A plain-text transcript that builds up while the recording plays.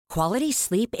Quality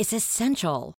sleep is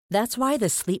essential. That's why the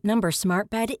Sleep Number Smart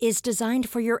Bed is designed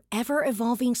for your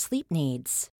ever-evolving sleep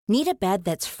needs. Need a bed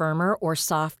that's firmer or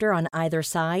softer on either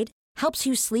side? Helps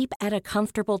you sleep at a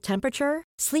comfortable temperature?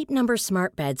 Sleep Number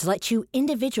Smart Beds let you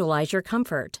individualize your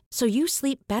comfort, so you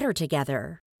sleep better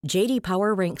together. J.D.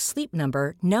 Power ranks Sleep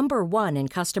Number number 1 in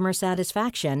customer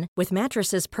satisfaction with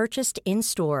mattresses purchased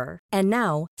in-store. And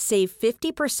now, save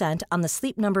 50% on the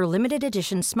Sleep Number Limited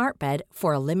Edition Smart Bed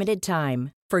for a limited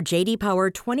time. For J.D. Power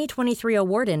 2023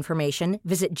 award information,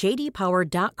 visit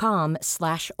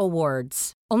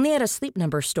jdpower.com/awards. Only at a Sleep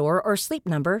Number store or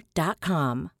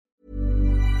sleepnumber.com.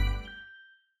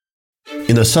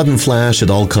 In a sudden flash, it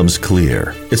all comes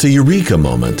clear. It's a eureka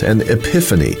moment, an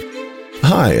epiphany.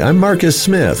 Hi, I'm Marcus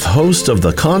Smith, host of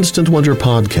the Constant Wonder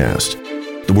podcast.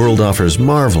 The world offers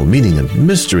marvel, meaning, and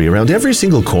mystery around every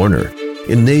single corner.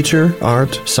 In nature,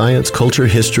 art, science, culture,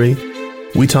 history,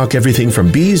 we talk everything from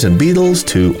bees and beetles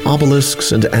to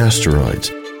obelisks and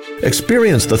asteroids.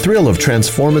 Experience the thrill of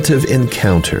transformative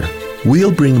encounter.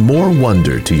 We'll bring more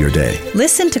wonder to your day.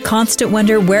 Listen to Constant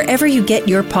Wonder wherever you get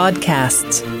your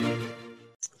podcasts.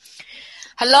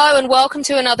 Hello and welcome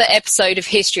to another episode of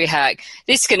History Hack.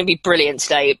 This is going to be brilliant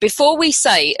today. Before we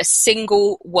say a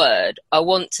single word, I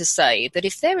want to say that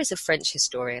if there is a French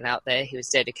historian out there who has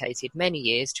dedicated many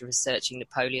years to researching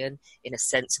Napoleon in a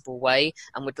sensible way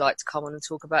and would like to come on and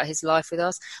talk about his life with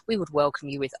us, we would welcome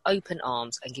you with open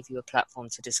arms and give you a platform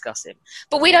to discuss him.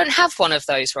 But we don't have one of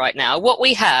those right now. What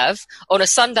we have on a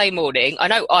Sunday morning, I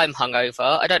know I'm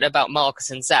hungover, I don't know about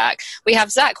Marcus and Zach, we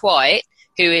have Zach White,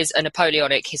 who is a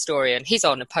Napoleonic historian. He's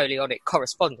our Napoleonic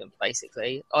correspondent,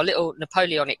 basically. Our little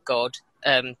Napoleonic god,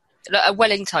 a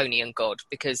Wellingtonian god,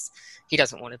 because he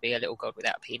doesn't want to be a little god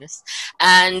without a penis.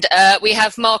 And we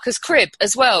have Marcus Cribb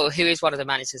as well, who is one of the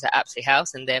managers at Apsley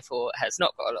House and therefore has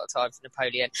not got a lot of time for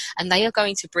Napoleon. And they are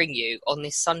going to bring you, on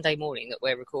this Sunday morning that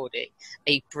we're recording,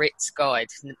 a Brit's guide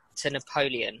to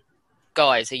Napoleon.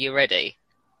 Guys, are you ready?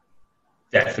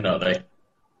 Definitely.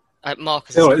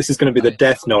 Marcus, I feel like this is going to be the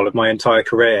death knell of my entire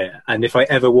career, and if I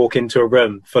ever walk into a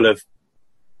room full of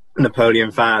Napoleon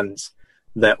fans,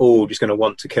 they're all just going to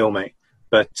want to kill me.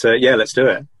 But yeah, let's do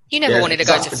it. You never wanted to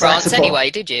go to France anyway,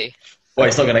 did you? Well,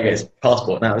 he's not going to get his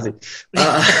passport now, is he?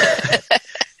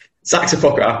 Zach's a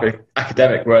proper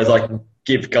academic, whereas I can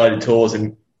give guided tours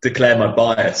and declare my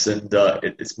bias, and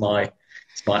it's my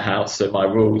house, so my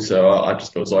rules, so I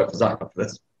just feel sorry for Zach after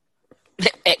this.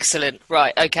 Excellent.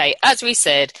 Right, okay. As we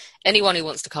said, anyone who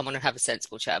wants to come on and have a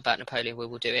sensible chat about Napoleon, we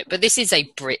will do it. But this is a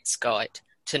Brit's guide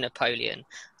to Napoleon.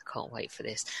 I can't wait for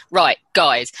this. Right,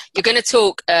 guys, you're going to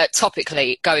talk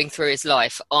topically going through his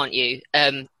life, aren't you?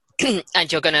 And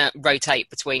you're going to rotate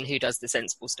between who does the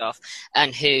sensible stuff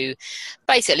and who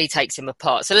basically takes him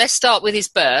apart. So let's start with his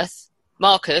birth.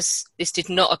 Marcus, this did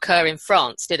not occur in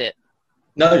France, did it?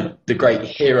 No, the great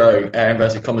hero,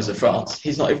 inverted commas, of France.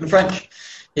 He's not even French.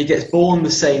 He gets born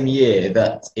the same year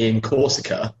that in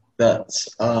Corsica, that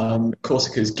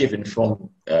Corsica is given from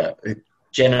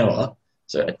Genoa,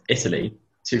 so Italy,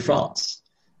 to France.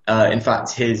 In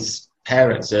fact, his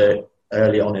parents are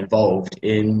early on involved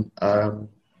in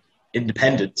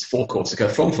independence for Corsica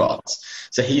from France.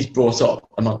 So he's brought up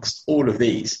amongst all of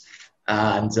these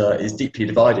and is deeply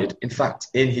divided. In fact,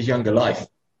 in his younger life,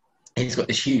 he's got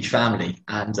this huge family,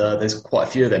 and there's quite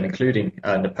a few of them, including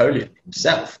Napoleon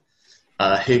himself.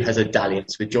 Who has a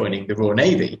dalliance with joining the Royal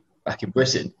Navy back in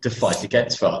Britain to fight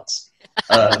against France.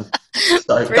 So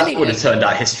that would have turned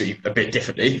out history a bit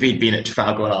differently if he'd been at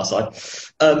Trafalgar on our side.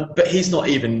 But he's not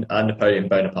even Napoleon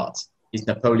Bonaparte. He's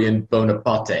Napoleon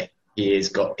Bonaparte.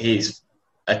 He's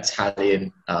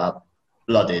Italian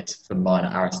blooded from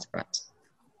minor aristocrats.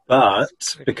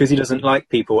 But because he doesn't like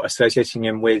people associating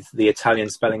him with the Italian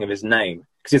spelling of his name,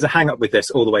 because he has a hang-up with this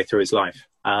all the way through his life.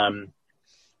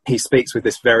 He speaks with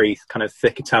this very kind of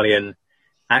thick Italian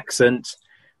accent.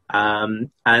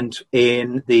 And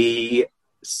in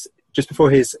just before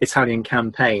his Italian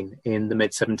campaign in the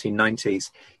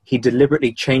mid-1790s, he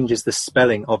deliberately changes the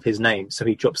spelling of his name. So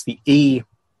he drops the E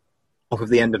off of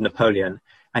the end of Napoleon,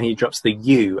 and he drops the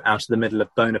U out of the middle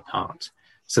of Bonaparte,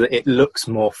 so that it looks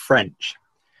more French.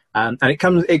 And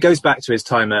it goes back to his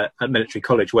time at military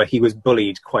college, where he was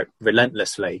bullied quite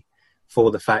relentlessly for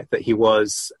the fact that he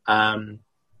was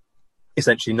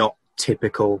essentially not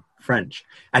typical French.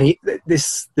 And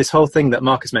this whole thing that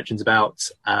Marcus mentions about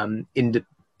the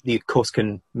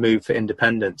Corsican move for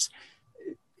independence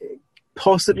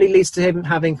possibly leads to him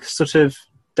having sort of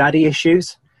daddy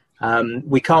issues.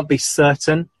 We can't be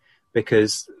certain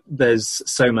because there's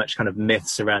so much kind of myth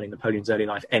surrounding Napoleon's early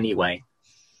life anyway,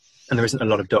 and there isn't a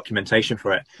lot of documentation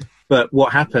for it. But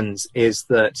what happens is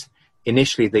that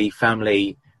initially the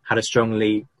family had a strong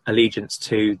allegiance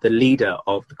to the leader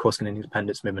of the Corsican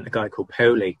independence movement, a guy called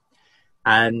Paoli.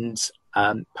 And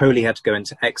Paoli had to go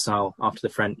into exile after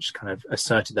the French kind of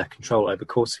asserted their control over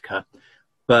Corsica.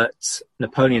 But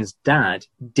Napoleon's dad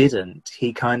didn't.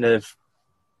 He kind of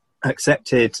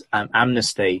accepted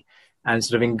amnesty and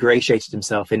sort of ingratiated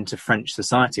himself into French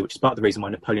society, which is part of the reason why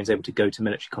Napoleon's able to go to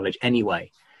military college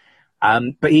anyway.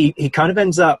 But he kind of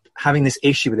ends up having this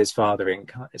issue with his father in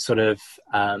sort of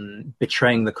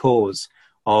betraying the cause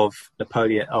of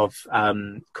Napoleon, of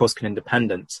Corsican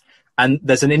independence. And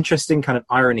there's an interesting kind of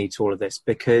irony to all of this,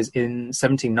 because in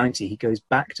 1790, he goes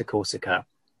back to Corsica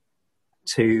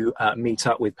to meet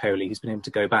up with Paoli, who's been able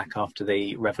to go back after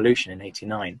the revolution in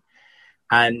 89.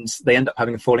 And they end up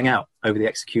having a falling out over the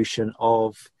execution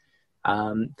of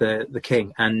the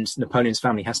king, and Napoleon's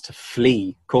family has to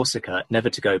flee Corsica, never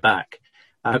to go back.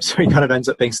 So he kind of ends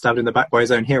up being stabbed in the back by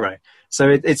his own hero. So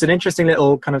it's an interesting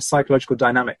little kind of psychological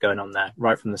dynamic going on there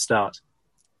right from the start.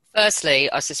 Firstly,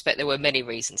 I suspect there were many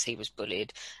reasons he was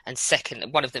bullied, and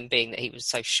second, one of them being that he was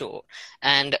so short,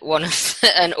 and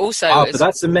also. Oh, but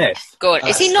that's a myth. Go on.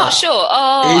 Is he not short?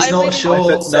 Oh, he's not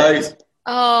short. No.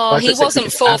 Oh, he wasn't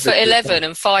 4'11"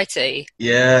 and fighty.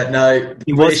 Yeah, no.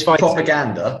 He was fighting.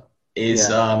 Propaganda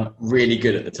is really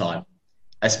good at the time,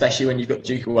 especially when you've got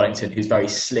Duke of Wellington, who's very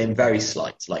slim, very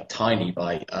slight, like tiny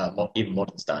by even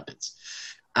modern standards,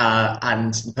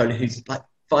 and Napoleon, who's like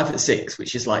 5'6",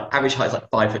 which is like average height is like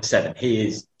 5'7". He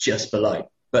is just below,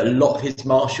 but a lot of his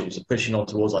marshals are pushing on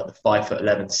towards like the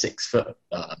 5'11", 6 foot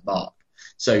mark.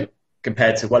 So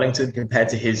compared to Wellington, compared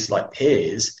to his like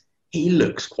peers, he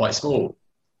looks quite small.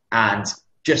 And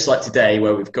just like today,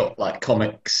 where we've got like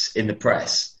comics in the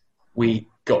press, we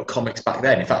got comics back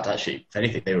then. In fact, actually, if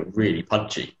anything, they were really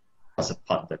punchy. That's a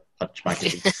pun, the Punch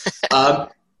magazine.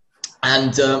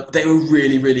 And they were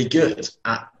really, really good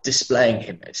at displaying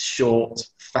him as short,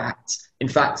 fat. In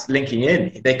fact, linking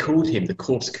in, they called him the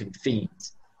Corsican Fiend.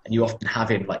 And you often have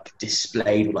him like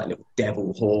displayed with like little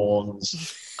devil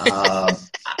horns.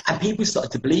 And people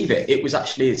started to believe it. It was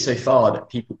actually so far that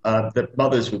people, that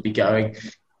mothers would be going,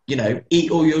 you know,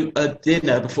 eat all your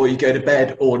dinner before you go to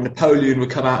bed, or Napoleon would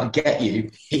come out and get you.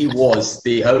 He was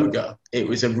the ogre. It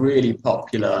was a really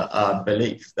popular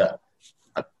belief that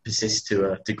persists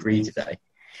to a degree today.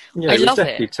 Yeah, it was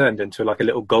definitely turned into like a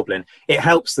little goblin. It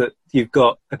helps that you've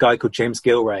got a guy called James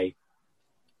Gilray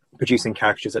producing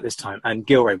caricatures at this time, and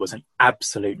Gilray was an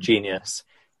absolute genius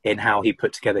in how he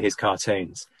put together his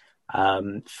cartoons,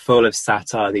 full of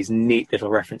satire, these neat little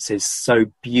references, so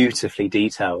beautifully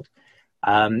detailed.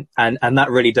 And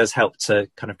that really does help to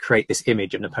kind of create this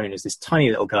image of Napoleon as this tiny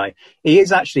little guy. He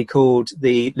is actually called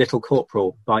the Little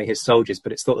Corporal by his soldiers,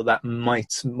 but it's thought that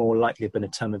might more likely have been a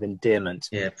term of endearment.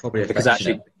 Yeah, probably. Because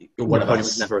actually Napoleon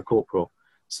was never a corporal.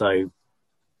 So,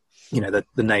 you know,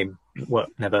 the name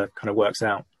never kind of works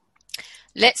out.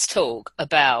 Let's talk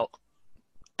about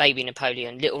baby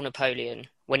Napoleon, little Napoleon,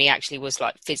 when he actually was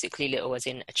like physically little, as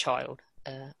in a child,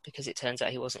 because it turns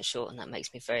out he wasn't short, and that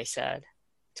makes me very sad.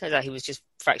 Turns out he was just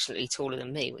fractionally taller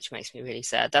than me, which makes me really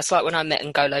sad. That's like when I met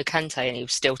N'Golo Kante and he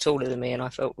was still taller than me and I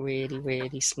felt really,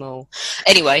 really small.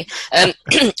 Anyway,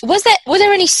 were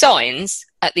there any signs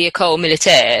at the École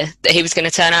Militaire that he was going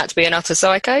to turn out to be an utter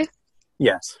psycho?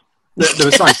 Yes. There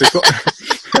were signs before.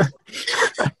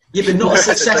 Yeah, but not a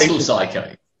successful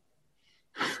psycho.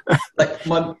 Like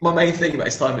my main thing about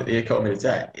his time at the École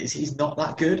Militaire is he's not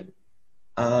that good.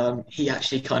 He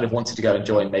actually kind of wanted to go and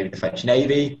join maybe the French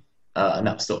Navy. And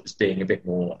that thought was being a bit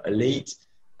more elite.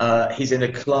 He's in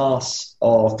a class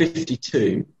of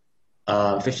 52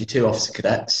 officer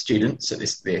cadet students at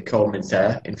the École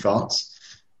Militaire in France,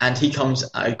 and he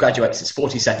graduates as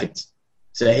 42nd.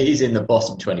 So he's in the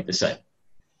bottom 20%.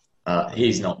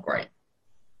 He's not great.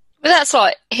 But that's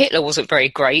like, Hitler wasn't very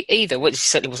great either. Well, he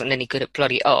certainly wasn't any good at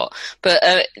bloody art. But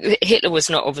Hitler was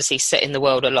not obviously setting the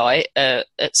world alight at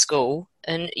school.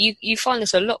 And you find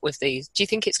this a lot with these. Do you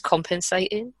think it's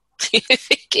compensating?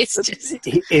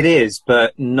 It is,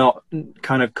 but not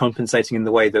kind of compensating in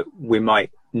the way that we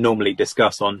might normally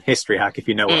discuss on History Hack, if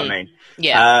you know what I mean.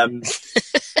 Yeah.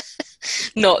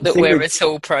 Not that we're at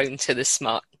all prone to the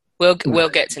smut. We'll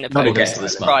get to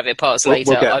Napoleon's private parts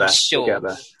later, I'm sure. We'll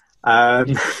get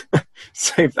there.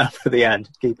 Save that for the end.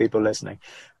 Keep people listening.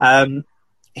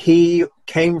 He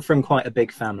came from quite a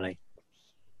big family.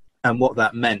 And what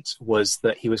that meant was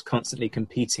that he was constantly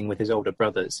competing with his older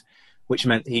brothers, which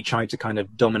meant he tried to kind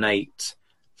of dominate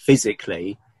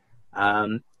physically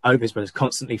over his brothers,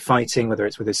 constantly fighting, whether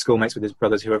it's with his schoolmates, with his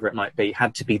brothers, whoever it might be,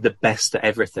 had to be the best at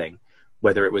everything,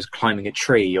 whether it was climbing a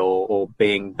tree or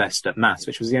being best at maths,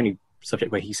 which was the only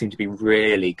subject where he seemed to be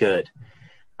really good.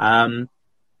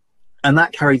 And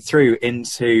that carried through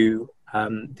into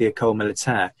the École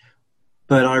Militaire.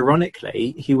 But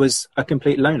ironically, he was a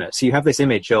complete loner. So you have this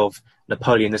image of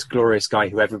Napoleon, this glorious guy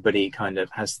who everybody kind of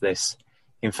has this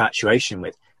infatuation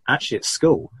with. Actually, at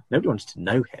school, nobody wanted to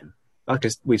know him. Like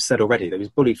we've said already, that he was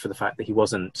bullied for the fact that he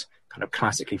wasn't kind of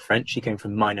classically French. He came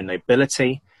from minor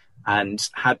nobility and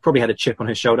probably had a chip on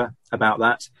his shoulder about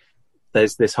that.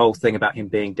 There's this whole thing about him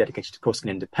being dedicated to Corsican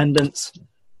independence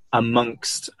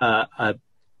amongst a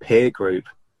peer group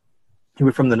who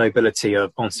were from the nobility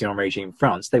of Ancien Regime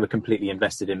France. They were completely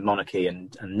invested in monarchy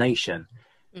and nation.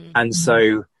 Mm-hmm. And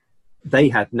so they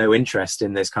had no interest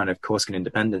in this kind of Corsican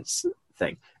independence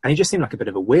thing. And he just seemed like a bit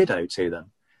of a weirdo to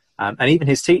them. And even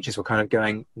his teachers were kind of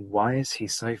going, why is he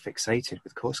so fixated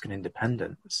with Corsican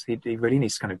independence? He really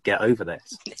needs to kind of get over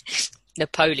this.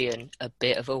 Napoleon, a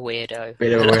bit of a weirdo.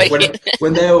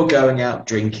 When they're all going out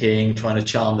drinking, trying to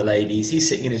charm the ladies, he's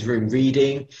sitting in his room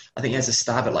reading. I think he has a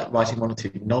stab at like writing 1 or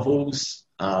 2 novels.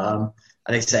 And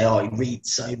they say, oh, he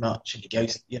reads so much. And he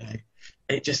goes,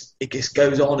 it just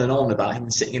goes on and on about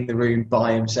him sitting in the room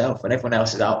by himself, and everyone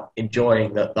else is out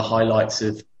enjoying the highlights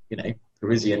of,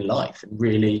 Parisian life and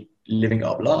really living it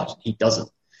up large. He doesn't.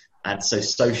 And so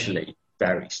socially,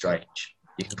 very strange.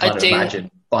 You can kind of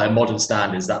imagine, by modern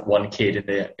standards, that one kid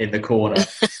in the corner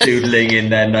doodling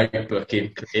in their notebook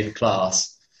in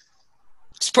class.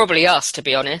 It's probably us, to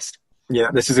be honest. Yeah,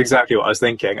 this is exactly what I was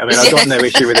thinking. I mean, I've got no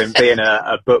issue with him being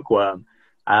a bookworm.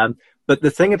 But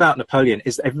the thing about Napoleon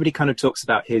is everybody kind of talks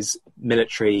about his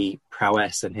military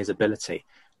prowess and his ability.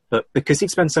 But because he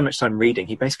spends so much time reading,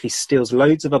 he basically steals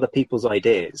loads of other people's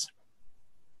ideas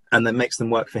and then makes them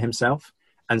work for himself.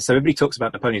 And so everybody talks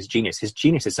about Napoleon's genius. His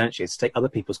genius essentially is to take other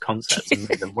people's concepts and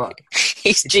make them work.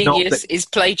 His genius is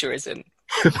plagiarism.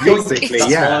 Basically,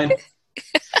 yeah.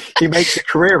 He makes a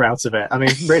career out of it. I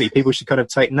mean, really, people should kind of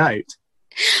take note.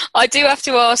 I do have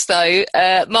to ask, though,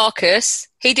 Marcus,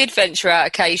 he did venture out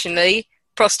occasionally.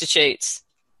 Prostitutes,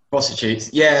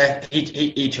 yeah.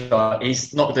 He tried.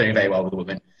 He's not doing very well with the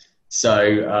women.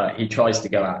 So he tries to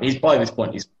go out. By this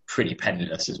point, he's pretty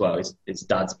penniless as well. His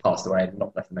dad's passed away and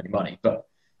not left him any money. But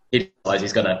he decides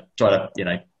he's going to try to,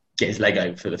 get his leg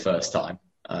over for the first time.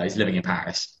 He's living in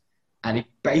Paris. And he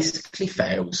basically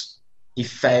fails. He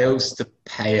fails to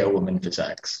pay a woman for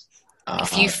sex.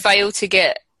 If you fail to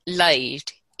get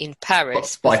laid in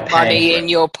Paris with money in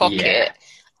your pocket,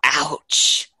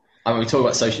 ouch. I mean, we talk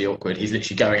about socially awkward. He's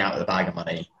literally going out with a bag of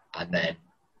money and then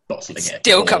bottling it.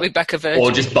 Still coming back a virgin.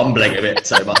 Or just bumbling a bit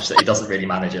so much that he doesn't really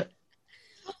manage it.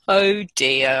 Oh,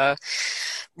 dear.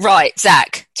 Right,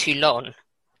 Zach, Toulon.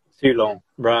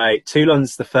 Right.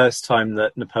 Toulon's the first time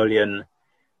that Napoleon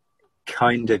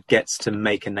kind of gets to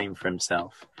make a name for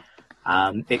himself.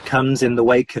 It comes in the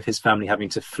wake of his family having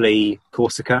to flee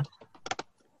Corsica.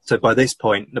 So by this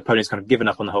point, Napoleon's kind of given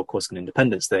up on the whole Corsican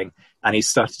independence thing, and he's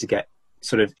started to get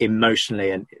sort of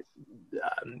emotionally and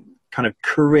kind of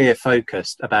career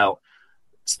focused about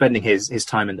spending his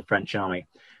time in the French army.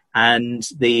 And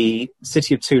the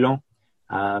city of Toulon,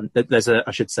 there's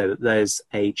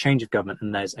a change of government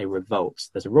and there's a revolt.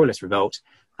 There's a royalist revolt,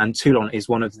 and Toulon is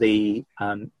one of the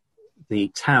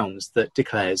towns that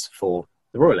declares for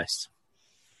the royalists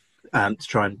to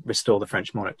try and restore the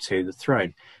French monarch to the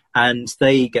throne. And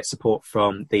they get support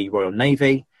from the Royal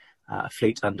Navy. A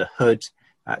fleet under Hood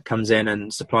comes in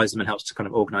and supplies them and helps to kind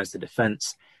of organise the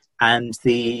defence. And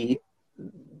the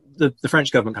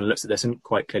French government kind of looks at this and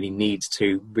quite clearly needs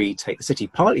to retake the city,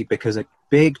 partly because a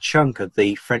big chunk of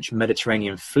the French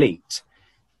Mediterranean fleet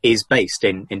is based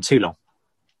in Toulon.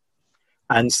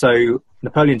 And so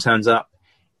Napoleon turns up,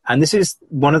 and this is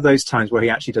one of those times where he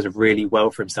actually does really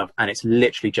well for himself, and it's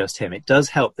literally just him. It does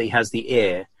help that he has the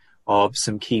ear of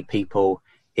some key people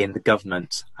in the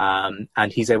government,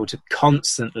 and he's able to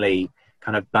constantly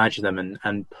kind of badger them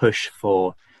and push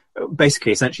for,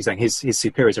 basically essentially saying his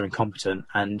superiors are incompetent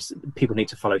and people need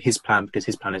to follow his plan because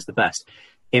his plan is the best.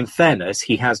 In fairness,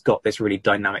 he has got this really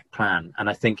dynamic plan, and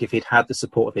I think if he'd had the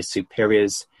support of his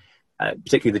superiors,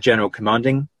 particularly the general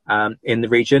commanding in the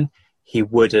region,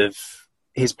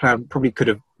 his plan probably could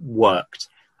have worked,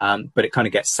 but it kind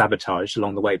of gets sabotaged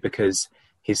along the way because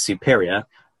his superior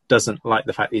doesn't like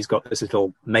the fact that he's got this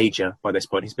little major by this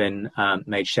point. He's been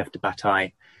made chef de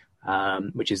bataille,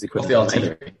 which is the equivalent of the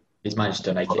artillery. He's managed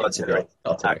to make it artillery.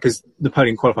 Because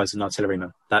Napoleon qualifies as an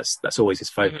artilleryman. That's always his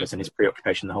focus and his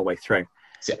preoccupation the whole way through.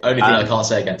 It's the only thing I can't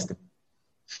say against him.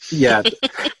 Yeah.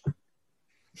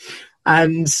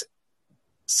 And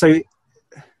so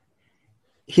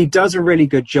he does a really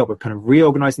good job of kind of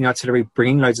reorganising the artillery,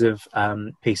 bringing loads of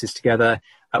pieces together.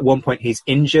 At one point, he's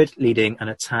injured, leading an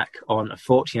attack on a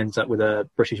fort. He ends up with a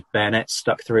British bayonet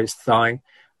stuck through his thigh.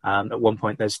 At one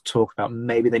point, there's talk about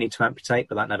maybe they need to amputate,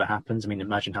 but that never happens. I mean,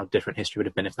 imagine how different history would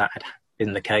have been if that had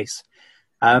been the case.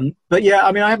 But yeah,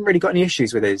 I mean, I haven't really got any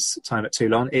issues with his time at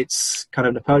Toulon. It's kind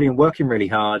of Napoleon working really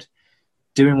hard,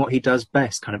 doing what he does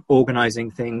best, kind of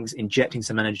organising things, injecting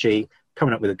some energy,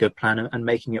 coming up with a good plan and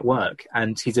making it work.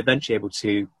 And he's eventually able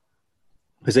to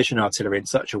position artillery in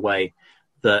such a way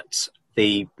that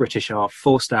the British are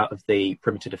forced out of the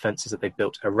perimeter defences that they've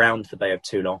built around the Bay of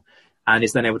Toulon, and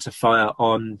is then able to fire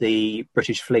on the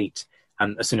British fleet.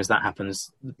 And as soon as that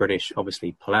happens, the British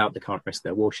obviously pull out, they can't risk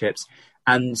their warships,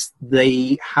 and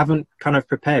they haven't kind of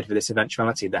prepared for this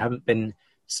eventuality. There haven't been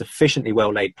sufficiently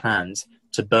well-laid plans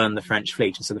to burn the French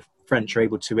fleet, and so the French are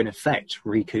able to, in effect,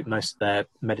 recoup most of their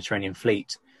Mediterranean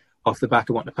fleet off the back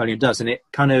of what Napoleon does. And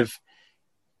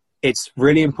it's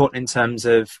really important in terms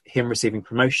of him receiving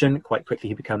promotion. Quite quickly,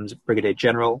 he becomes Brigadier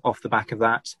General off the back of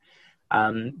that,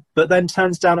 but then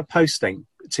turns down a posting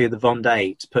to the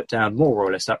Vendée to put down more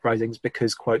royalist uprisings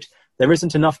because, quote, there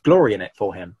isn't enough glory in it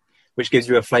for him, which gives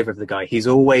you a flavour of the guy. He's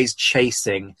always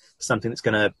chasing something that's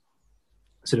going to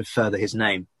sort of further his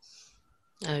name.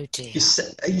 Oh dear. You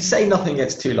say nothing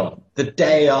against Toulon. The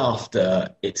day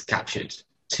after it's captured,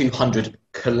 200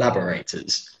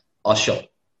 collaborators are shot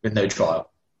with no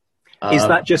trial. Is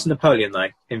that just Napoleon, though,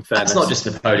 in fairness? That's not just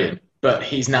Napoleon, but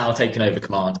he's now taken over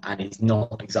command and he's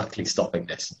not exactly stopping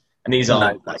this. And these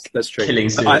are that's true.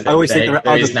 Killings. I always think there are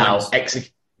other now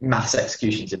points. Mass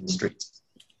executions in the streets.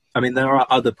 I mean, there are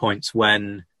other points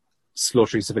when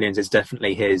slaughtering civilians is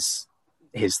definitely his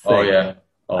thing. Oh, yeah.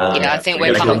 I think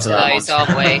we're coming to those,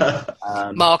 aren't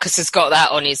we? Marcus has got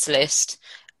that on his list.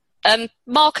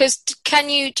 Marcus,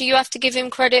 do you have to give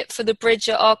him credit for the bridge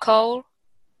at Arcole?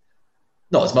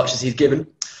 Not as much as he's given.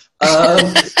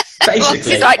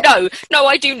 Basically, he's like, no,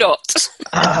 I do not.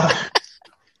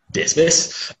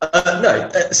 Dismiss.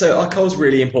 So Arcole's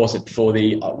really important for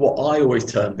the what I always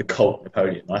term the cult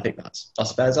Napoleon. I think that's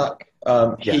fair, Zach.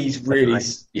 He's really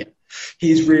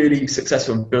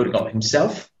successful in building up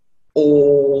himself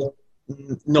or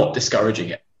not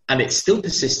discouraging it. And it still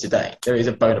persists today. There is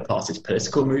a Bonapartist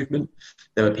political movement.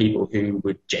 There are people who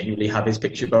would genuinely have his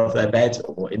picture above their bed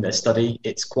or in their study.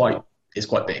 It's quite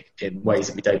big in ways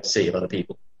that we don't see of other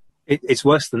people. It's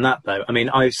worse than that, though. I mean,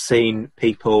 I've seen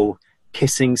people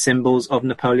kissing symbols of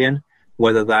Napoleon,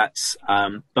 whether that's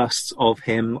busts of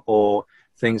him or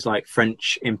things like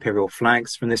French imperial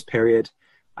flags from this period.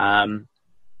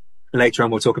 Later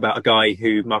on, we'll talk about a guy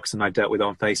who Marcus and I dealt with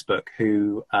on Facebook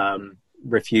who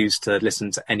refused to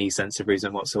listen to any sense of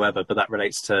reason whatsoever, but that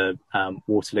relates to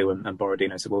Waterloo and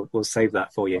Borodino, so we'll save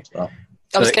that for you.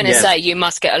 I was going to say, you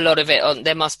must get a lot of it on.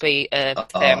 There must be a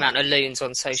fair amount of loons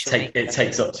on social media. It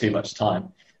takes up too much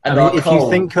time. And if you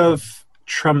think of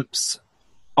Trump's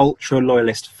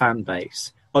ultra-loyalist fan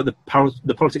base, the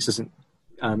politics doesn't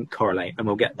correlate, and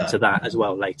we'll get to that as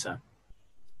well later.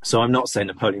 So I'm not saying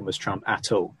Napoleon was Trump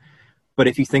at all. But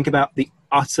if you think about the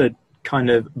utter kind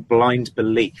of blind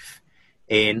belief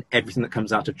in everything that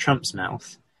comes out of Trump's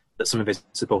mouth that some of his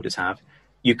supporters have,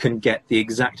 you can get the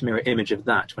exact mirror image of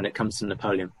that when it comes to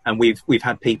Napoleon. And we've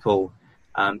had people,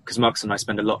 because Marcus and I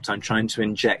spend a lot of time trying to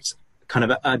inject kind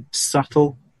of a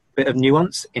subtle bit of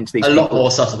nuance into these lot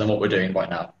more subtle than what we're doing right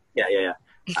now. Yeah.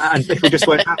 And people just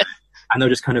won't have it. And they'll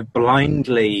just kind of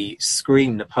blindly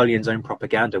scream Napoleon's own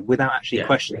propaganda without actually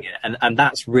questioning it. And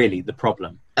that's really the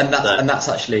problem. And that's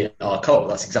actually Arcole.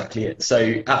 That's exactly it. So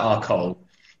at Arcole,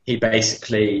 he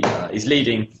basically is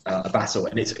leading a battle,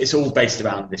 and it's all based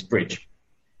around this bridge.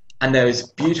 And there is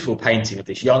beautiful painting of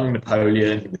this young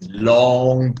Napoleon with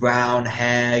long brown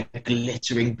hair,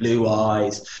 glittering blue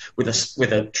eyes, with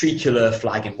a tricolor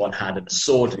flag in one hand and a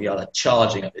sword in the other,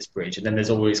 charging up this bridge. And then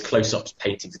there's always close-ups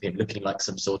paintings of him looking like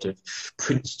some sort of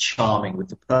Prince Charming with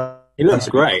the he looks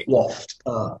great. Waft.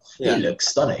 He looks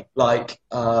stunning. Like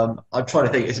I'm trying to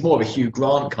think, it's more of a Hugh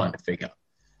Grant kind of figure.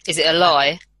 Is it a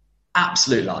lie?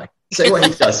 Absolute lie. So what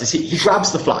he does is he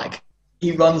grabs the flag.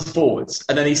 He runs forwards,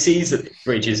 and then he sees that the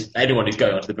bridge anyone who's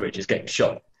going onto the bridge is getting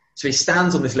shot. So he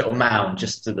stands on this little mound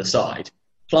just to the side,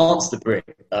 plants the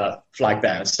flag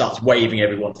there, and starts waving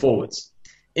everyone forwards.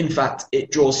 In fact, it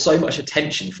draws so much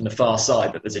attention from the far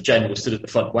side that there's a general stood at the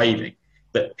front waving,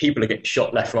 that people are getting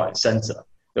shot left, right, and centre,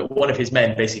 that one of his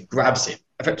men basically grabs him,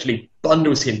 effectively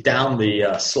bundles him down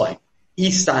the slope.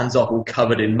 He stands up all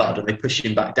covered in mud, and they push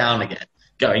him back down again,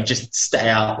 going, just stay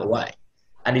out of the way.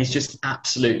 And he's just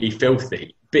absolutely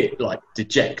filthy, bit like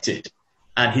dejected,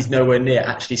 and he's nowhere near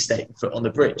actually staying foot on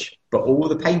the bridge. But all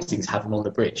the paintings have him on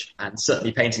the bridge, and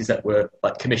certainly paintings that were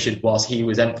like commissioned whilst he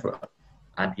was emperor.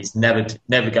 And he's never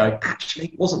going,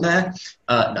 actually, wasn't there?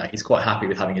 No, he's quite happy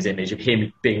with having his image of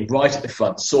him being right at the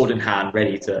front, sword in hand,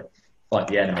 ready to fight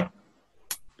the enemy.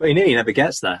 But he nearly never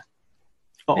gets there.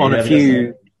 On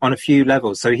a few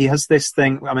levels. So he has this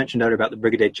thing I mentioned earlier about the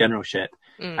brigadier generalship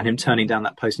and him turning down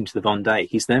that posting to the Vendée.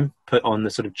 He's then put on the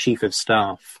sort of chief of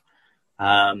staff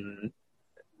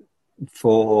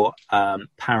for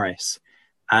Paris,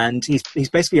 and he's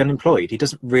basically unemployed. He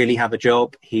doesn't really have a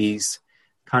job. He's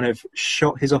kind of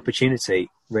shot his opportunity,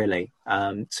 really,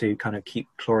 to kind of keep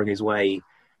clawing his way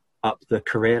up the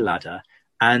career ladder.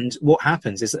 And what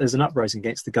happens is there's an uprising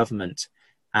against the government,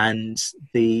 and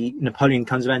Napoleon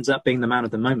ends up being the man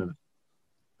of the moment.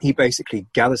 He basically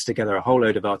gathers together a whole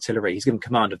load of artillery. He's given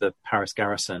command of the Paris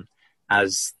garrison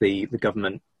as the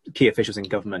government, key officials in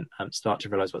government start to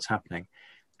realise what's happening.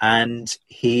 And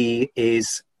he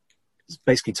is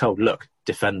basically told, look,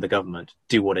 defend the government,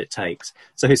 do what it takes.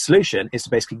 So his solution is to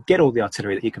basically get all the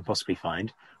artillery that he can possibly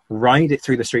find, ride it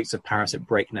through the streets of Paris at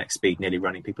breakneck speed, nearly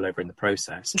running people over in the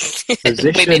process.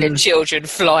 Women and children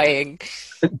flying.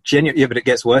 Yeah, but it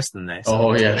gets worse than this.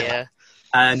 Oh, yeah.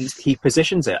 And he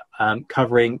positions it,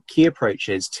 covering key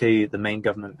approaches to the main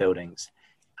government buildings.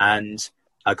 And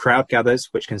a crowd gathers,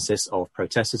 which consists of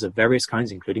protesters of various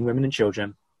kinds, including women and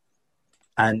children.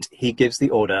 And he gives the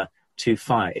order to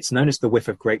fire. It's known as the whiff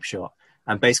of grape shot.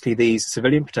 And basically these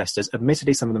civilian protesters,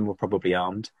 admittedly some of them were probably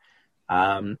armed,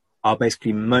 are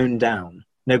basically mown down.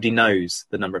 Nobody knows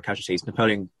the number of casualties.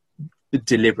 Napoleon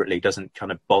deliberately doesn't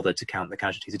kind of bother to count the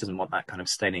casualties. He doesn't want that kind of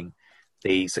staining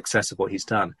the success of what he's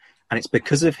done. And it's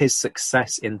because of his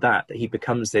success in that he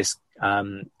becomes this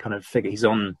kind of figure. He's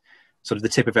on sort of the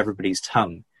tip of everybody's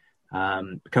tongue,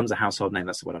 becomes a household name.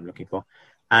 That's what I'm looking for.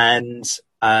 And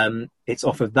it's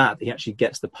off of that he actually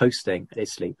gets the posting at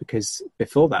Italy, because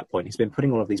before that point, he's been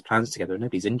putting all of these plans together and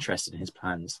nobody's interested in his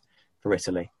plans for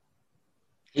Italy.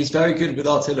 He's very good with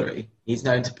artillery. He's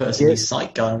known to personally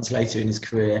sight guns later in his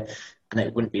career, and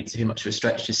it wouldn't be too much of a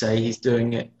stretch to say he's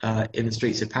doing it in the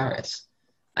streets of Paris.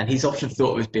 And he's often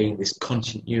thought of as being this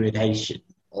continuation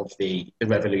of the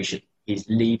revolution. He's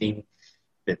leading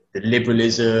the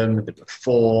liberalism, the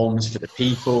reforms for the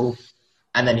people,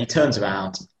 and then he turns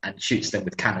around and shoots them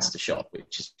with canister shot,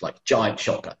 which is like giant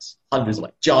shotguns, hundreds of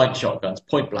like giant shotguns,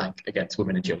 point blank against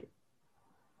women and children.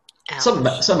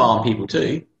 Some armed people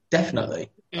too, definitely.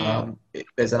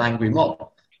 There's an angry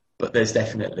mob, but there's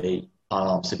definitely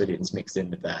unarmed civilians mixed in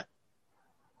with that.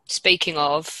 Speaking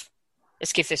of,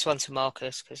 let's give this one to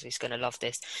Marcus because he's going to love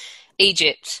this.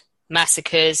 Egypt,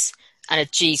 massacres, and a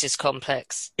Jesus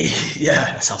complex.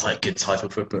 Yeah, that sounds like a good title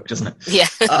for a book, doesn't it? Yeah.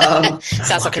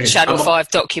 Sounds like a Channel 5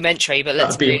 documentary, but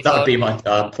let's that would be my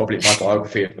probably my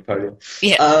biography of Napoleon.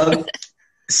 Yeah.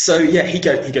 So yeah, he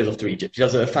goes off to Egypt. He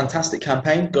does a fantastic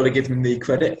campaign. Got to give him the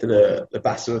credit for the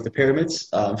Battle of the Pyramids,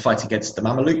 fighting against the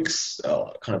Mamelukes,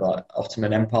 kind of like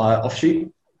Ottoman Empire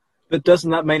offshoot. But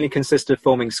doesn't that mainly consist of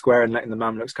forming square and letting the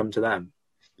Mamelukes come to them?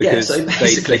 Because so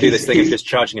they do this thing of just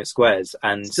charging at squares,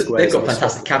 and so squares they've got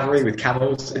fantastic cavalry with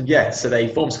camels, and so they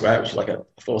form square, which is like a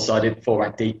four-sided,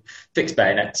 4-rank deep, fixed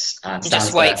bayonets, and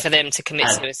just wait for them to commit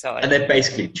suicide. And they're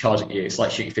basically charging you. It's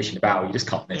like shooting fish in a barrel. You just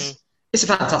can't miss. It's a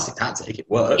fantastic tactic. It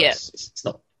works. Yeah. It's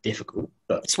not difficult,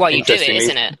 but it's why you do it,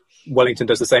 isn't it? Wellington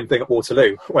does the same thing at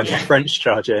Waterloo when the French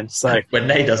charge in. So when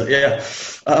Ney does it,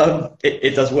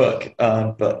 it does work.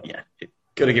 But yeah,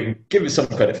 got to give him some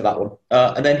credit for that one.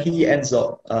 And then he ends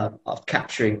up after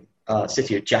capturing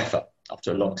city of Jaffa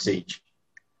after a long siege.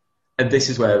 And this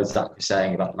is where Zach was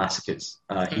saying about the massacres.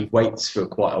 He waits for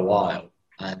quite a while,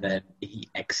 and then he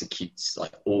executes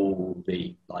like all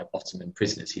the like Ottoman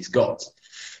prisoners he's got.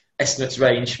 Estimates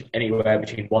range anywhere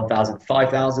between 1,000 and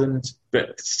 5,000,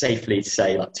 but safely to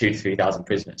say like 2,000 to 3,000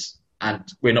 prisoners. And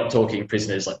we're not talking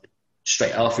prisoners like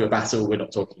straight after a battle. We're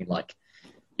not talking like,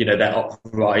 they're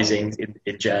uprising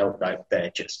in jail. Like,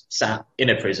 they're just sat in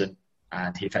a prison,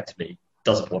 and he effectively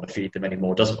doesn't want to feed them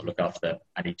anymore, doesn't want to look after them,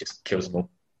 and he just kills them all.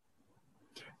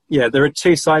 Yeah, there are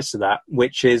two sides to that,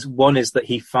 which is, one is that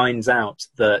he finds out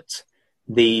that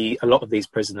a lot of these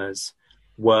prisoners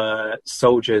were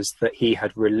soldiers that he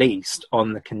had released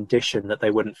on the condition that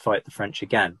they wouldn't fight the French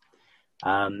again.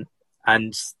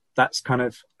 And that's kind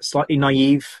of a slightly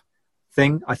naive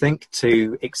thing, I think,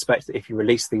 to expect that if you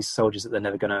release these soldiers that they're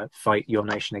never going to fight your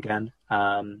nation again.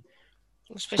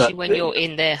 Especially when you're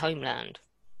in their homeland.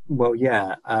 Well,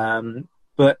 yeah.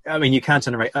 But, I mean, you can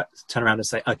turn around and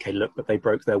say, okay, look, but they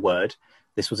broke their word.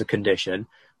 This was a condition,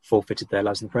 forfeited their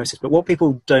lives in the process. But what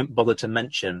people don't bother to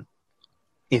mention,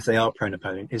 if they are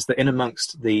pro-Napoleon, is that in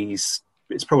amongst these,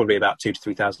 it's probably about 2,000 to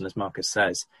 3,000, as Marcus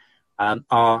says,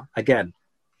 are, again,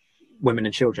 women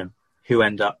and children who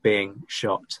end up being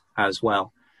shot as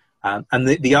well. And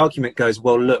the argument goes,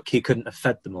 well, look, he couldn't have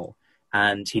fed them all,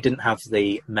 and he didn't have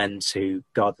the men to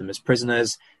guard them as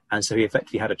prisoners, And so he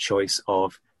effectively had a choice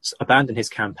of abandon his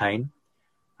campaign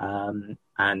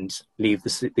and leave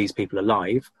these people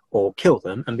alive, or kill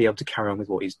them and be able to carry on with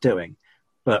what he's doing.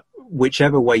 But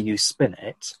whichever way you spin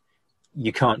it,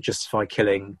 you can't justify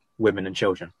killing women and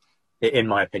children, in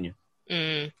my opinion.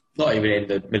 Not even in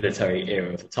the military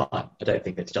era of the time. I don't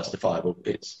think it's justifiable.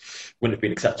 It wouldn't have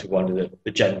been acceptable under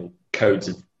the general codes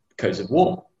of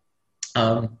war.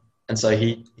 And so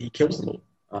he kills them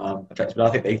all, effectively.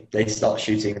 I think they start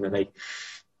shooting and then they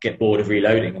get bored of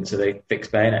reloading, and so they fix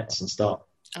bayonets and start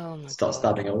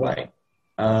stabbing away.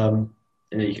 And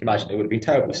you can imagine it would have been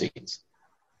terrible scenes.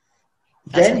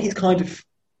 Then he kind of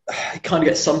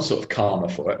gets some sort of karma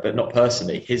for it, but not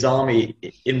personally. His army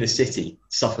in the city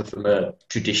suffered from a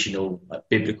traditional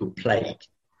biblical plague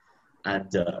and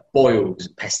boils,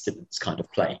 pestilence kind of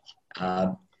plague.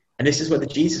 And this is where the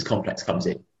Jesus complex comes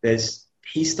in.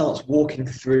 He starts walking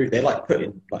through, they're like put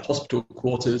in like hospital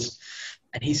quarters,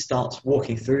 and he starts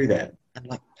walking through them and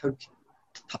like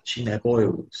touching their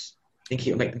boils,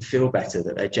 thinking it'll make them feel better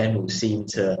that their generals seem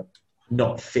to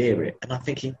not fear it. And I'm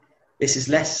thinking, this is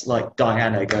less like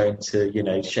Diana going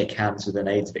to, shake hands with an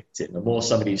AIDS victim, and more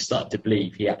somebody who's starting to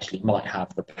believe he actually might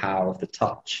have the power of the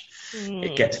touch.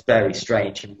 It gets very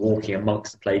strange in walking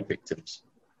amongst the plague victims.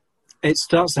 It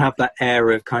starts to have that air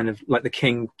of kind of like the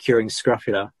king curing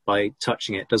scrofula by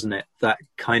touching it, doesn't it? That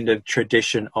kind of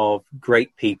tradition of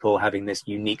great people having this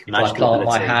unique magical ability. If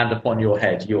I plant my hand upon your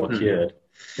head, you're cured.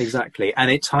 Exactly.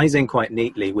 And it ties in quite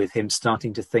neatly with him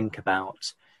starting to think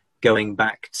about going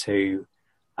back to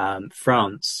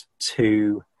France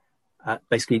to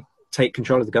basically take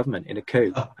control of the government in a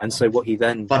coup. And so what he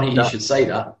then... Funny you should say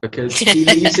that, because he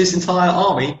leaves his entire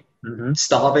army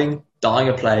starving, dying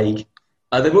of plague.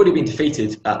 They've already been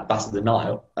defeated at Battle of the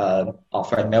Nile. Our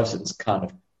friend Nelson's kind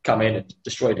of come in and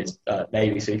destroyed his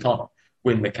navy, so he can't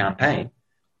win the campaign.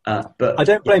 But I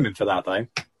don't blame him for that, though.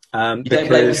 You don't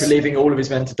blame him for leaving all of his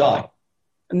men to die?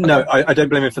 No, I don't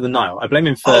blame him for the Nile. I blame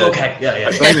him for... Oh, okay, yeah.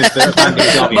 I blame him for abandoning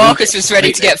his army. Marcus was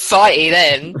ready to get fighty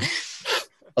then. I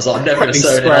was like, I'm never going to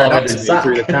sew an arm in Zach.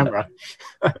 Through the camera.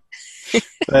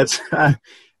 But...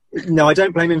 no, I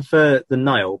don't blame him for the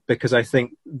Nile, because I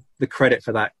think the credit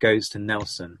for that goes to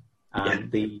Nelson.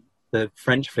 The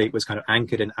French fleet was kind of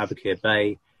anchored in Aboukir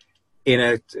Bay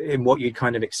in what you'd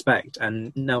kind of expect,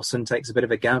 and Nelson takes a bit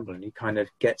of a gamble and he kind of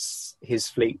gets his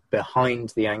fleet behind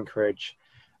the anchorage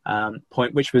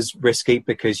point, which was risky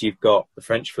because you've got the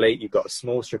French fleet, you've got a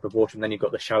small strip of water, and then you've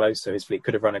got the shallows, so his fleet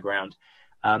could have run aground.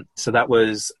 So that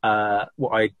was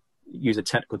what I use a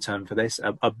technical term for this,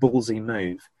 a ballsy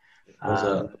move.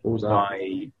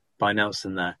 By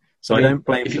Nelson there. So I don't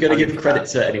blame... If you're going to give credit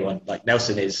to anyone, like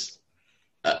Nelson is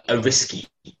a risky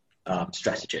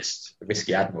strategist, a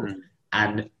risky admiral,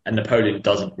 and Napoleon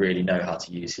doesn't really know how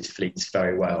to use his fleets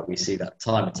very well. We see that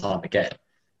time and time again.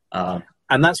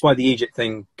 And that's why the Egypt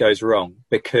thing goes wrong,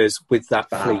 because with that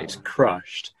fleet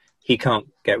crushed, he can't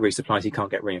get resupplies, he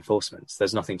can't get reinforcements.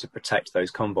 There's nothing to protect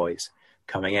those convoys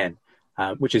coming in.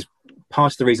 Which is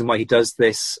part of the reason why he does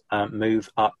this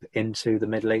move up into the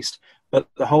Middle East. But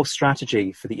the whole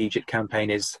strategy for the Egypt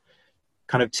campaign is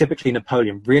kind of typically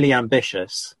Napoleon, really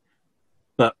ambitious,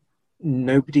 but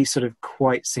nobody sort of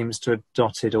quite seems to have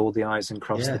dotted all the I's and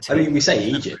crossed the T's. I mean, we say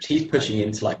Egypt, he's pushing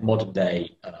into like modern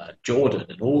day Jordan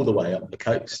and all the way up the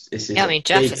coast.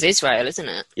 Jaffa's Israel, isn't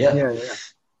it? Yeah.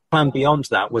 Plan beyond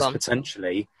that was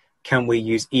potentially, can we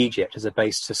use Egypt as a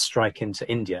base to strike into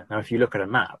India? Now, if you look at a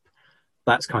map,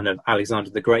 that's kind of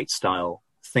Alexander the Great style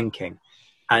thinking.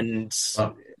 And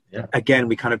again,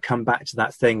 we kind of come back to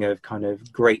that thing of kind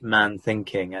of great man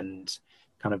thinking and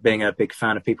kind of being a big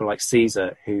fan of people like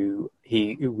Caesar, who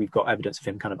we've got evidence of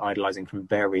him kind of idolizing from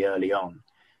very early on.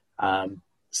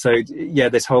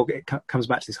 It comes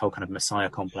back to this whole kind of Messiah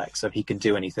complex of he can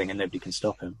do anything and nobody can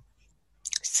stop him.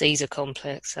 Caesar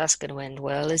complex, that's going to end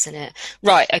well, isn't it?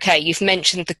 Right, okay, you've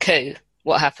mentioned the coup.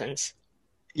 What happens?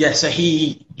 Yeah, so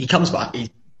he comes back. He's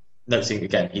noticing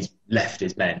again, he's left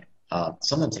his men.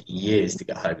 Sometimes take years to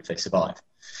get home if they survive.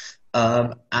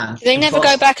 And they never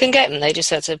go back and get them. They just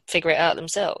had to figure it out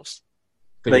themselves.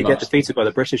 They get defeated by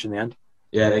the British in the end.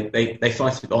 Yeah, they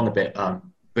fight on a bit.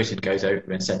 Britain goes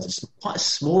over and sends quite a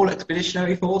small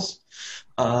expeditionary force,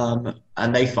 and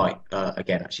they fight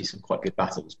again. Actually, some quite good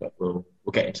battles, but we'll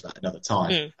get into that another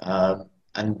time.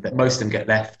 And most of them get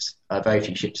left. Very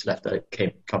few ships left that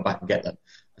come back and get them.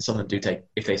 And some of them do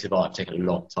if they survive, take a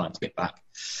long time to get back.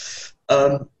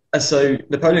 And so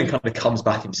Napoleon kind of comes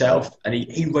back himself, and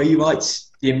he rewrites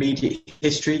the immediate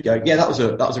history. That was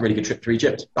a really good trip to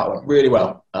Egypt. That went really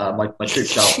well. My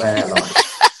troops out there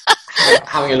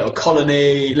having a little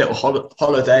colony, little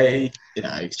holiday. You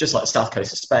know, it's just like the south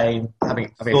coast of Spain.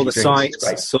 Having saw the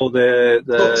sights, saw the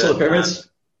pyramids.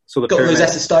 Saw the got pyramids. the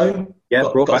Rosetta Stone. Yeah,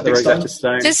 brought back the Rosetta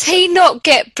Stone. Does he not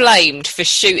get blamed for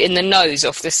shooting the nose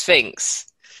off the Sphinx?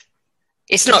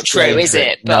 It's not true, is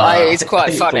it? But it's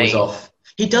quite funny.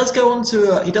 He does go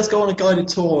on a guided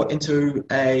tour into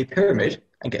a pyramid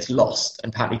and gets lost,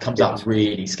 and apparently comes out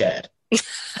really scared.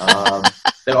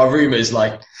 There are rumours,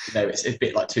 like, you know, it's a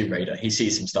bit like Tomb Raider. He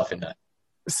sees some stuff in there.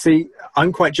 See,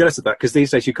 I'm quite jealous of that, because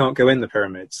these days you can't go in the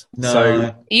pyramids. No.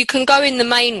 So you can go in the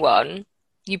main one.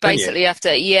 You basically have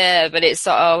to, but it's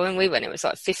like, when we went, it was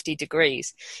like 50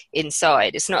 degrees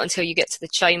inside. It's not until you get to the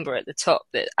chamber at the top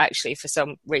that actually, for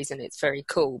some reason, it's very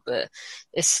cool. But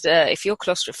it's if you're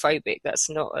claustrophobic, that's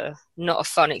not a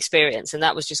fun experience. And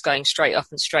that was just going straight up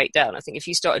and straight down. I think if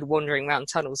you started wandering around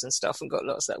tunnels and stuff and got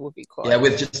lost, that would be quite... Yeah,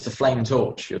 with just the flame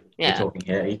torch you're talking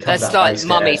here. He comes that's like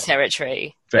mummy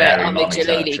territory, where Ahmed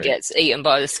Jalili gets eaten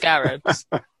by the scarabs.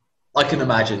 I can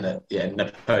imagine that,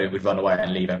 Napoleon would run away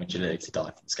and leave Ahmed Jalili to die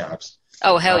from scarabs.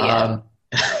 Oh, hell yeah.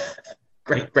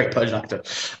 Great Persian actor.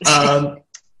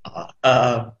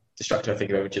 Distractor, I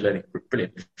think, of Ahmed Jalili.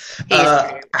 Brilliant.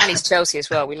 And he's Chelsea as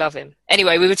well. We love him.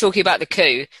 Anyway, we were talking about the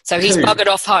coup. So he's buggered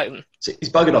off home. So he's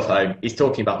buggered off home. He's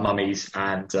talking about mummies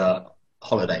and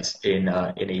holidays in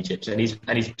Egypt. And he's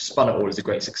spun it all as a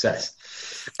great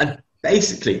success. And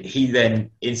basically, he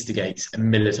then instigates a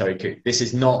military coup. This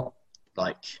is not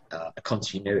like a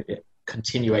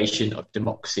continuation of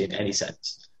democracy in any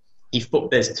sense.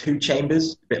 There's two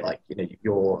chambers, a bit like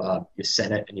your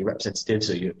Senate and your representatives,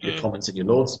 or your Commons and your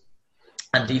Lords,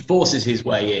 and he forces his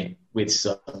way in with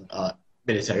some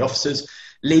military officers,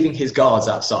 leaving his guards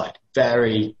outside.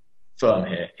 Very firm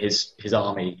here. His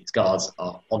army, his guards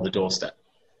are on the doorstep,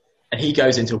 and he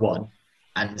goes into one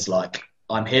and is like,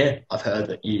 "I'm here. I've heard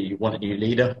that you want a new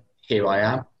leader. Here I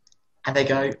am." And they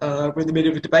go, "We're in the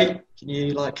middle of a debate. Can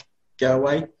you, go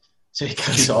away?" So he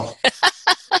goes off.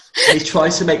 And he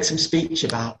tries to make some speech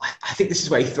about, I think this is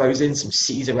where he throws in some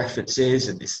Caesar references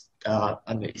and this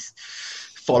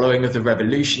following of the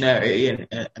revolutionary, and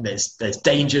there's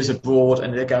dangers abroad.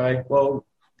 And they're going, well,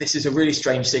 this is a really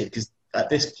strange thing, because at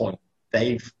this point,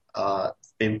 they've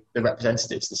the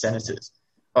representatives, the senators,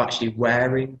 are actually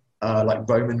wearing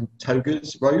Roman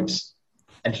togas, robes.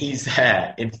 And he's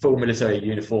there in full military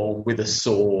uniform with a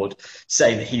sword,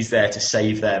 saying that he's there to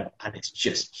save them. And it's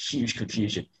just huge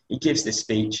confusion. He gives this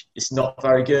speech. It's not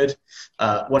very good.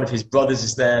 One of his brothers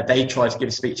is there. They try to give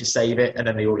a speech to save it. And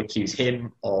then they all accuse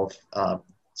him of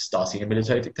starting a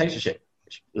military dictatorship,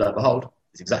 which, lo and behold,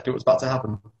 is exactly what's about to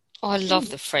happen. Oh, I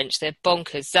love the French. They're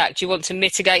bonkers. Zach, do you want to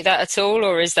mitigate that at all,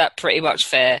 or is that pretty much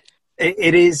fair?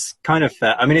 It is kind of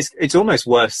fair. I mean, it's almost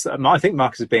worse. I think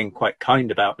Marcus is being quite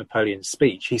kind about Napoleon's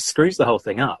speech. He screws the whole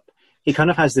thing up. He kind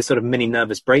of has this sort of mini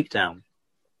nervous breakdown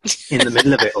in the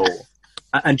middle of it all,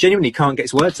 and genuinely can't get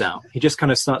his words out. He just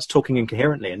kind of starts talking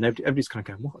incoherently, and everybody's kind of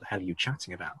going, "What the hell are you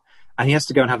chatting about?" And he has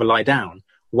to go and have a lie down,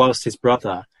 whilst his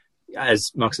brother,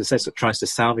 as Marcus says, tries to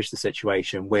salvage the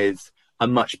situation with a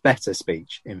much better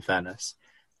speech, in fairness.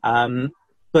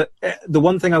 But the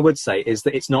one thing I would say is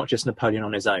that it's not just Napoleon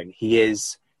on his own. He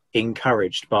is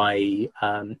encouraged by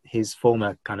his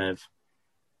former kind of,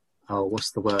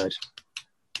 what's the word?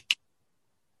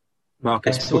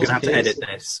 Marcus, we're going to have to edit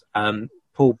this.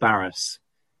 Paul Barras.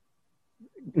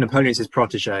 Napoleon's his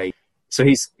protege. So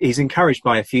he's encouraged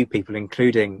by a few people,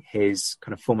 including his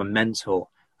kind of former mentor,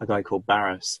 a guy called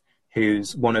Barras,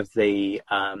 who's one of the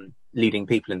leading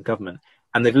people in the government.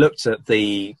 And they've looked at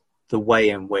the way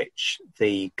in which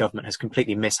the government has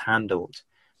completely mishandled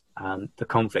the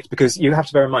conflict. Because you have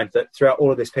to bear in mind that throughout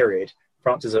all of this period,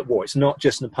 France is at war. It's not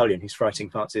just Napoleon who's fighting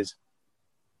France's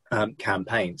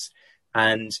campaigns.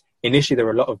 And initially, there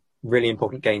were a lot of really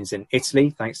important gains in Italy,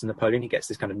 thanks to Napoleon. He gets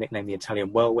this kind of nickname, the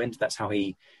Italian whirlwind. That's how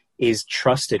he is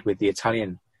trusted with the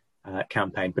Italian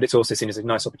campaign. But it's also seen as a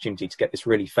nice opportunity to get this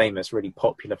really famous, really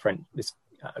popular kind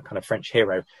of French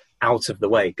hero out of the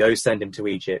way. Go send him to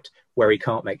Egypt, where he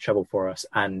can't make trouble for us,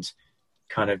 and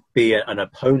kind of be an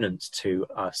opponent to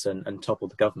us and topple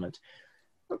the government.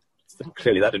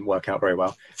 Clearly, that didn't work out very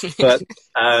well. But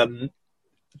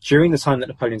during the time that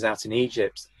Napoleon's out in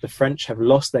Egypt, the French have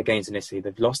lost their gains in Italy.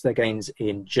 They've lost their gains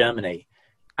in Germany.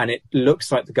 And it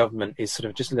looks like the government is sort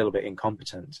of just a little bit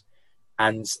incompetent.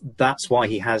 And that's why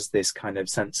he has this kind of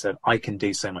sense of, I can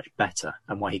do so much better,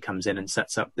 and why he comes in and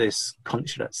sets up this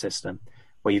consulate system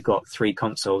where you've got 3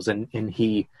 consuls, and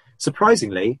he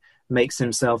surprisingly makes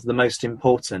himself the most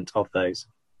important of those.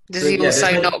 Does he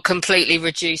also not completely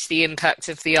reduce the impact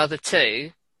of the other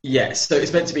 2? Yes, so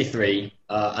it's meant to be 3,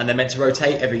 and they're meant to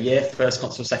rotate every year: first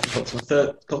consul, second consul,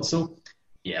 third consul.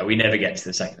 Yeah, we never get to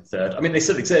the second and third. I mean, they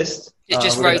still exist. It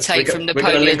just rotate from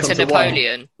Napoleon to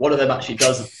Napoleon. One of them actually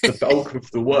does the bulk of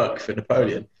the work for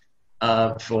Napoleon,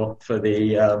 for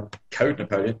the Code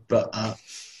Napoleon. But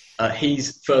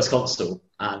he's first consul,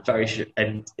 and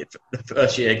the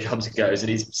first year comes and goes, and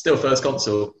he's still first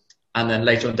consul. And then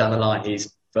later on down the line,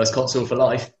 he's first consul for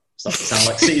life. Starts to sound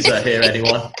like Caesar here,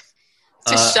 anyone?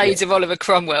 Just shades of Oliver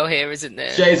Cromwell here, isn't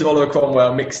there? Shades of Oliver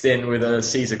Cromwell mixed in with a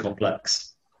Caesar complex.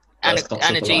 And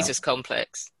a Jesus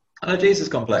complex. And a Jesus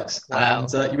complex. Wow.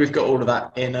 And we've got all of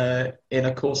that in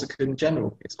a Corsican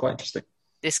general. It's quite interesting.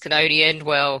 This can only end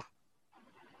well.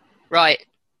 Right,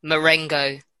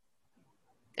 Marengo.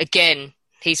 Again,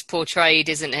 he's portrayed,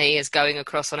 isn't he, as going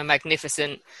across on a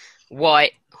magnificent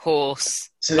white horse,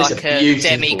 so like a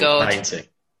demigod. Painting.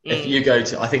 If you go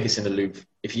to, I think it's in the Louvre.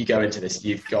 If you go into this,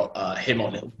 you've got him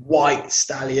on a white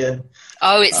stallion.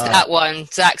 Oh, it's that one.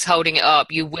 Zach's holding it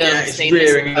up. You will see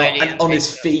rearing this. And on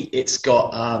his feet, it's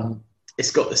got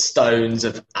the stones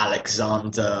of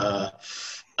Alexander,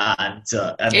 and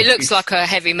it looks like a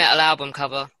heavy metal album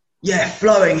cover. Yeah,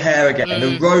 flowing hair again, and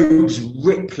the robes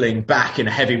rippling back in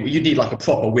a heavy. You need like a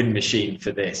proper wind machine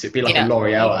for this. It'd be like a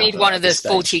L'Oreal. You need one of the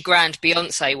 40 grand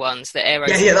Beyonce ones that Aero.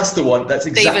 Yeah, that's the one. That's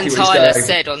exactly Steven what Tyler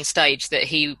said on stage that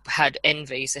he had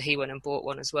envy, so he went and bought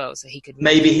one as well, so he could.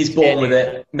 Maybe he's born with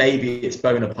it. Maybe it's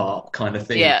Bonaparte kind of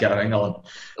thing going on.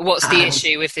 What's the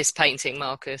issue with this painting,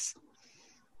 Marcus?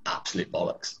 Absolute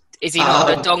bollocks. Is he not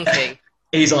on a donkey?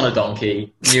 He's on a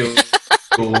donkey, mule,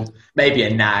 maybe a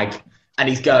nag. And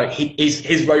he's going.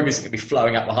 His robe is going to be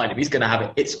flowing up behind him. He's going to have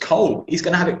it. It's cold. He's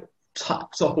going to have it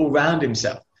tucked up all around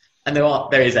himself. And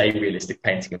there is a realistic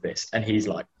painting of this. And he's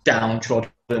like downtrodden,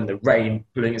 the rain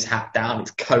pulling his hat down, his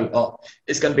coat up.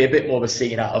 It's going to be a bit more of a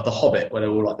scene out of The Hobbit, where they're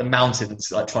all like the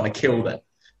mountains, like trying to kill them.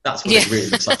 That's what it really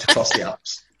looks like across the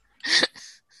Alps.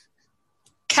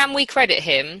 Can we credit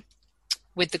him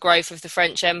with the growth of the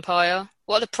French Empire?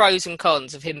 What are the pros and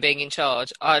cons of him being in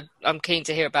charge? I'm keen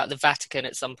to hear about the Vatican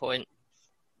at some point.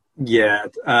 Yeah.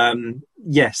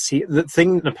 Yes. The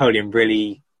thing that Napoleon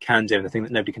really can do, and the thing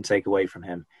that nobody can take away from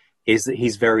him, is that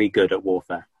he's very good at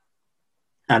warfare.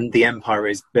 And the empire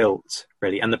is built,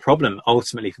 really. And the problem,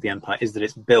 ultimately, for the empire is that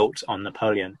it's built on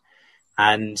Napoleon.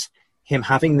 And him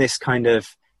having this kind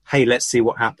of, hey, let's see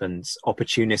what happens,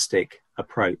 opportunistic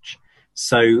approach.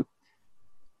 So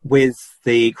with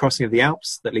the crossing of the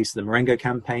Alps that leads to the Marengo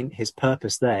campaign, his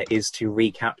purpose there is to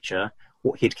recapture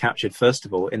what he'd captured, first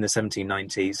of all, in the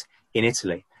 1790s in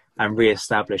Italy, and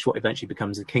re-establish what eventually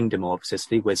becomes the Kingdom of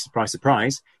Sicily with, surprise,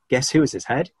 surprise, guess who is his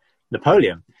head?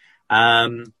 Napoleon.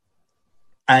 There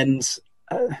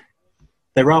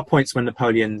are points when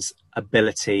Napoleon's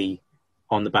ability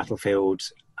on the battlefield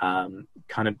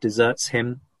kind of deserts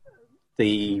him.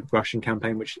 The Russian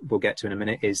campaign, which we'll get to in a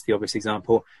minute, is the obvious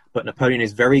example. But Napoleon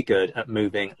is very good at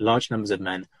moving large numbers of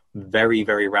men very,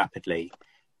 very rapidly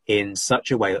in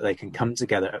such a way that they can come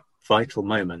together at vital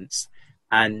moments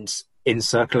and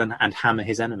encircle and hammer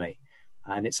his enemy.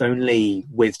 And it's only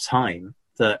with time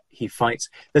that he fights.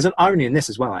 There's an irony in this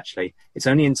as well, actually. It's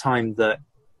only in time that,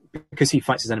 because he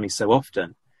fights his enemies so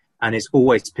often and is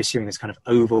always pursuing this kind of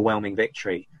overwhelming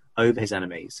victory over his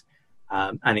enemies,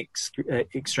 and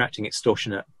extracting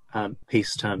extortionate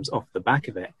peace terms off the back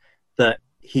of it, that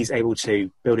he's able to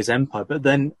build his empire. But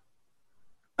then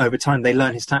over time, they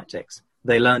learn his tactics.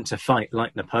 They learn to fight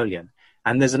like Napoleon.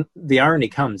 And the irony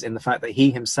comes in the fact that he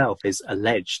himself is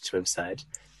alleged to have said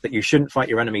that you shouldn't fight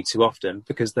your enemy too often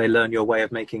because they learn your way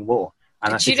of making war.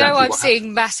 And that's I'm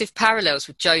seeing massive parallels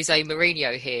with Jose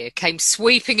Mourinho here. Came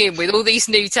sweeping in with all these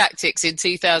new tactics in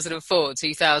 2004,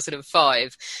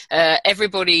 2005.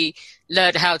 Everybody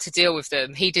learned how to deal with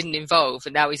them. He didn't involve,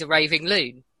 and now he's a raving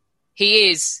loon. He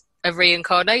is a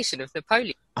reincarnation of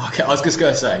Napoleon. Okay, I was just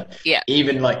going to say,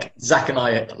 even like Zach and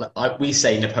I, we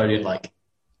say Napoleon like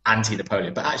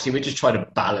anti-Napoleon, but actually we're just trying to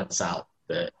balance out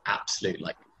the absolute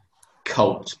like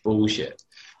cult bullshit.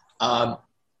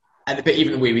 But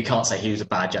even we can't say he was a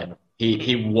bad general.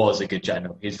 He was a good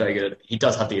general. He was very good. He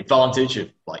does have the advantage of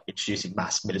like introducing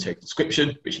mass military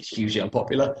conscription, which is hugely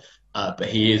unpopular. But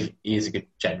he is a good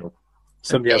general.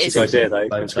 Somebody else's idea though,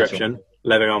 conscription,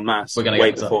 levy en masse,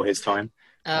 way before his time.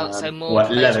 Oh, so more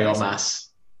levy en masse.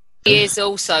 He is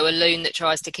also a loon that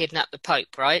tries to kidnap the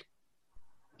Pope, right?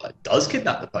 Does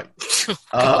kidnap the Pope?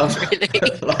 Really?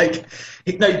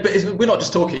 But we're not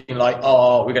just talking like,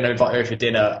 oh, we're going to invite her for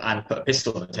dinner and put a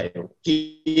pistol on the table.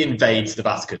 He invades the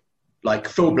Vatican, like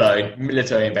full-blown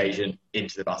military invasion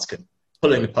into the Vatican,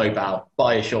 pulling the Pope out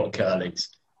by his short curlies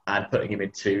and putting him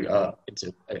into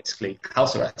basically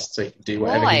house arrest so he can do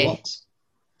whatever he wants.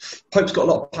 Pope's got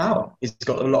a lot of power. He's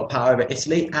got a lot of power over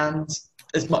Italy, and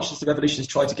as much as the revolution has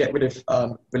tried to get rid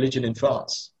of religion in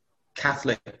France,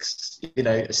 Catholics,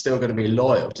 are still going to be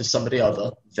loyal to somebody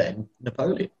other than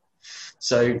Napoleon.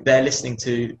 So they're listening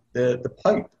to the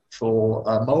Pope for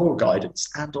moral guidance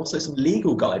and also some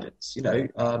legal guidance.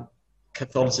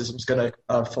 Catholicism's going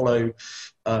to follow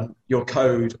your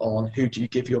code on who do you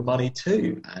give your money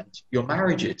to and your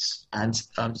marriages and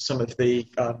some of the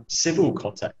civil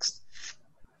context.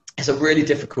 It's a really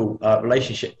difficult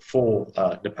relationship for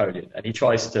Napoleon, and he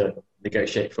tries to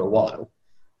negotiate for a while.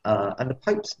 And the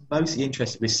Pope's mostly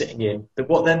interested with sitting in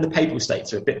then the papal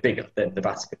states are a bit bigger than the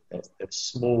Vatican. They're a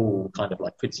small kind of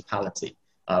like principality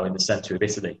in the centre of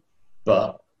Italy,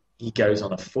 but he goes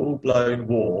on a full-blown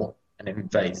war and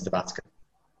invades the Vatican.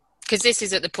 Because this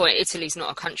is at the point Italy's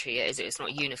not a country yet, is it? It's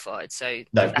not unified, so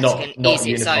no, the Vatican not is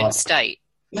its own state.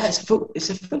 Yeah, it's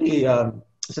a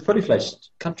fully fledged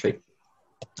country.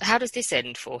 How does this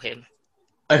end for him?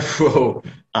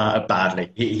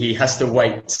 Badly. He has to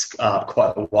wait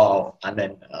quite a while and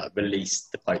then release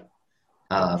the Pope.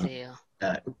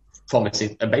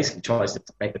 Promising, and basically tries to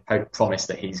make the Pope promise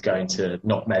that he's going to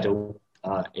not meddle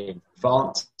in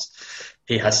France.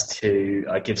 He has to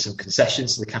give some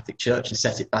concessions to the Catholic Church and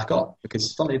set it back up,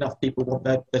 because funnily enough, people want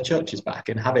their churches back,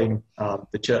 and having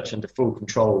the church under full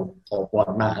control of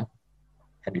one man,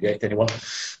 Henry VIII, anyone.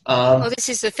 Well, this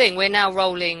is the thing. We're now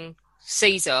rolling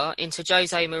Caesar into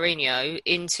Jose Mourinho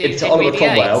into Oliver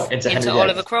Cromwell, into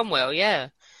Oliver Cromwell. Yeah,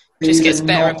 just gets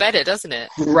better and better, doesn't it?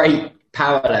 Great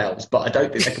parallels, but I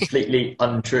don't think they're completely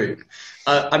untrue.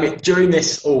 During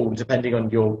this all, depending on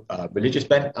your religious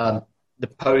bent,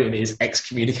 Napoleon is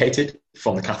excommunicated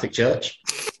from the Catholic Church.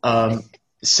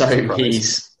 So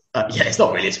he's. It's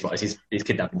not really a surprise. He's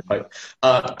kidnapping the Pope.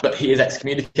 But he is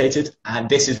excommunicated, and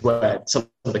this is where some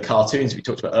of the cartoons we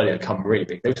talked about earlier come really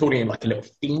big. They were calling him like a little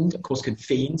fiend, a Corsican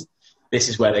fiend. This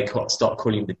is where they start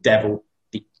calling him the devil,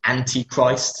 the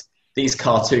Antichrist. These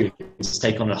cartoons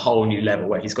take on a whole new level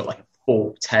where he's got like a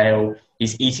forked tail.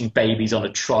 He's eating babies on a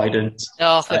trident.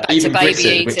 Oh, back to baby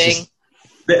eating.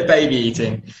 Baby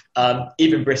eating.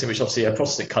 Even Britain, which obviously a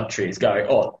Protestant country, is going,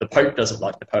 the Pope doesn't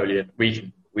like Napoleon.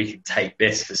 We can take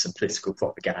this for some political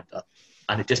propaganda,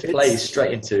 and it just plays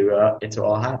straight into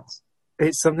our hands.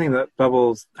 It's something that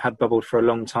had bubbled for a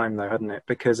long time, though, hadn't it?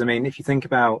 Because if you think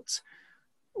about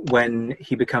when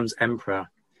he becomes emperor,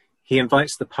 he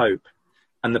invites the Pope,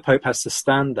 and the Pope has to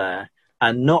stand there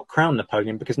and not crown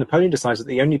Napoleon, because Napoleon decides that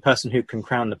the only person who can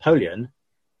crown Napoleon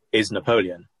is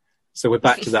Napoleon. So we're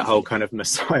back to that whole kind of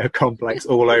Messiah complex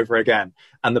all over again.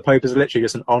 And the Pope is literally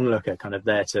just an onlooker, kind of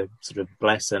there to sort of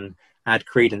bless and add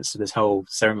credence to this whole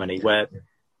ceremony, where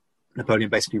Napoleon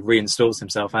basically reinstalls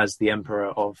himself as the emperor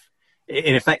of,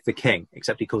 in effect, the king,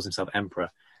 except he calls himself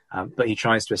emperor. But he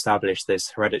tries to establish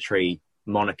this hereditary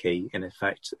monarchy, in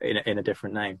effect, in a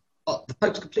different name. The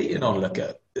Pope's completely an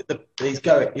onlooker. He's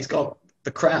got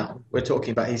the crown. We're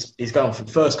talking about he's gone from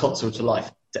first consul to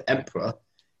life to emperor.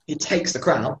 He takes the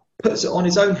crown, puts it on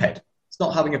his own head. It's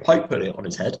not having a Pope put it on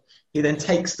his head. He then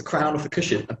takes the crown off the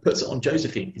cushion and puts it on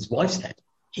Josephine, his wife's head.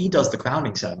 He does the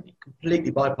crowning ceremony,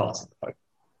 completely bypassing the Pope.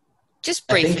 Just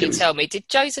briefly tell me, did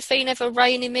Josephine ever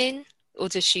rein him in, or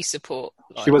does she support?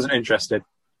 She wasn't interested.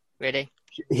 Really?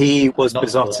 He was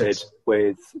besotted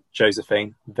with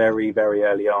Josephine very, very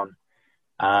early on.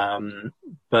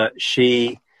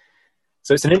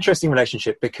 So it's an interesting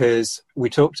relationship, because we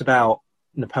talked about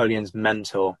Napoleon's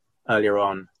mentor earlier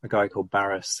on, a guy called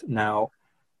Barras. Now,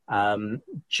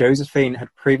 Josephine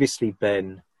had previously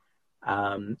been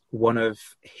one of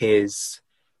his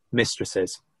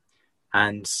mistresses,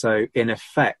 and so in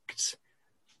effect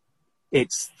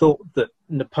it's thought that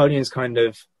Napoleon's kind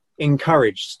of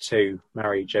encouraged to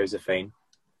marry Josephine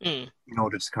in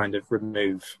order to kind of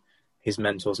remove his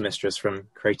mentor's mistress from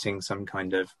creating some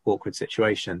kind of awkward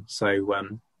situation. So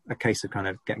a case of kind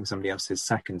of getting somebody else's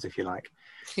seconds, if you like.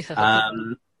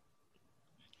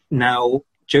 Now,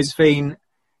 Josephine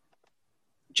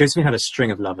had a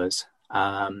string of lovers.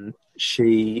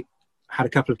 She had a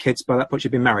couple of kids. By that point,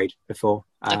 she'd been married before.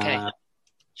 Okay.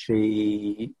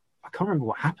 I can't remember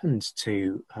what happened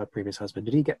to her previous husband.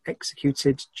 Did he get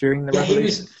executed during the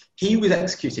revolution? He was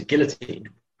executed, guillotined,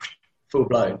 full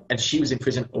blown, and she was in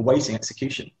prison awaiting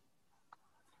execution.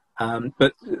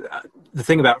 But the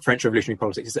thing about French revolutionary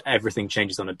politics is that everything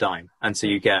changes on a dime, and so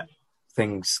you get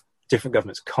different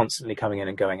governments constantly coming in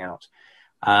and going out.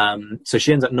 So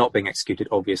she ends up not being executed,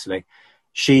 obviously.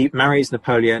 She marries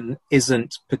Napoleon,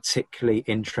 isn't particularly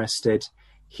interested.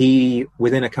 In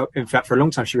fact, for a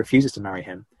long time, she refuses to marry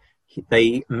him.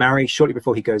 They marry shortly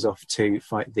before he goes off to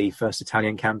fight the first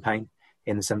Italian campaign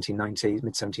in the 1790s,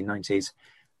 mid-1790s.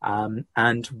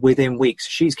 And within weeks,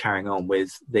 she's carrying on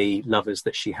with the lovers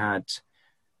that she had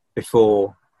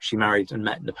before she married and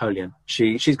met Napoleon.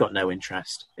 She's got no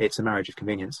interest. It's a marriage of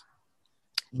convenience.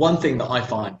 One thing that I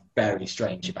find very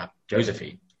strange about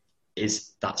Josephine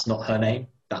is that's not her name.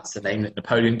 That's the name that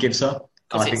Napoleon gives her.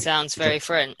 Because it sounds very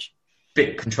French.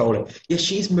 Bit controlling. Yeah,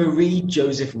 she's Marie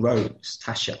Joseph Rose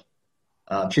Tascher.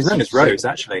 She's known as Rose,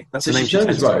 actually. That's the name she's known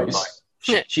as Rose.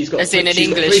 She's got, as in an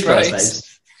English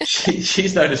Rose.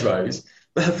 She's known as Rose,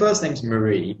 but her first name's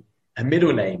Marie. Her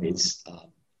middle name is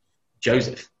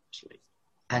Joseph, actually.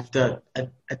 And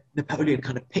Napoleon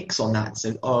kind of picks on that and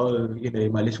says, "Oh,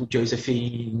 my little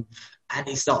Josephine," and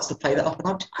he starts to play that up.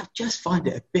 And I just find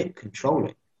it a bit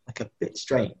controlling, like a bit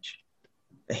strange,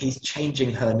 that he's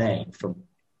changing her name from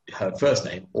her first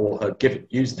name or her given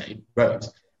username,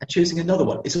 Rose, and choosing another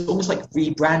one. It's almost like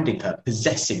rebranding her,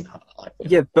 possessing her.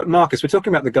 Yeah, but Marcus, we're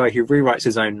talking about the guy who rewrites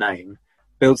his own name,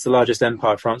 builds the largest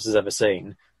empire France has ever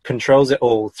seen, controls it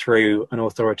all through an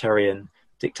authoritarian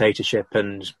dictatorship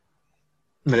and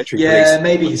military police. Yeah,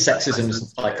 maybe his sexism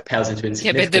pales into insignificance.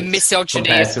 Yeah, but the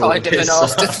misogyny is kind of an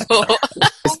afterthought.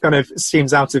 This kind of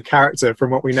seems out of character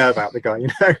from what we know about the guy,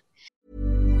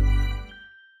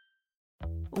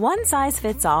 One size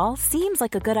fits all seems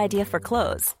like a good idea for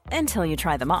clothes until you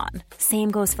try them on.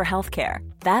 Same goes for healthcare.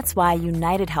 That's why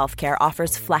United Healthcare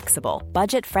offers flexible,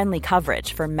 budget-friendly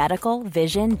coverage for medical,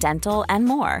 vision, dental, and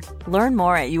more. Learn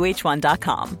more at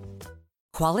uh1.com.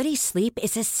 Quality sleep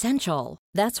is essential.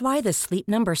 That's why the Sleep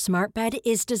Number Smart Bed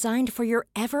is designed for your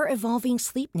ever-evolving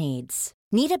sleep needs.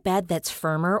 Need a bed that's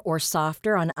firmer or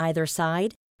softer on either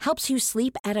side? Helps you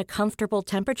sleep at a comfortable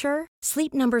temperature?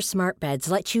 Sleep Number Smart Beds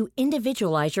let you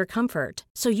individualize your comfort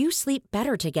so you sleep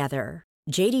better together.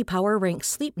 J.D. Power ranks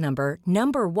Sleep Number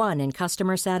number 1 in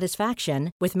customer satisfaction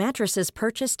with mattresses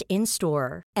purchased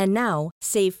in-store. And now,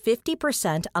 save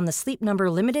 50% on the Sleep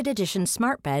Number Limited Edition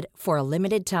Smart Bed for a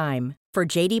limited time. For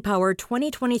J.D. Power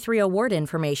 2023 award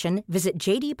information, visit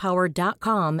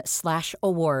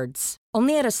jdpower.com/awards.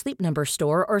 Only at a Sleep Number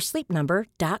store or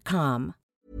sleepnumber.com.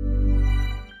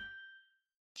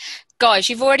 Guys,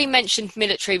 you've already mentioned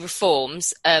military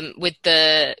reforms with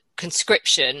the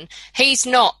conscription. He's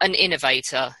not an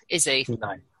innovator, is he?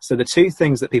 No. So the two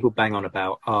things that people bang on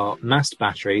about are massed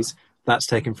batteries. That's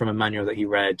taken from a manual that he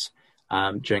read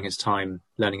during his time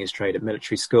learning his trade at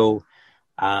military school.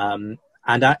 And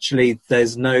actually,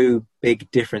 there's no big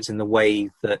difference in the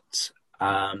way that,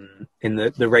 in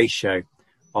the ratio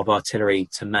of artillery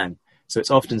to men. So it's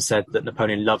often said that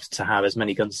Napoleon loved to have as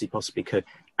many guns as he possibly could.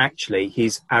 Actually,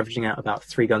 he's averaging out about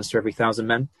 3 guns to every 1,000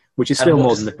 men, which is still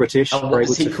more than the British. And what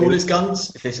does he call his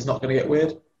guns, if this is not going to get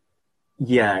weird?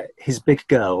 Yeah, his big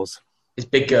girls. His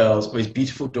big girls or his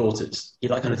beautiful daughters. He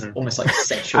almost like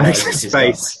sexualizes his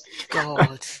guns.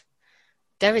 God.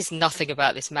 There is nothing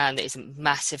about this man that isn't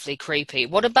massively creepy.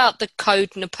 What about the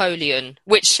Code Napoleon,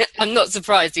 which I'm not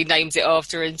surprised he names it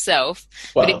after himself.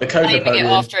 Well, but the Code Napoleon, it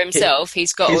after himself,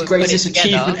 he's got his to greatest put it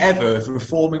together. achievement ever of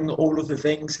reforming all of the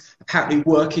things, apparently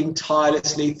working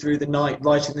tirelessly through the night,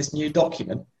 writing this new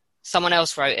document. Someone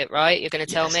else wrote it, right? You're going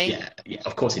to tell me? Yeah,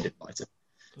 of course he did write it.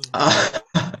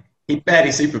 He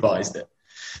barely supervised it.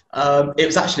 It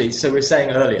was actually, so we were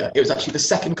saying earlier, it was actually the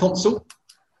second consul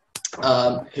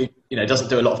who doesn't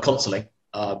do a lot of consuling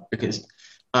because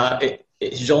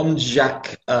it's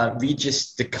Jean-Jacques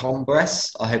Regis de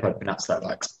Cambres. I hope I pronounced that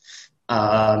right.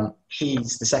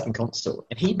 He's the second consul,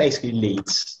 and he basically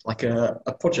leads like a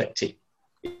project team.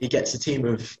 He gets a team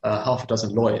of half a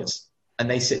dozen lawyers, and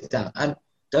they sit down. And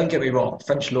don't get me wrong,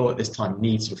 French law at this time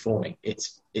needs reforming.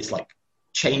 It's like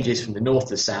changes from the north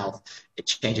to the south. It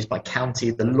changes by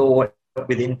county. The law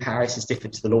within Paris is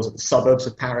different to the laws of the suburbs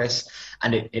of Paris,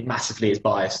 and it massively is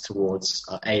biased towards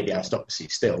A, the aristocracy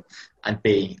still, and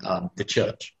B, the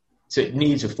church. So it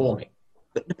needs reforming.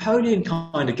 But Napoleon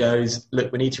kind of goes,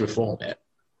 look, we need to reform it.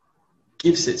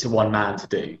 Gives it to one man to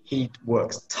do. He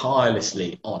works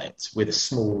tirelessly on it with a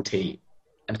small team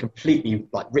and completely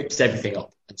rips everything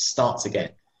up and starts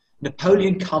again.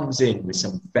 Napoleon comes in with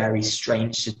some very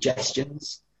strange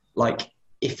suggestions, like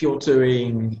if you're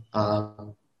doing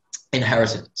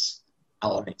inheritance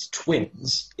on its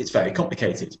twins, it's very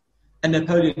complicated. And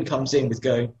Napoleon comes in with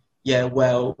going, yeah,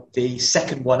 well, the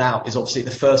second one out is obviously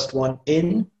the first one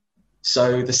in,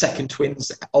 so the second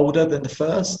twin's older than the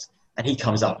first. And he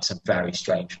comes up with some very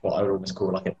strange, what I would almost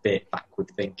call like a bit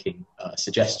backward thinking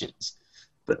suggestions,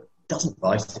 but doesn't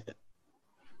write it.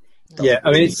 Yeah,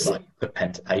 I mean, it's put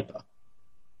pen to paper.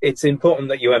 it's important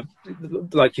that you,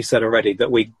 like you said already,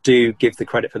 that we do give the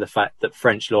credit for the fact that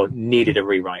French law needed a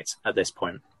rewrite at this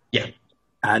point. Yeah.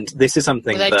 And this is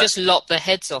something they've just lopped the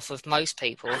heads off of most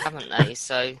people, haven't they?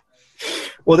 So,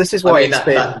 well, this is why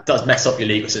that does mess up your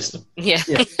legal system. Yeah.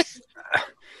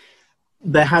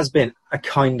 There has been a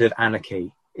kind of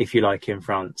anarchy, if you like, in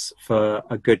France for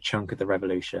a good chunk of the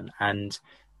revolution. And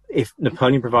if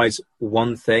Napoleon provides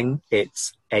one thing,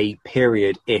 it's a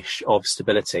period-ish of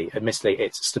stability. Admittedly,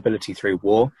 it's stability through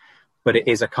war, but it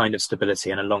is a kind of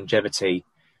stability and a longevity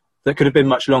that could have been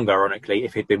much longer, ironically,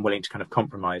 if he'd been willing to kind of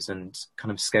compromise and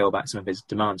kind of scale back some of his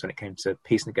demands when it came to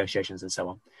peace negotiations and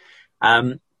so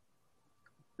on.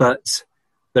 But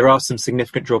there are some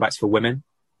significant drawbacks for women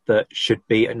that should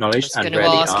be acknowledged. I was going to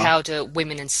ask, how do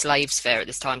women and slaves fare at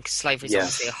this time? Because slavery is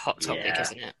obviously a hot topic,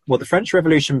 isn't it? Well, the French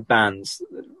Revolution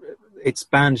it's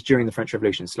banned during the French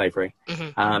Revolution, slavery.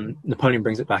 Mm-hmm. Napoleon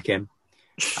brings it back in.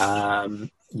 And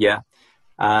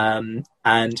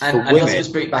for women, husbands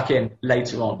bring it back in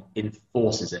later on,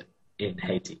 enforces it in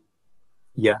Haiti.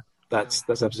 Yeah, that's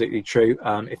absolutely true.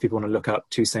 If people want to look up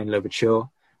Toussaint Louverture,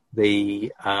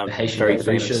 the Haitian very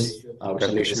Revolution,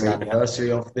 famous which is the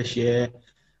anniversary of this year.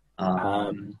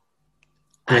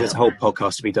 There's a whole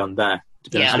podcast to be done there.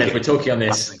 And if we're talking on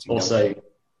this, also,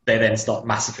 they then start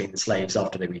massacring the slaves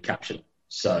after they recapture them.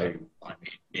 So, I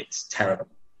mean, it's terrible.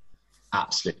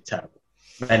 Absolutely terrible.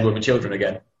 Men, women, children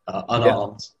again,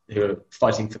 unarmed, who are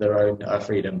fighting for their own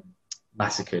freedom,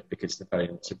 massacred because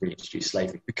Napoleon wants to reintroduce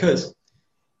slavery. Because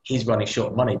he's running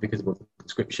short of money because of all the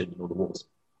conscription and all the wars.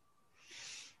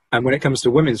 And when it comes to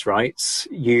women's rights,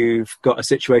 you've got a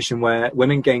situation where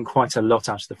women gain quite a lot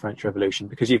out of the French Revolution,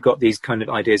 because you've got these kind of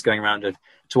ideas going around of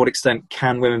to what extent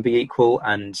can women be equal.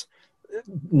 And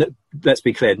let's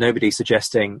be clear, nobody's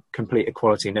suggesting complete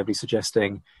equality. Nobody's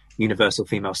suggesting universal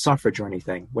female suffrage or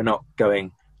anything. We're not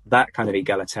going that kind of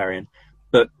egalitarian.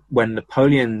 But when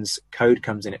Napoleon's code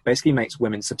comes in, it basically makes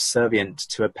women subservient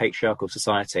to a patriarchal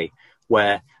society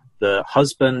where the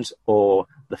husband or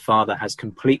the father has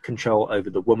complete control over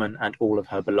the woman and all of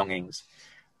her belongings.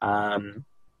 I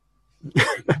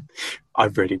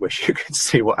really wish you could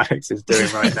see what Alex is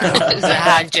doing right now. There's a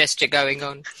hand gesture going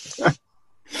on.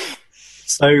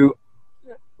 So,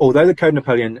 although the Code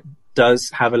Napoleon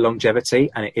does have a longevity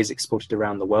and it is exported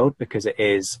around the world because it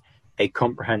is a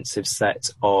comprehensive set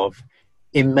of,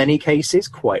 in many cases,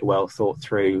 quite well thought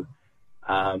through,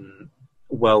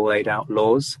 well laid out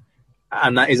laws.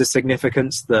 And that is a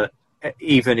significance that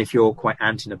even if you're quite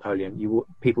anti-Napoleon,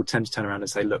 people tend to turn around and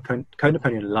say, look, Code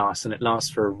Napoleon lasts, and it lasts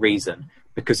for a reason,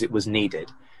 because it was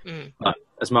needed. But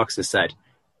as Marcus has said,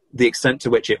 the extent to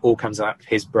which it all comes out of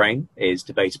his brain is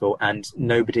debatable, and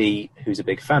nobody who's a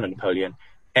big fan of Napoleon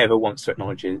ever wants to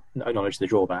acknowledge the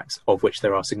drawbacks, of which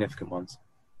there are significant ones.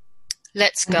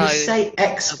 Let's go. When you say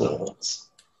exports,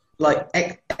 like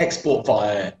export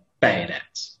via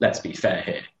bayonets, let's be fair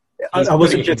here. I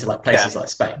wasn't into like places like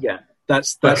Spain. Yeah,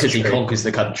 that's because true. he conquers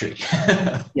the country.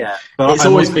 Yeah, but it's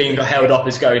always being held up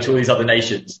as going to all these other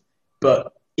nations.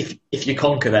 But if you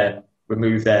conquer them,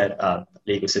 remove their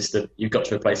legal system, you've got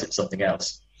to replace it with something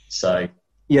else. So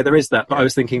yeah, there is that. But I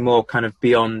was thinking more kind of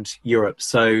beyond Europe.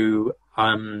 So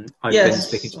I've been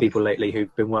speaking to people lately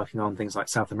who've been working on things like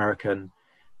South American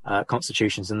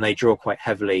constitutions, and they draw quite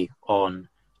heavily on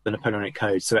the Napoleonic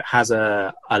Code, so it has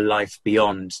a life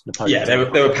beyond Napoleon. Yeah,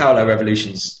 there were parallel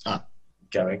revolutions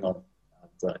going on,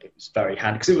 and it was very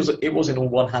handy because it was an all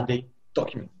one handy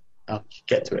document. You could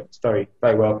get to it. It's very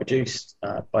very well produced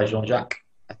by Jean-Jacques.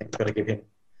 I think we've got to give him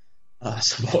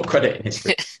some more credit in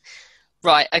history.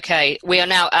 Right. Okay, we are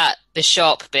now at the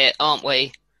sharp bit, aren't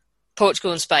we?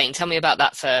 Portugal and Spain. Tell me about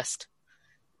that first.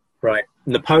 Right,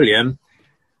 Napoleon.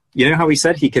 You know how he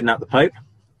said he kidnapped the Pope?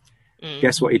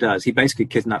 Guess what he does? He basically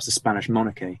kidnaps the Spanish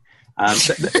monarchy.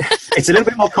 It's a little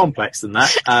bit more complex than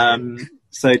that.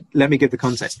 So let me give the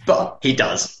context. But he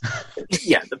does.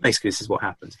 Yeah, but basically this is what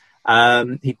happens.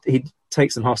 He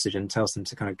takes them hostage and tells them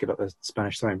to kind of give up the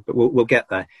Spanish throne. But we'll get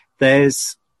there.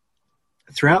 There's,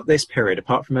 throughout this period,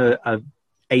 apart from a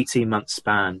 18-month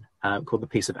span called the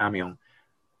Peace of Amiens,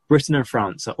 Britain and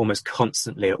France are almost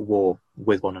constantly at war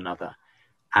with one another.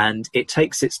 And it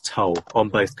takes its toll on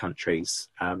both countries,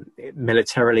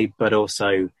 militarily, but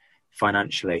also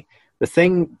financially. The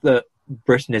thing that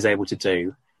Britain is able to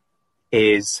do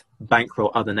is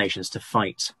bankroll other nations to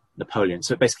fight Napoleon.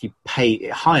 So it basically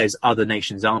hires other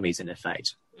nations' armies, in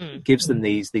effect, gives them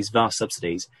these vast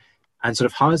subsidies, and sort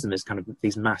of hires them as kind of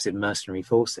these massive mercenary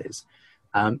forces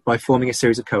by forming a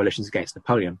series of coalitions against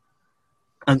Napoleon.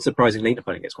 Unsurprisingly,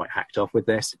 Napoleon gets quite hacked off with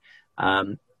this.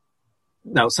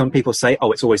 Now, some people say,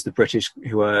 oh, it's always the British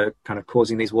who are kind of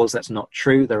causing these wars. That's not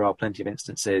true. There are plenty of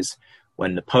instances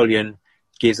when Napoleon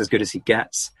gives as good as he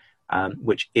gets,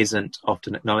 which isn't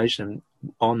often acknowledged. And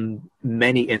on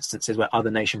many instances where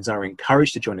other nations are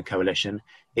encouraged to join a coalition,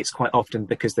 it's quite often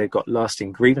because they've got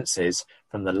lasting grievances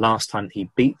from the last time that he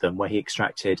beat them, where he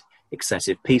extracted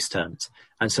excessive peace terms.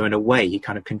 And so in a way, he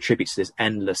kind of contributes to this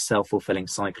endless self-fulfilling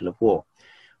cycle of war.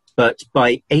 But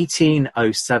by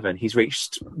 1807, he's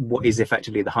reached what is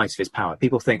effectively the height of his power.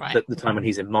 People think that the time when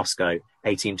he's in Moscow,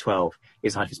 1812,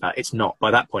 is the height of his power. It's not.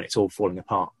 By that point, it's all falling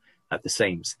apart at the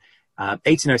seams.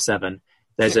 1807,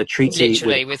 there's a treaty...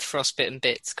 Literally with frostbitten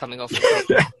bits coming off.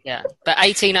 Yeah. But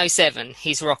 1807,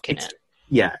 he's rocking it.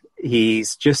 Yeah.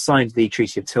 He's just signed the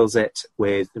Treaty of Tilsit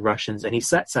with the Russians, and he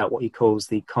sets out what he calls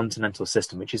the continental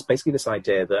system, which is basically this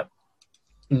idea that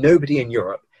nobody in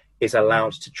Europe is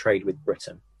allowed to trade with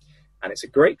Britain. And it's a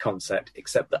great concept,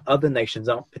 except that other nations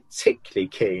aren't particularly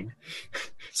keen.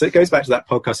 So it goes back to that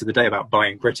podcast of the day about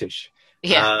buying British.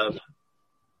 Yeah.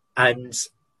 And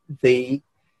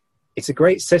it's a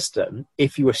great system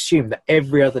if you assume that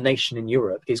every other nation in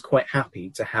Europe is quite happy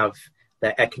to have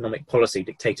their economic policy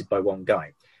dictated by one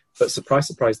guy. But surprise,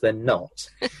 surprise, they're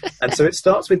not. And so it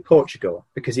starts with Portugal,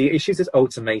 because he issues this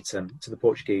ultimatum to the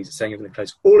Portuguese saying you're going to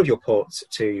close all of your ports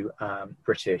to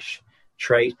British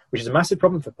trade, which is a massive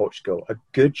problem for Portugal. A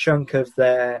good chunk of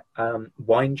their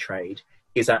wine trade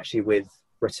is actually with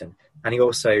Britain. And he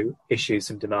also issues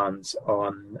some demands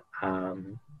on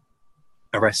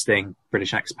arresting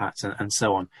British expats and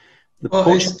so on.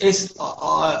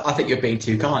 I think you're being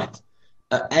too kind.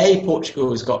 Portugal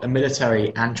has got a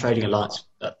military and trading alliance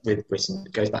with Britain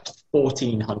that goes back to the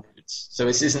 1400s. So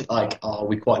this isn't like, oh,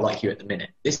 we quite like you at the minute.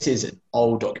 This is an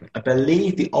old document. I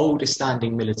believe the oldest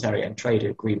standing military and trade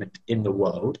agreement in the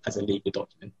world as a legal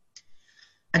document.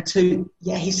 And two,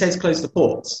 he says close the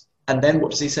ports. And then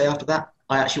what does he say after that?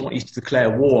 I actually want you to declare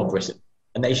war on Britain,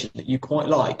 a nation that you quite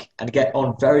like and get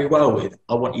on very well with.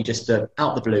 I want you just to,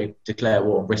 out the blue, declare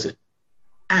war on Britain.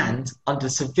 And under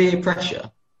severe pressure,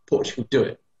 Portugal do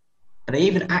it. And they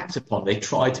even act upon, they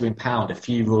try to impound a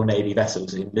few Royal Navy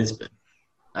vessels in Lisbon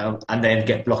and then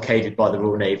get blockaded by the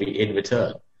Royal Navy in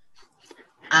return.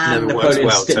 And never works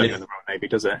well, certainly in the Royal Navy,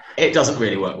 does it? It doesn't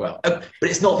really work well. But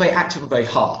it's not very active or very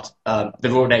hard. The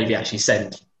Royal Navy actually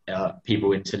send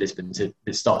people into Lisbon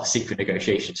to start secret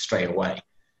negotiations straight away.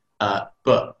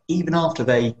 But even after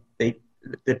the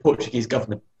Portuguese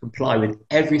government comply with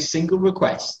every single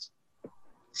request,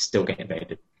 still get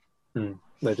invaded.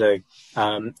 They do.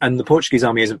 And the Portuguese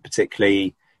army isn't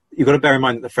particularly... You've got to bear in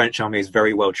mind that the French army is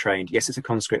very well trained. Yes, it's a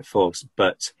conscript force,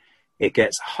 but it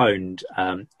gets honed.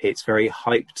 It's very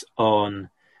hyped on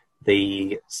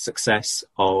the success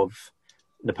of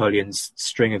Napoleon's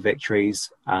string of victories.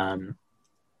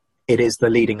 It is the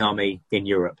leading army in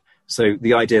Europe. So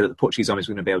the idea that the Portuguese army is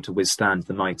going to be able to withstand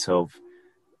the might of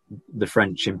the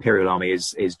French Imperial Army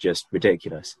is just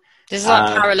ridiculous. There's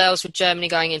parallels with Germany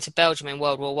going into Belgium in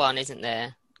World War I, isn't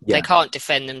there? Yeah. They can't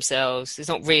defend themselves. There's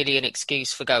not really an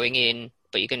excuse for going in,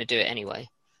 but you're going to do it anyway.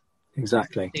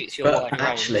 Exactly. But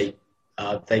actually,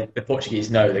 the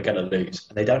Portuguese know they're going to lose,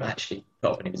 and they don't actually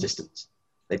put up any resistance.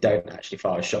 They don't actually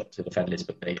fire a shot to defend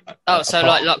Lisbon.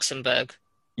 Like Luxembourg?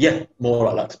 Yeah, more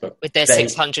like Luxembourg. With their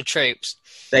 600 troops.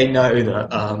 They know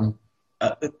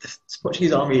that the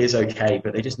Portuguese army is okay,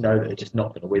 but they just know that they're just not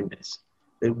going to win this.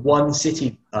 The one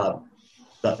city,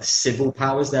 the civil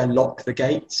powers there lock the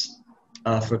gates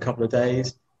for a couple of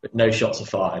days, but no shots are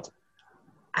fired.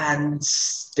 And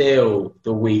still,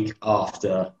 the week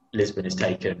after Lisbon is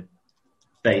taken,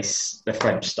 the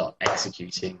French start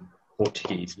executing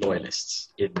Portuguese loyalists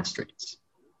in the streets.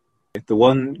 The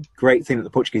one great thing that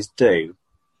the Portuguese do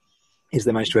is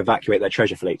they manage to evacuate their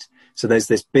treasure fleet. So there's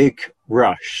this big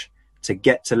rush to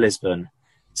get to Lisbon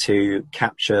to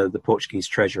capture the Portuguese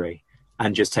treasury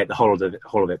and just take the whole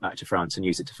of it back to France and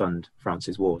use it to fund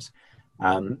France's wars.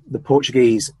 The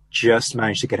Portuguese just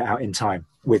managed to get it out in time.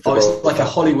 It's like a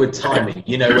Hollywood timing.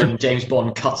 You know, when James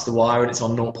Bond cuts the wire and it's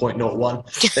on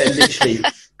 0.01, they're literally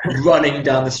running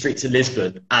down the streets of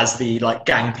Lisbon as the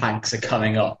gangplanks are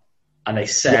coming up, and they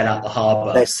sail out the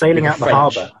harbour. They're sailing out the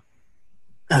harbour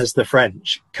as the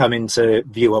French come into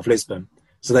view of Lisbon,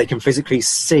 so they can physically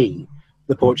see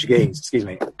the Portuguese. Excuse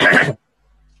me.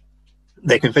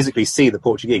 They can physically see the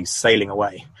Portuguese sailing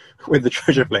away with the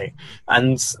treasure fleet.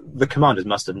 And the commanders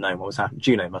must have known what was happening.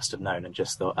 Juno must have known and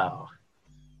just thought,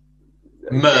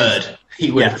 Murd, he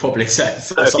would have probably said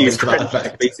something to that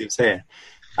effect. Here.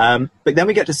 But then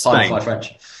we get to Spain.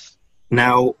 French.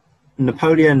 Now,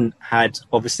 Napoleon had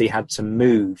obviously had to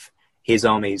move his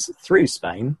armies through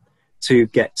Spain to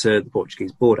get to the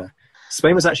Portuguese border.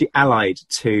 Spain was actually allied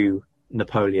to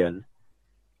Napoleon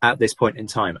at this point in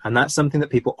time, and that's something that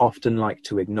people often like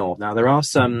to ignore. Now, there are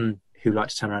some who like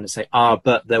to turn around and say,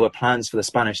 but there were plans for the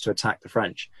Spanish to attack the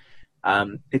French.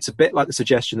 It's a bit like the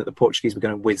suggestion that the Portuguese were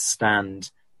going to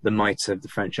withstand the might of the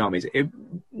French armies.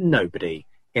 Nobody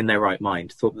in their right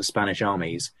mind thought the Spanish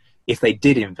armies, if they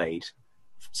did invade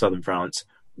southern France,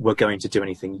 were going to do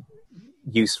anything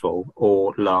useful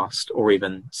or last or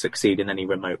even succeed in any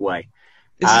remote way.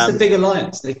 This is a big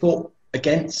alliance. They fought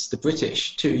against the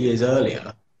British 2 years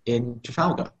earlier in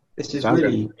Trafalgar. This is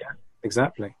really... Yeah,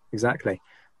 exactly.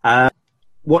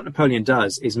 What Napoleon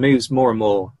does is moves more and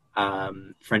more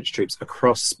French troops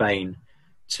across Spain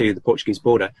to the Portuguese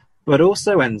border, but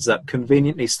also ends up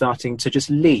conveniently starting to just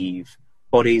leave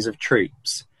bodies of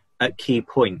troops at key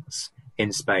points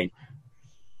in Spain,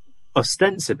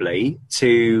 ostensibly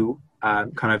to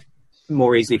kind of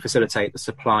more easily facilitate the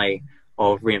supply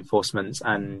of reinforcements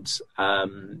and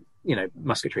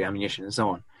musketry, ammunition, and so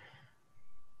on.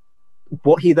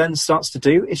 What he then starts to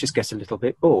do is just get a little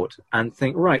bit bored and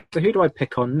think, right, so who do I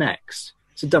pick on next?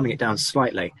 So dumbing it down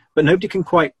slightly, but nobody can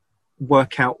quite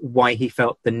work out why he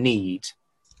felt the need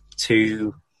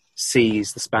to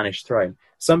seize the Spanish throne.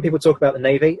 Some people talk about the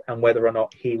Navy and whether or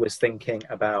not he was thinking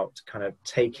about kind of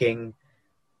taking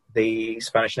the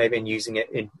Spanish Navy and using it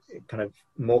in kind of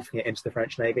morphing it into the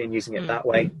French Navy and using it that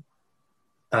way.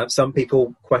 Some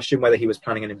people question whether he was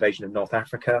planning an invasion of North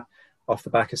Africa off the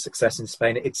back of success in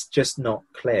Spain. It's just not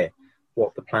clear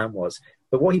what the plan was.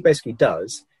 But what he basically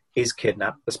does is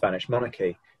kidnap the Spanish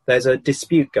monarchy. There's a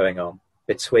dispute going on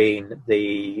between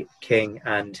the king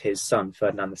and his son,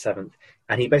 Ferdinand VII,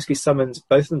 and he basically summons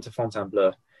both of them to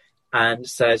Fontainebleau and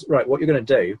says, right, what you're going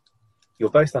to do, you're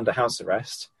both under house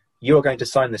arrest, you're going to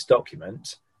sign this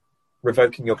document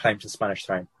revoking your claim to the Spanish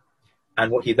throne. And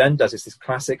what he then does is this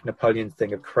classic Napoleon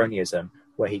thing of cronyism,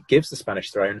 where he gives the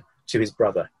Spanish throne to his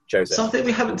brother, Joseph. Something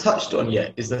we haven't touched on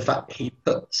yet is the fact that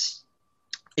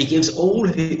he gives all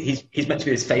of he's meant to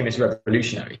be this famous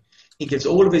revolutionary. He gives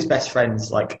all of his best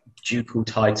friends like ducal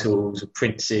titles,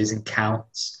 princes and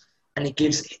counts, and he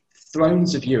gives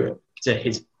thrones of Europe to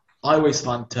his, I always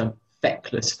find the term,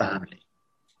 feckless family.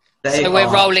 So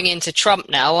we're rolling into Trump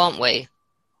now, aren't we?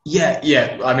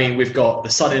 Yeah. I mean, we've got the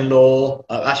son-in-law.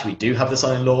 Actually, we do have the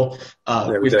son-in-law.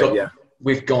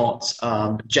 We've got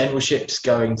generalships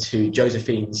going to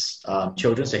Josephine's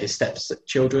children, so his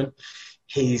stepchildren.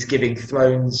 He's giving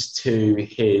thrones to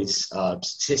his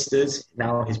sisters,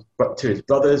 now to his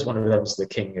brothers. One of them's the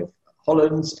King of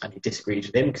Holland, and he disagrees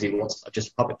with him because he wants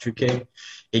just a puppetry king.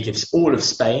 He gives all of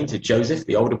Spain to Joseph,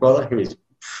 the older brother, who is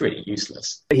pretty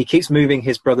useless. He keeps moving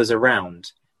his brothers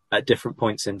around at different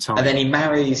points in time. And then he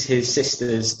marries his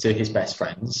sisters to his best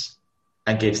friends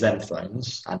and gives them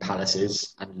thrones and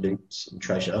palaces and loot and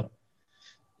treasure.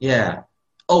 Yeah.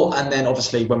 Oh, and then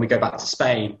obviously when we go back to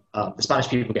Spain, the Spanish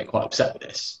people get quite upset with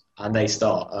this and they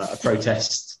start a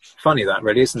protest. Funny that,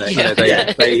 really, isn't it?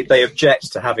 Yeah. They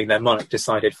object to having their monarch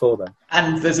decided for them.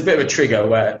 And there's a bit of a trigger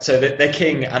where, so their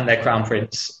king and their crown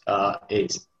prince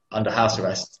is under house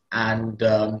arrest, and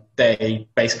they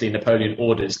basically, Napoleon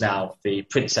orders now the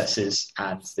princesses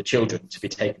and the children to be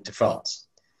taken to France.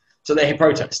 So they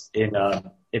protest in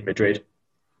Madrid.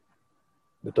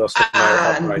 The Dos de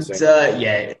Mayo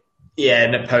uprising.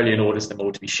 Napoleon orders them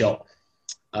all to be shot.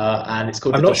 And it's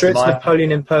called. I'm not sure it's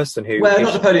Napoleon in person who. Well,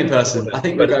 not Napoleon in person. I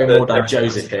think we're going more down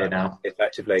Joseph here now.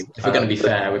 Effectively, if we're going to be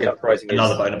fair, we're going to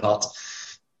another Bonaparte.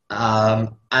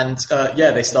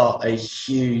 They start a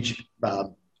huge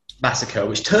massacre,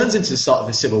 which turns into the start of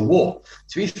a civil war.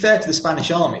 To be fair to the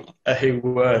Spanish army, who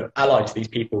were allied to these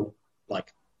people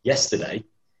like yesterday,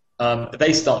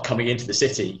 they start coming into the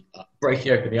city,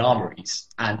 breaking open the armories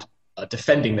and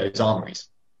defending those armories.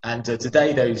 And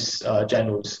today, those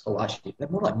generals, they're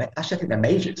more like, I think they're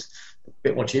majors, a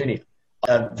bit more junior.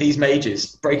 These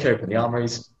majors break open the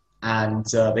armories and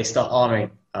they start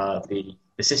arming the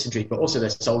citizenry, but also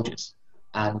their soldiers.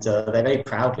 And they very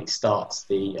proudly start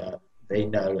they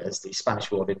know as the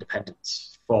Spanish War of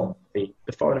Independence from the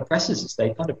foreign oppressors, as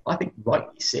they kind of, I think,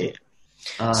 rightly see it.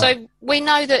 So we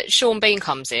know that Sean Bean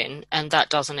comes in and that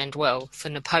doesn't end well for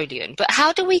Napoleon. But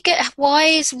why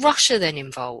is Russia then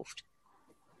involved?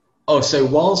 Oh, so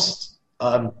whilst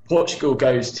Portugal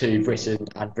goes to Britain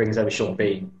and brings over Sean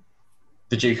Bean,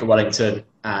 the Duke of Wellington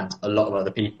and a lot of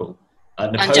other people.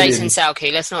 And Jason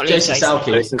Salkey, let's not leave Jason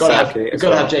Salkey. Got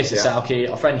to have Jason Salkey.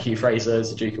 Our friend Hugh Fraser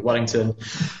is the Duke of Wellington,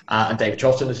 and David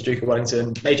Troughton is the Duke of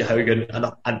Wellington. Major Hogan,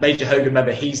 and Major Hogan,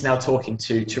 remember, he's now talking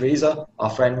to Teresa, our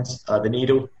friend, the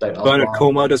Needle. Bernard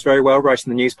Cornwell does very well,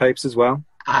 writing the newspapers as well.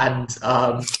 And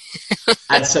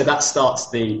so that starts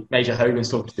the Major Hogan's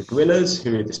talking to the guerrillas,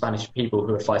 who are the Spanish people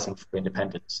who are fighting for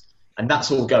independence. And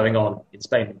that's all going on in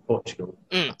Spain and Portugal.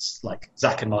 That's like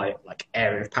Zach and my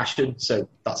area of passion. So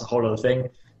that's a whole other thing.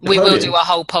 We will do a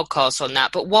whole podcast on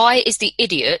that. But why is the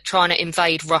idiot trying to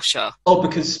invade Russia? Oh,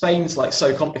 because Spain's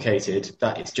so complicated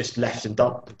that it's just left and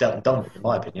done with, in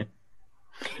my opinion.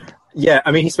 Yeah,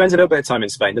 I mean, he spends a little bit of time in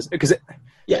Spain,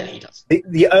 yeah, he does.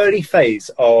 The early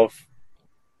phase of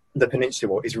the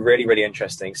Peninsular War is really, really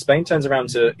interesting. Spain turns around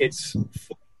to its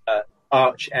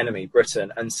arch enemy,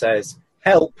 Britain, and says,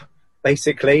 help,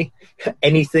 basically,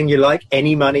 anything you like,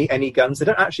 any money, any guns. They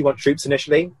don't actually want troops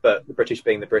initially, but the British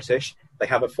being the British, they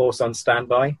have a force on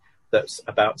standby that's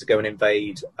about to go and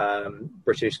invade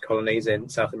British colonies in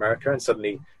South America, and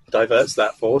suddenly diverts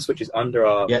that force, which is under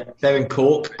our... Yeah, they're in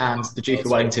Cork, and the Duke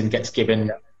of Wellington gets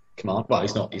given command. Well,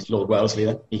 he's not, he's Lord Wellesley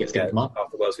then. He gets given command.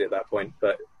 Arthur Wellesley at that point,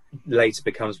 but later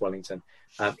becomes Wellington.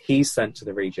 He's sent to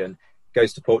the region,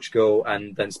 goes to Portugal,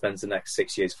 and then spends the next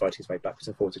 6 years fighting his way backwards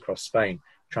and forwards across Spain,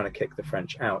 trying to kick the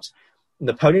French out.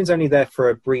 Napoleon's only there for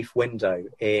a brief window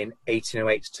in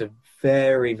 1808 to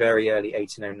very, very early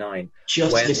 1809.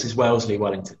 Just misses Wellesley.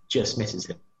 Wellington just misses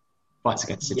him. Fights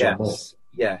against Sir John Moore.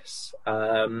 Yes.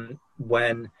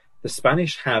 When the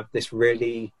Spanish have this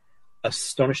really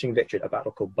astonishing victory at a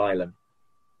battle called Bailén,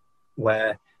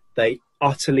 where they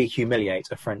utterly humiliate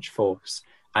a French force,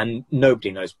 and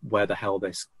nobody knows where the hell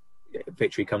this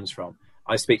victory comes from.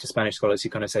 I speak to Spanish scholars who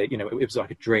kind of say, it was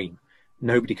like a dream.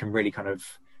 Nobody can really kind of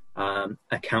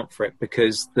account for it,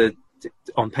 because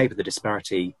on paper the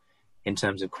disparity in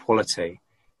terms of quality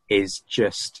is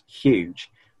just huge.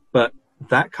 But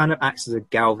that kind of acts as a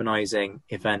galvanizing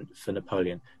event for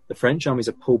Napoleon. The French armies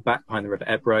are pulled back behind the River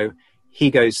Ebro. He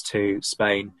goes to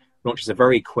Spain, launches a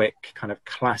very quick kind of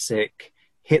classic,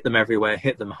 hit them everywhere,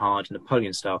 hit them hard,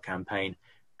 Napoleon-style campaign,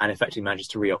 and effectively manages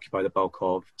to reoccupy the bulk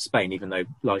of Spain, even though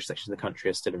large sections of the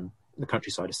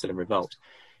countryside are still in revolt.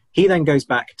 He then goes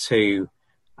back to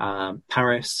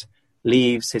Paris,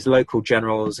 leaves his local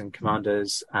generals and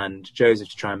commanders and Joseph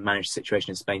to try and manage the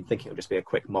situation in Spain, thinking it'll just be a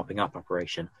quick mopping up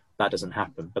operation. That doesn't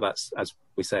happen, but that's, as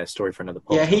we say, a story for another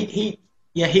podcast.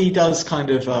 He does kind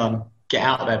of get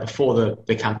out there before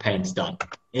the campaign's done.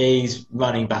 He's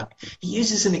running back. He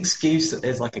uses an excuse that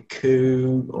there's like a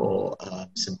coup or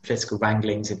some political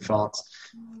wranglings in France,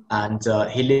 and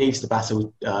he leaves the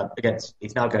battle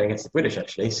he's now going against the British,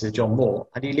 actually, Sir John Moore,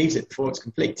 and he leaves it before it's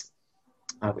complete,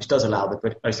 which does allow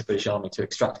most of the British army to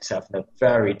extract itself in a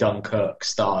very Dunkirk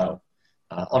style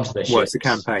onto their ships. Well, it's a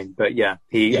campaign, but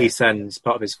he sends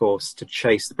part of his force to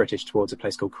chase the British towards a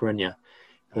place called Coruña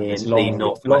in the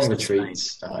northwest long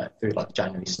retreats through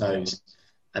January snows,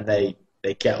 and they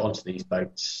get onto these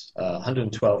boats,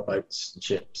 112 boats and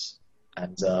ships,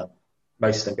 and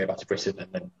most of them go back to Britain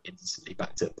and then instantly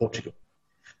back to Portugal.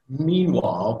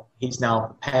 Meanwhile, he's now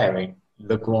preparing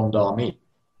the Grande Armée.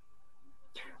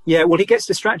 Yeah, well, he gets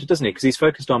distracted, doesn't he? Because he's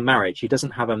focused on marriage. He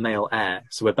doesn't have a male heir.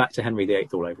 So we're back to Henry VIII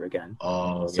all over again.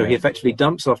 So he effectively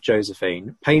dumps off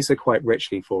Josephine, pays her quite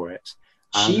richly for it.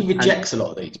 She rejects a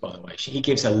lot of these, by the way. He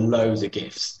gives her loads of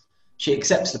gifts. She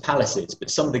accepts the palaces, but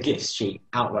some of the gifts she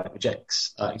outright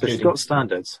rejects. So she's got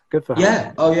standards. Good for her.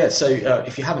 Yeah. Oh, yeah. So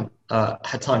if you haven't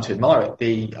had time to admire it,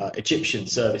 the Egyptian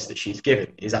service that she's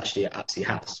given is actually at Apsley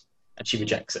House, and she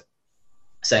rejects it,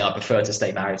 saying, I prefer to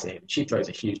stay married to him. She throws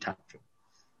a huge tantrum.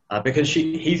 Because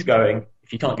he's going,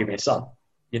 if you can't give me a son,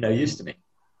 you're no use to me.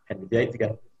 Henry VIII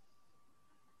again.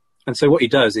 And so what he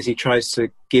does is he tries to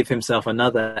give himself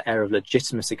another air of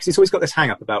legitimacy, because he's always got this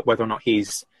hang-up about whether or not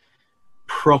he's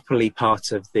properly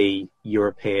part of the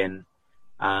European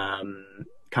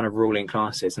kind of ruling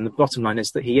classes. And the bottom line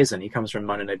is that he isn't. He comes from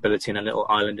minor nobility in a little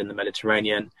island in the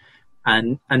Mediterranean.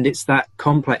 And it's that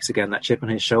complex again, that chip on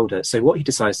his shoulder. So what he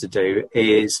decides to do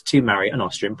is to marry an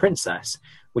Austrian princess,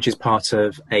 which is part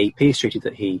of a peace treaty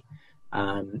that he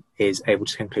is able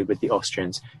to conclude with the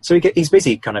Austrians. So he's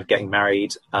busy kind of getting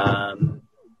married,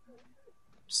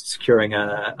 securing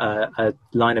a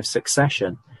line of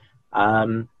succession.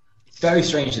 It's very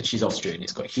strange that she's Austrian.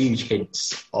 It's got huge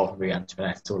hints of Marie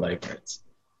Antoinette all over it,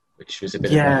 which was a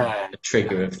bit of a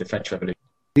trigger of the French Revolution.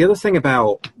 The other thing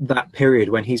about that period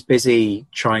when he's busy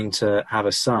trying to have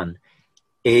a son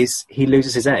is he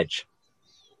loses his edge,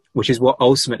 which is what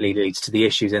ultimately leads to the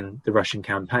issues in the Russian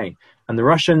campaign. And the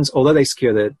Russians, although they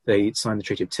signed the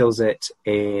Treaty of Tilsit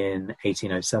in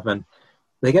 1807,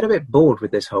 they get a bit bored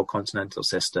with this whole continental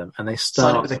system, and they start...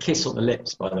 Signed it with a kiss on the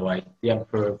lips, by the way, the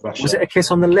Emperor of Russia. Was it a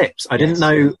kiss on the lips? I didn't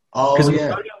know, because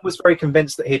Napoleon was very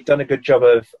convinced that he'd done a good job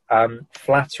of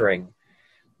flattering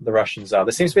the Russians are.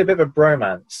 There seems to be a bit of a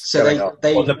bromance. So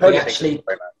they actually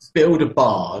build a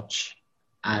barge,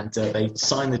 and they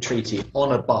sign the treaty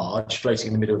on a barge floating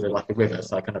in the middle of like a river.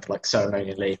 So they kind of like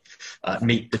ceremonially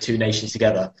meet the two nations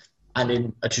together. And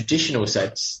in a traditional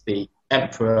sense, the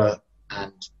emperor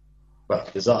and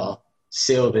the Tsar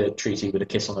seal the treaty with a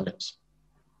kiss on the lips.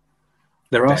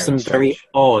 There are some very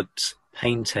odd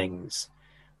paintings,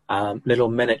 little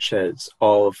miniatures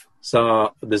of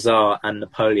the Tsar and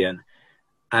Napoleon,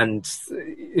 and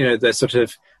they're sort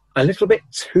of a little bit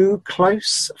too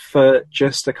close for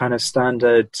just a kind of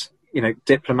standard,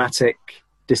 diplomatic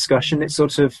discussion. It's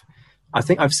sort of, I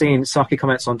think I've seen Saki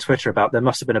comments on Twitter about there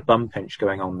must have been a bum pinch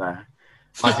going on there.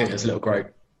 I think there's a little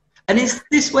grope. And is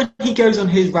this when he goes on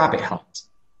his rabbit hunt?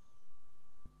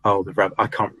 Oh, the rabbit! I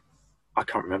can't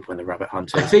remember when the rabbit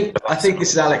hunt is. I think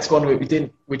this is Alex one we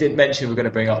didn't mention we're going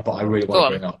to bring up, but I really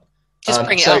want to bring up. Just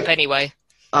bring it up anyway.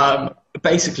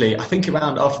 Basically, I think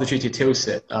around after the Treaty of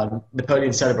Tilsit,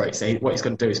 Napoleon celebrates. What he's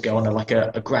going to do is go on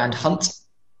a grand hunt.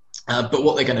 But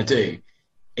what they're going to do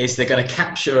is they're going to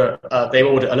capture. They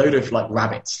order a load of like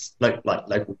rabbits, like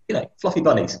local, fluffy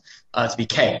bunnies, to be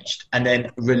caged and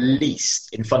then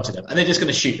released in front of them, and they're just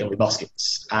going to shoot them with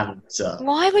muskets. And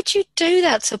why would you do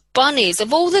that to bunnies?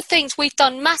 Of all the things we've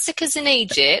done, massacres in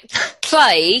Egypt,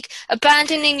 plague,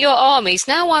 abandoning your armies.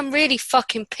 Now I'm really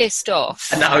fucking pissed off.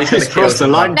 And now he's going to cross the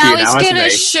line. Now he's going to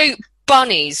shoot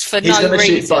bunnies for no reason. He's going to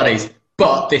shoot bunnies,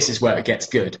 but this is where it gets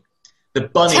good. The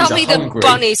bunnies are hungry. Tell me the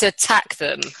bunnies attack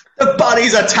them. The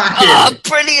bunnies attack him. Oh,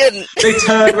 brilliant. They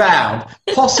turn round.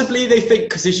 Possibly they think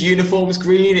because his uniform's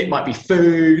green, it might be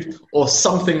food or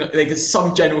something. There's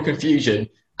some general confusion.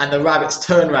 And the rabbits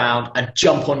turn round and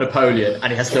jump on Napoleon,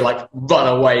 and he has to run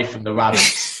away from the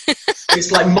rabbits.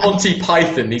 It's like Monty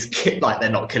Python. They're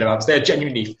not killer rabbits. They're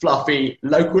genuinely fluffy,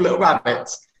 local little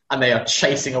rabbits, and they are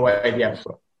chasing away the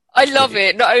emperor. I love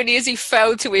it. Not only has he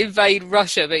failed to invade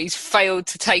Russia, but he's failed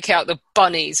to take out the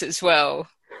bunnies as well.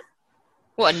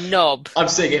 What a knob. I'm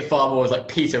seeing it far more as like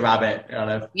Peter Rabbit.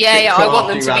 Yeah, I want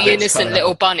them to be innocent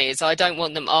little bunnies. I don't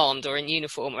want them armed or in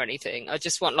uniform or anything. I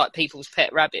just want people's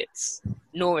pet rabbits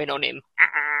gnawing on him.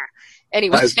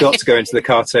 Anyway. That has got to go into the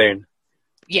cartoon.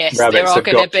 Yes, rabbits, there are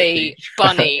going to be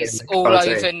bunnies all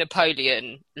over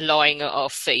Napoleon lying at our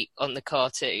feet on the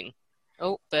cartoon.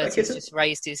 Oh, Bertie's just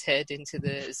raised his head into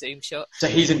the zoom shot. So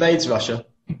he invades Russia.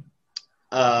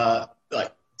 To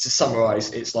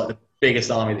summarise, it's like the biggest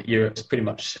army that Europe's pretty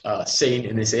much seen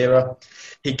in this era.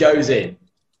 He goes in,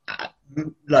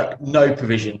 no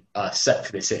provision set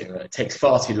for this era. It takes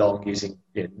far too long using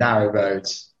narrow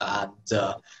roads. And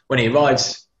when he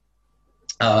arrives,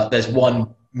 there's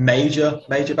one major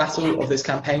battle of this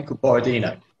campaign called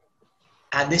Borodino.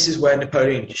 And this is where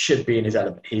Napoleon should be in his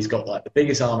element. He's got the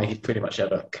biggest army he's pretty much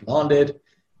ever commanded.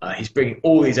 He's bringing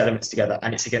all these elements together,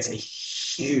 and it's against a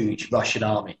huge Russian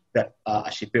army that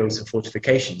actually builds some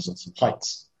fortifications on some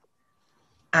heights.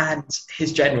 And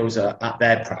his generals are at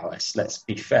their prowess. Let's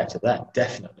be fair to them,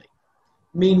 definitely.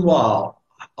 Meanwhile,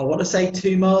 I want to say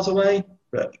 2 miles away,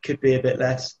 but it could be a bit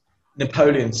less.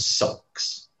 Napoleon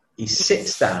sulks. He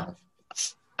sits down,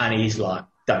 and he's like,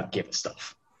 "Don't give a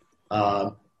stuff."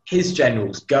 His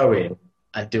generals go in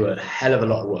and do a hell of a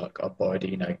lot of work on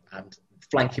Borodino and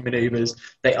flanking manoeuvres.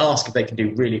 They ask if they can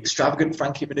do really extravagant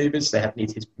flanking manoeuvres. They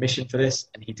need his permission for this,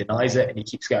 and he denies it, and he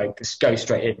keeps going, "Just go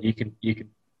straight in. You can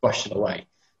brush them away.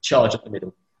 Charge up the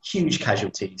middle." Huge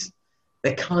casualties.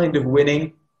 They're kind of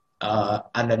winning,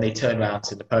 and then they turn around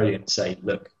to Napoleon and say,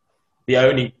 "Look, the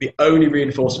only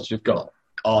reinforcements we've got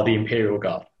are the Imperial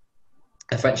Guard.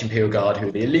 The French Imperial Guard, who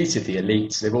are the elite of the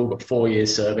elites. They've all got 4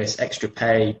 years service, extra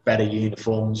pay, better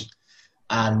uniforms."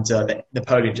 And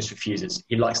Napoleon just refuses.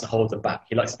 He likes to hold them back.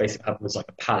 He likes to basically have them as like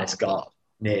a palace guard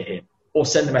near him. Or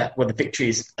send them out when the victory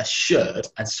is assured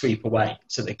and sweep away.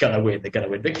 So they're going to win. They're going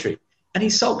to win victory. And he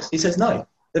sulks. He says, "No,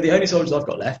 they're the only soldiers I've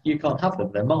got left. You can't have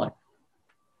them. They're mine."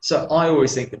 So I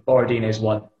always think that Borodino's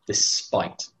won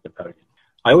despite Napoleon.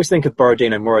 I always think of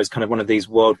Borodino more as kind of one of these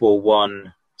World War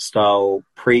I style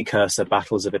precursor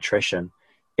battles of attrition,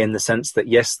 in the sense that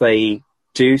yes, they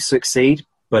do succeed,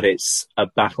 but it's a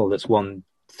battle that's won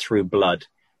through blood,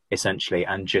 essentially,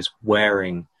 and just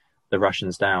wearing the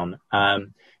Russians down.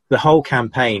 The whole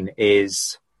campaign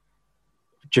is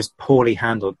just poorly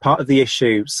handled. Part of the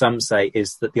issue, some say,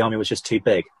 is that the army was just too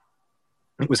big.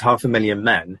 It was 500,000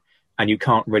 men, and you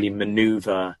can't really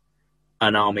maneuver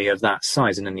an army of that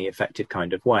size in any effective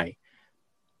kind of way.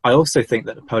 I also think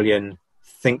that Napoleon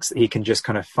thinks that he can just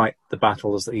kind of fight the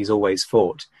battles that he's always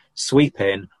fought, sweep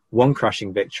in, one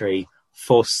crushing victory,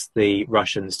 force the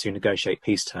Russians to negotiate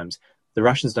peace terms. The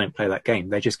Russians don't play that game.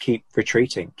 They just keep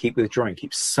retreating, keep withdrawing,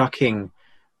 keep sucking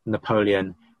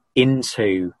Napoleon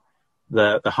into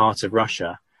the heart of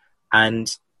Russia. And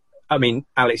I mean,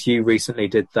 Alex, you recently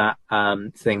did that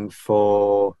thing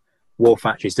for War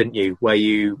Factories, didn't you? Where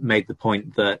you made the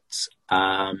point that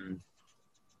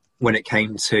when it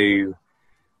came to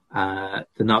the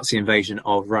Nazi invasion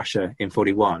of Russia in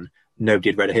 1941, nobody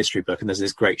had read a history book, and there's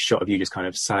this great shot of you just kind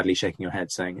of sadly shaking your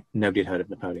head saying, nobody had heard of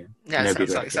Napoleon. Yeah, nobody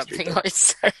sounds like something I'd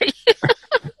say.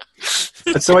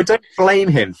 And so I don't blame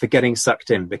him for getting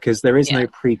sucked in, because there is no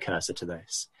precursor to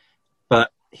this.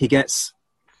 But he gets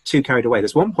too carried away.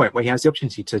 There's one point where he has the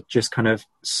opportunity to just kind of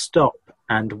stop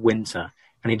and winter,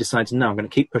 and he decides, no, I'm going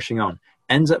to keep pushing on.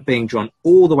 Ends up being drawn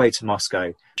all the way to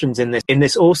Moscow. In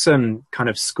this awesome kind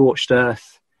of scorched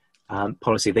earth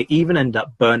policy, they even end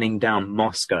up burning down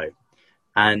Moscow.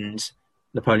 And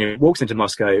Napoleon walks into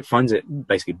Moscow, finds it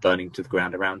basically burning to the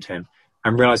ground around him,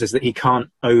 and realizes that he can't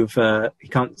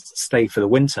stay for the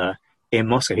winter in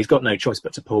Moscow. He's got no choice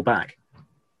but to pull back.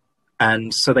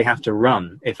 And so they have to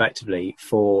run effectively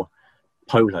for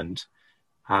Poland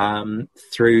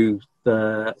through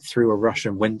a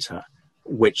Russian winter,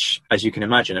 which, as you can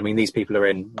imagine, I mean, these people are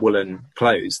in woolen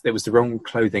clothes. It was the wrong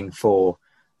clothing for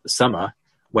the summer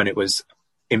when it was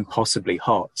impossibly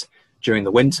hot. During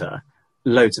the winter,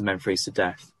 loads of men freeze to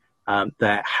death.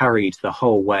 They're harried the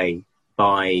whole way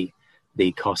by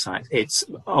the Cossacks. It's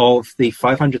of the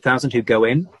 500,000 who go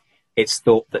in, it's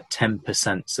thought that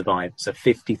 10% survive, so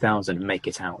 50,000 make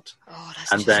it out. Oh,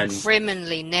 that's just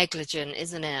criminally negligent,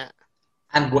 isn't it?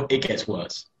 And it gets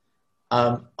worse.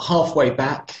 Halfway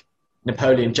back,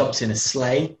 Napoleon jumps in a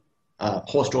sleigh,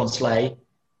 horse-drawn sleigh,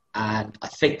 and I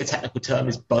think the technical term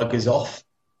is buggers off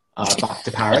back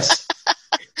to Paris.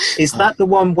 Is that the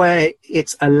one where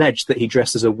it's alleged that he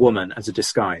dressed as a woman as a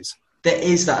disguise? There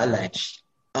is that alleged.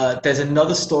 There's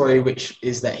another story, which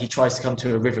is that he tries to come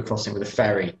to a river crossing with a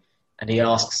ferry, and he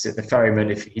asks the ferryman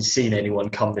if he's seen anyone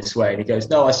come this way, and he goes,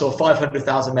 no, I saw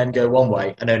 500,000 men go one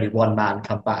way and only one man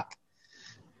come back.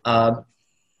 I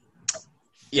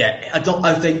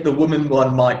think the woman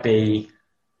one might be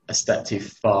a step too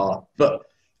far, but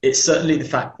it's certainly the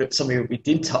fact that something that we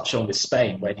did touch on with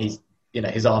Spain, when his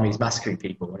army's massacring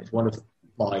people, and it's one of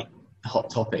my hot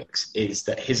topics, is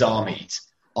that his armies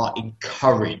are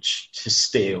encouraged to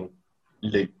steal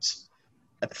loot.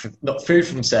 Not food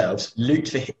for themselves,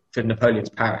 loot for Napoleon's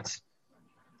Paris.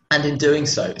 And in doing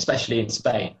so, especially in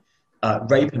Spain,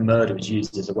 rape and murder is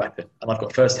used as a weapon. And I've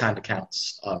got first-hand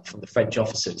accounts from the French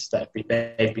officers that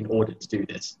they've been ordered to do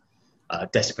this.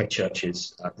 Desecrate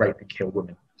churches, rape and kill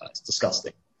women. It's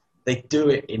disgusting. They do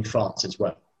it in France as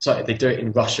well. Sorry, they do it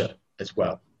in Russia as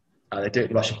well. They do it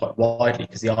in Russia quite widely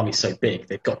because the army's so big,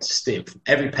 they've got to steal from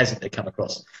every peasant they come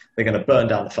across. They're going to burn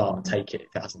down the farm and take it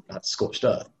if it hasn't had scorched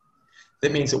earth.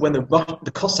 That means that when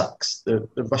the Cossacks, the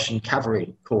Russian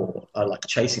cavalry corps, are like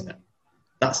chasing them,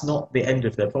 that's not the end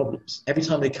of their problems. Every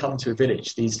time they come to a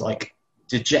village, these like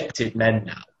dejected men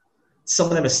now, some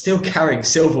of them are still carrying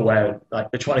silverware,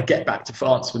 like they're trying to get back to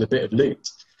France with a bit of loot.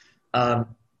 But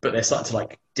they're starting to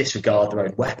like disregard their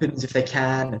own weapons if they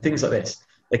can, and things like this.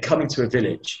 They're coming to a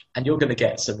village, and you're going to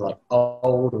get some like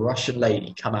old Russian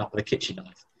lady come out with a kitchen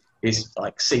knife, who's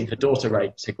like seen her daughter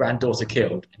raped, her granddaughter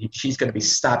killed, and she's going to be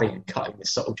stabbing and cutting the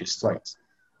soldiers' throats.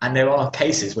 And there are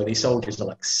cases where these soldiers are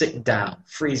like sitting down,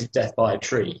 freezing to death by a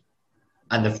tree,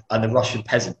 and the Russian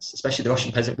peasants, especially the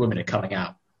Russian peasant women, are coming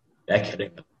out. They're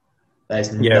killing them.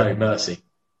 There's no mercy.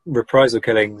 Reprisal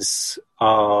killings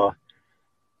are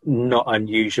not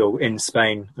unusual in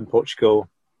Spain and Portugal,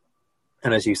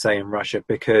 and as you say, in Russia,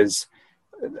 because,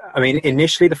 I mean,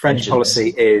 initially the French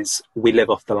policy is we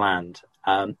live off the land.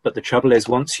 But the trouble is,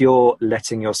 once you're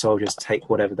letting your soldiers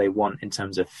take whatever they want in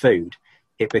terms of food,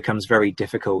 it becomes very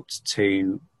difficult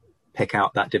to pick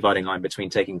out that dividing line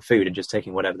between taking food and just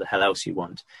taking whatever the hell else you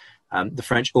want. The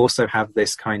French also have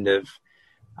this kind of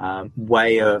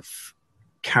way of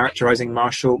characterizing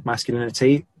martial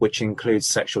masculinity, which includes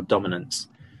sexual dominance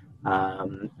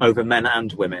over men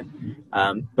and women.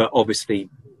 But obviously,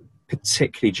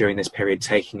 particularly during this period,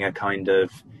 taking a kind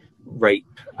of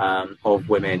rape of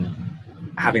women,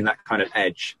 having that kind of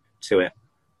edge to it.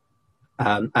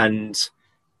 And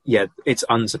yeah, it's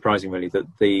unsurprising really that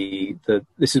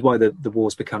this is why the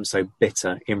wars become so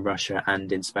bitter in Russia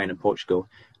and in Spain and Portugal,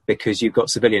 because you've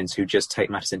got civilians who just take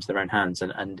matters into their own hands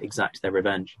and exact their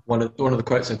revenge. One of the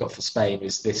quotes I've got for Spain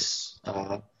is this,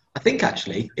 I think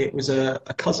actually it was a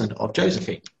cousin of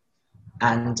Josephine,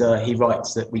 and he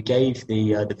writes that we gave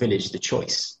the village the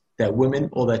choice, their women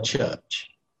or their church.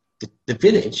 The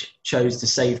village chose to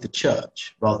save the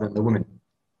church rather than the women.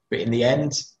 But in the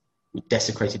end, we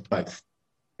desecrated both.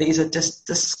 these are just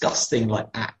disgusting like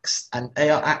acts, and they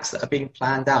are acts that are being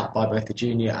planned out by both the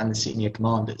junior and the senior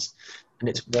commanders, and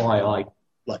it's why I,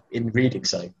 like in reading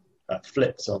so,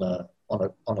 flipped on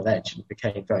an edge and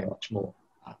became very much more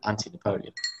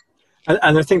anti-Napoleon.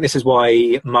 And I think this is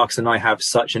why Marcus and I have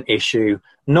such an issue,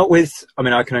 not with, I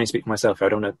mean, I can only speak for myself, I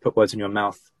don't want to put words in your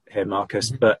mouth here, Marcus,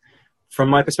 but from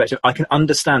my perspective, I can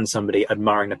understand somebody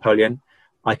admiring Napoleon.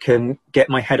 I can get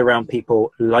my head around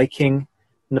people liking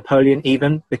Napoleon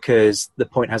even, because the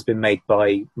point has been made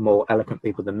by more eloquent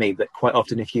people than me that quite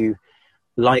often if you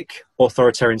like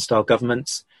authoritarian style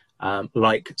governments,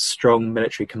 like strong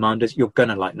military commanders, you're going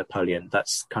to like Napoleon.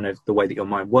 That's kind of the way that your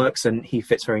mind works, and he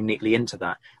fits very neatly into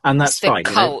that. And that's fine. It's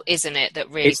the cult, isn't it, that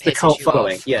really it's the cult pisses you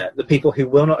following, off. yeah. The people who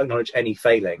will not acknowledge any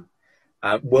failing,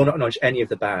 will not acknowledge any of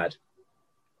the bad.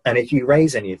 And if you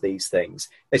raise any of these things,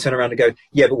 they turn around and go,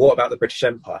 yeah, but what about the British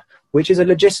Empire? Which is a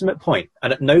legitimate point.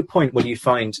 And at no point will you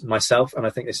find myself, and I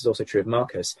think this is also true of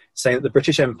Marcus, saying that the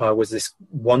British Empire was this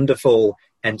wonderful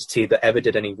entity that ever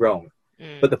did any wrong.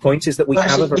 But the point is that we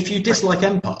have if you dislike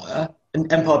empire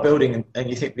and empire building and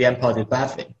you think the empire did a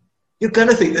bad thing, you're going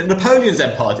to think that Napoleon's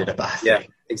empire did a bad thing. Yeah,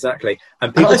 exactly.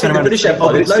 And I people think the British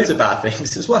empire did loads of bad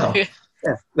things as well.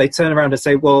 Yeah, they turn around and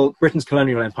say, well, Britain's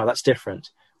colonial empire, that's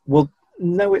different. Well,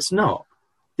 no, it's not.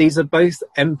 These are both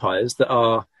empires that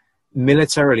are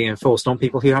militarily enforced on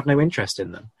people who have no interest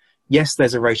in them. Yes,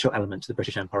 there's a racial element to the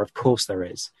British Empire. Of course there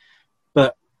is.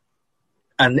 But,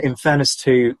 and in fairness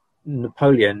to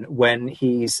Napoleon, when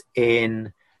he's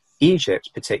in Egypt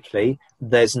particularly,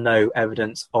 there's no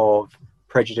evidence of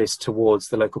prejudice towards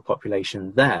the local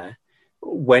population there.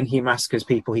 When he massacres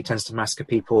people, he tends to massacre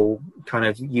people kind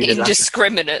of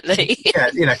indiscriminately. Yeah,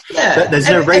 you know, there's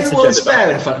no race agenda. Everyone's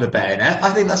fair in front of the bayonet.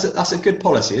 I think that's a good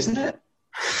policy, isn't it?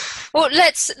 Well,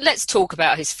 let's talk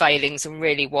about his failings and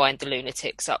really wind the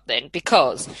lunatics up then,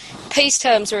 because peace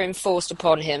terms are enforced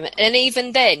upon him, and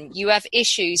even then you have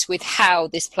issues with how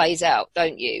this plays out,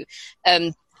 don't you?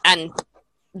 And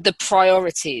the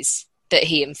priorities that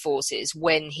he enforces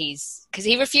when because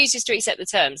he refuses to accept the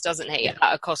terms, doesn't he, at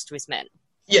a cost to his men?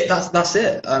 Yeah, that's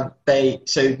it.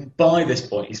 So by this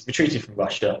point, he's retreated from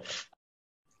Russia.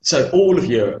 So all of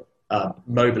Europe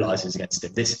mobilizes against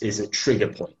him. This is a trigger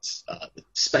point.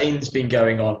 Spain's been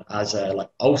going on as a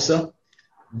ulcer.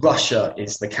 Russia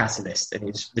is the catalyst, and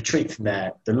his retreat from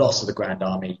there, the loss of the Grand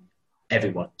Army,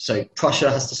 everyone. So Prussia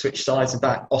has to switch sides and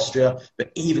back, Austria,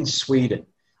 but even Sweden.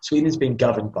 Sweden's been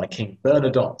governed by King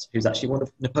Bernadotte, who's actually one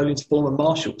of Napoleon's former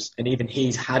marshals, and even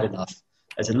he's had enough.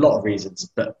 There's a lot of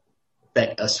reasons, but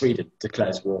Sweden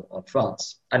declares war on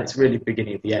France, and it's really the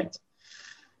beginning of the end.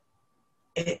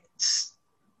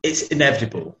 It's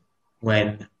inevitable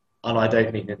when, and I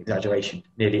don't mean an exaggeration,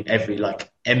 nearly every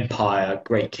empire,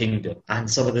 great kingdom, and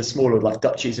some of the smaller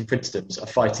duchies and princedoms are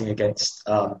fighting against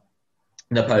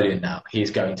Napoleon now. He is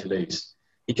going to lose.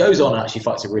 He goes on and actually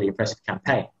fights a really impressive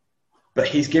campaign, but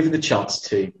he's given the chance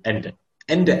to end it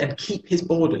and keep his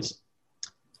borders.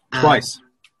 Twice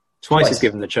he's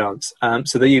given the chance.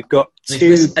 So that you've got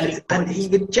two... And he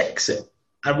rejects it.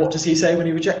 And what does he say when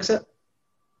he rejects it?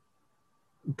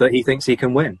 That he thinks he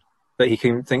can win.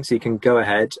 That thinks he can go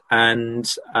ahead and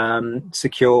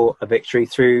secure a victory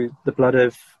through the blood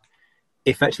of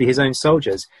effectively his own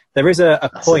soldiers. There is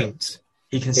a point...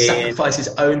 He can sacrifice his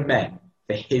own men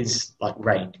for his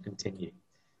reign to continue.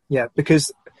 Yeah,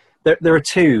 because there are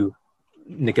two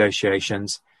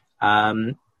negotiations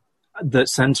that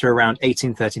centre around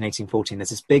 1813, 1814. There's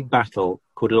this big battle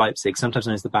called Leipzig, sometimes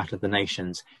known as the Battle of the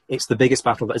Nations. It's the biggest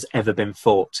battle that has ever been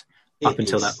fought up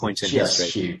until that point in history.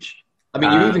 It's huge. I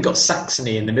mean, you've even got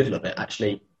Saxony in the middle of it,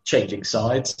 actually changing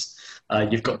sides.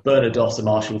 You've got Bernadotte, the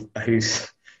marshal,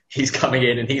 he's coming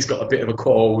in and he's got a bit of a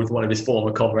quarrel with one of his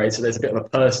former comrades. So there's a bit of a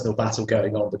personal battle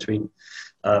going on between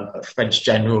a French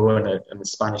general and the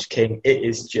Spanish king. It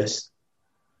is just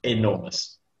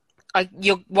enormous.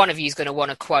 One of you is going to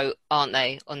want to quote, aren't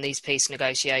they, on these peace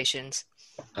negotiations?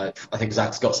 I think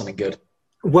Zach's got something good.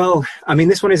 Well, I mean,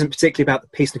 this one isn't particularly about the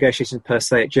peace negotiations per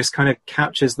se. It just kind of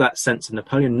captures that sense of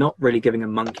Napoleon not really giving a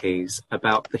monkeys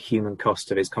about the human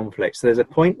cost of his conflict. So there's a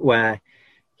point where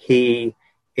he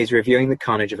is reviewing the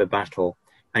carnage of a battle,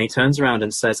 and he turns around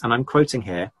and says, and I'm quoting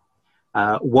here,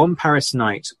 one Paris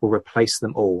night will replace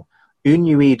them all. Une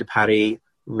nuit de Paris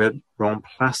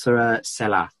remplacera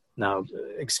cela. Now,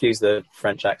 excuse the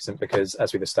French accent, because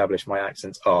as we've established, my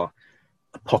accents are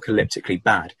apocalyptically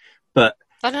bad. But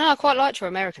I don't know, I quite liked your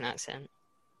American accent.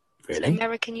 Really? The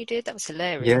American you did? That was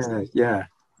hilarious. Yeah.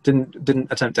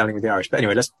 Didn't attempt dealing with the Irish. But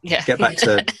anyway, let's get back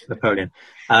to Napoleon.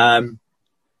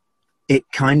 It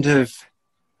kind of...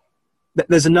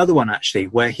 There's another one, actually,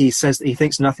 where he says that he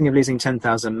thinks nothing of losing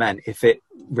 10,000 men if it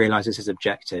realises his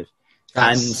objective.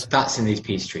 That's in these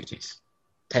peace treaties.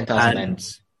 10,000 men.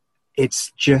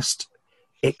 It's just,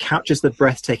 it captures the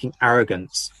breathtaking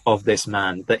arrogance of this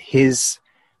man, that his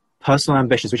personal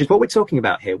ambitions, which is what we're talking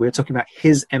about here, we're talking about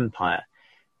his empire,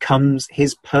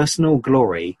 his personal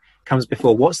glory comes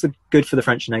before what's the good for the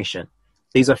French nation.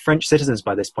 These are French citizens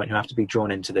by this point who have to be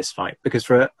drawn into this fight, because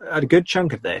for a good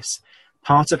chunk of this,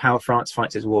 part of how France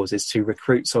fights its wars is to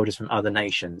recruit soldiers from other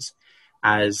nations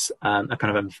as a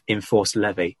kind of enforced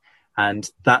levy. And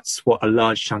that's what a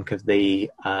large chunk of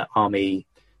the army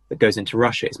that goes into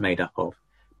Russia is made up of,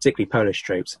 particularly Polish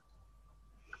troops.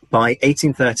 By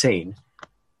 1813,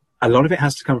 a lot of it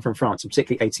has to come from France, and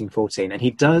particularly 1814. And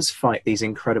he does fight these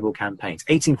incredible campaigns.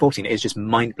 1814 is just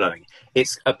mind-blowing.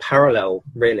 It's a parallel,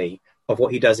 really, of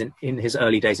what he does in his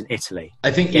early days in Italy.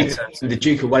 I think the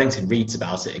Duke of Wellington reads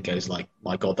about it and goes like,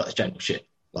 my God, that's generalship.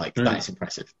 Like, that is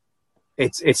impressive.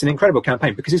 It's an incredible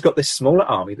campaign because he's got this smaller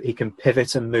army that he can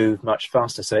pivot and move much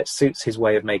faster, so it suits his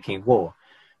way of making war.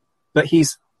 But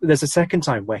there's a second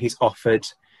time where he's offered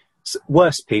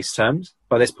worse peace terms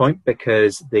by this point,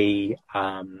 because the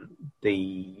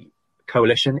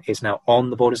coalition is now on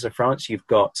the borders of France. You've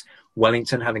got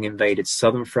Wellington having invaded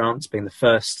southern France, being the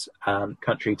first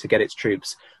country to get its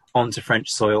troops onto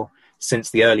French soil since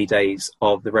the early days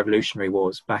of the Revolutionary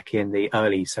Wars back in the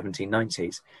early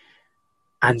 1790s.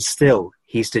 And still,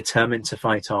 he's determined to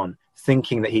fight on,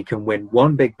 thinking that he can win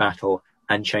one big battle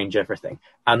and change everything.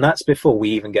 And that's before we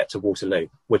even get to Waterloo,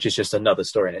 which is just another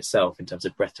story in itself in terms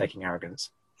of breathtaking arrogance.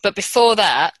 But before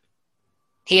that,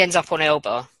 he ends up on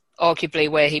Elba, arguably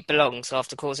where he belongs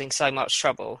after causing so much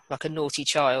trouble, like a naughty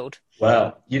child.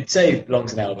 Well, you'd say he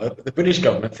belongs in Elba, but the British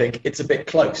government think it's a bit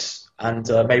close, and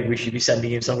maybe we should be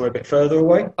sending him somewhere a bit further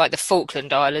away. Like the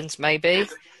Falkland Islands, maybe.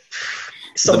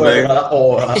 Somewhere like that,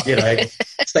 or,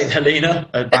 St. Helena,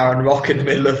 a barren rock in the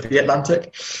middle of the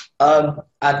Atlantic.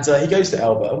 And he goes to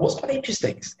Elba. And what's quite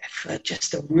interesting is for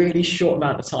just a really short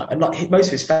amount of time, and like most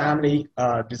of his family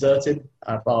deserted,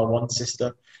 bar one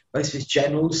sister, most of his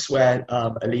generals swear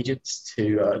allegiance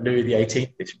to Louis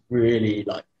XVIII, this really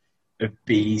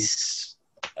obese,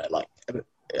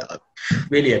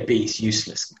 really obese,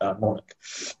 useless monarch.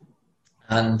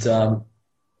 And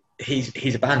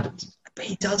he's abandoned. But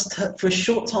he does, for a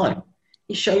short time,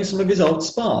 he shows some of his old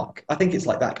spark. I think it's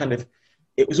like that kind of,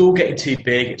 it was all getting too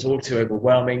big, it's all too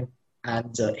overwhelming,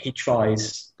 and he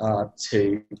tries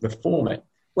to reform it.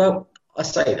 Well, I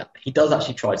say that. He does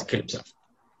actually try to kill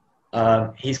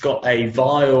himself. He's got a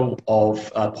vial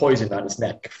of poison around his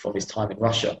neck from his time in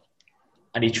Russia,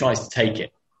 and he tries to take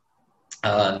it.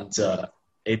 And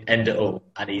it end it all,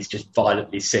 and he's just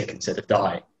violently sick instead of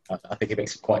dying. I think it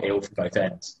makes him quite ill from both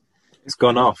ends. It's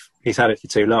gone off. He's had it for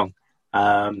too long.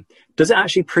 Does it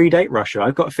actually predate Russia?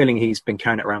 I've got a feeling he's been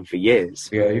carrying it around for years.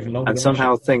 Yeah, even longer. And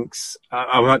somehow Russia thinks,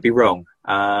 I might be wrong.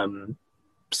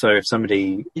 So if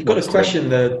somebody... You've got to question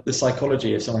the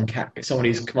psychology of someone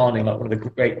who's commanding like one of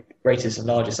the greatest and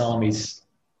largest armies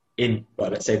in,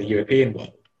 well, let's say the European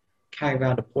world, carrying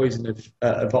around a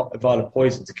vial of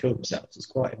poison to kill themselves. It's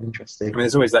quite an interesting... I mean,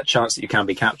 there's always that chance that you can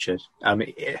be captured.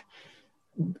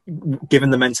 Given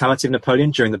the mentality of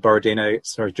Napoleon during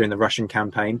the Russian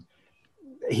campaign,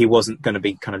 he wasn't going to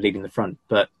be kind of leading the front.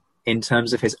 But in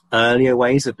terms of his earlier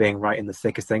ways of being right in the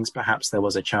thick of things, perhaps there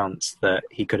was a chance that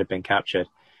he could have been captured.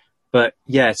 But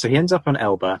yeah, so he ends up on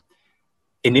Elba.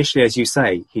 Initially, as you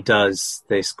say, he does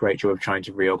this great job of trying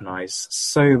to reorganize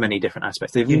so many different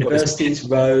aspects. Universities,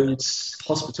 roads,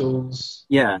 hospitals.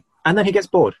 Yeah, and then he gets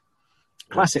bored.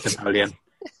 Classic Napoleon.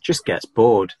 Just gets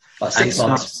bored. Like 6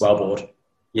 months, well bored.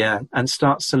 Yeah, and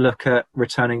starts to look at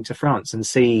returning to France and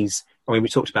sees... I mean, we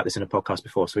talked about this in a podcast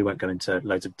before, so we won't go into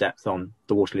loads of depth on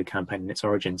the Waterloo campaign and its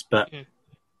origins, but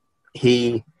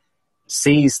he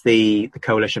sees the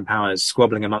coalition powers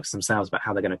squabbling amongst themselves about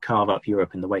how they're going to carve up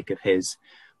Europe in the wake of his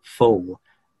fall,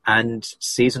 and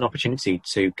sees an opportunity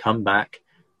to come back,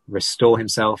 restore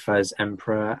himself as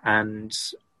emperor, and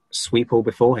sweep all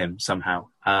before him somehow.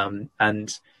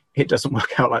 And it doesn't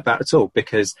work out like that at all,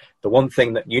 because the one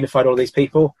thing that unified all these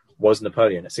people was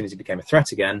Napoleon. As soon as he became a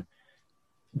threat again,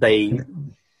 they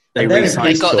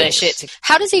got their shit.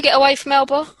 How does he get away from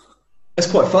Elba?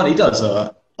 It's quite fun. He does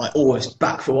almost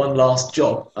back for one last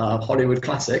job, Hollywood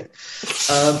classic.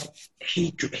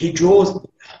 He draws.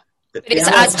 It's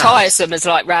as tiresome as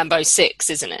like Rambo 6,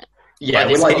 isn't it? Yeah,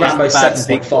 we're like Rambo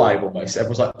 7.5 almost.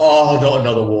 Everyone's like, oh, not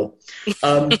another war.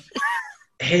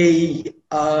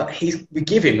 We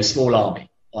give him a small army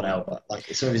on Elba,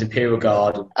 like some of his Imperial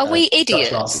Guard. Are we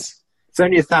idiots? It's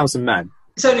only 1,000 men.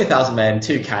 It's only 1,000 men,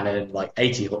 2 cannon, like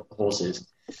 80 horses.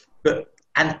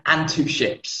 and 2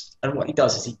 ships. And what he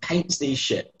does is he paints these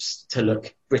ships to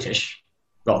look British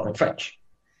rather than French.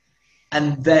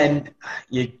 And then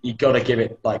you got to give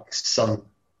it like some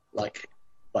like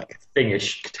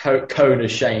thingish cone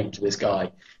of shame to this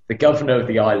guy. The governor of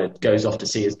the island goes off to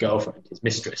see his girlfriend, his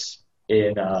mistress,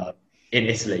 in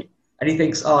Italy, and he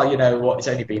thinks, you know what? It's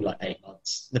only been like 8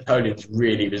 months. Napoleon's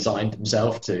really resigned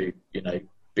himself to, you know,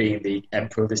 being the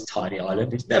emperor of this tiny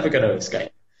island. He's never going to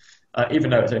escape, even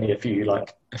though it's only a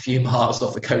few miles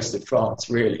off the coast of France,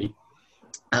 really.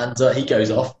 And he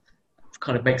goes off,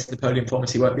 kind of makes Napoleon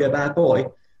promise he won't be a bad boy,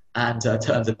 and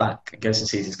turns it back and goes and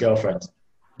sees his girlfriend.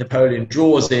 Napoleon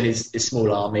draws in his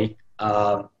small army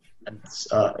and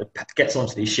gets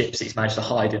onto these ships that he's managed to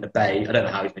hide in a bay. I don't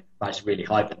know how he's managed to really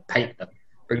hide them, paint them,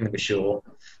 bring them ashore,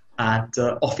 and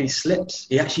off he slips.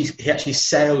 He actually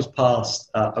sails past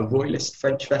a royalist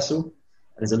French vessel, and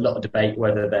there's a lot of debate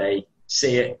whether they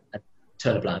see it and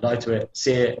turn a blind eye to it,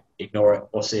 see it, ignore it,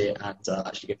 or see it and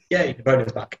actually go, yay,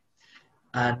 Napoleon's back.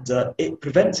 And it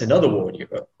prevents another war in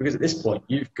Europe, because at this point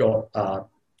you've got a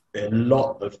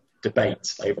lot of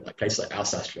debate over like places like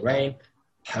Alsace-Lorraine,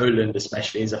 Poland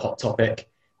especially is a hot topic,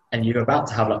 and you're about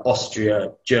to have like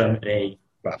Austria, Germany,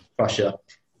 Russia,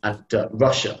 and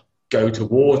Russia go to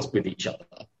war with each other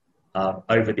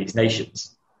over these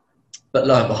nations. But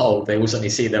lo and behold, they all suddenly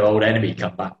see their old enemy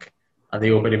come back, and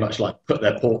they all pretty much like put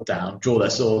their port down, draw their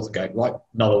swords, and go, right,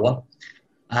 another one,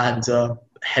 and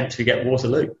hence we get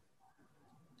Waterloo.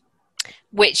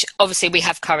 Which obviously we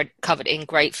have covered in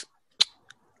great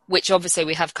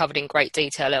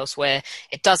detail elsewhere.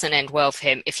 It doesn't end well for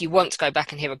him. If you want to go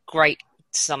back and hear a great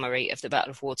summary of the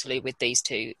Battle of Waterloo with these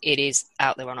two, it is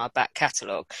out there on our back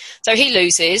catalogue. So he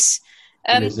loses.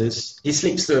 He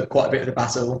sleeps through quite a bit of the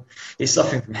battle. He's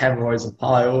suffering from hemorrhoids and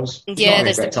piles. Yeah,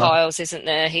 there's the piles, isn't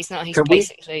there? He's done. Can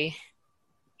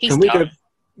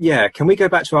we go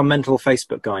back to our mental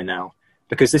Facebook guy now?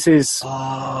 Because this is...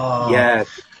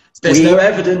 There's no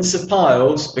evidence of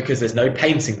piles because there's no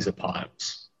paintings of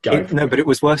piles. But it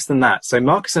was worse than that. So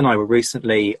Marcus and I were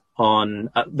recently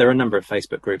on... there are a number of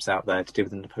Facebook groups out there to do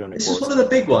with the Napoleonic Wars. This is one of the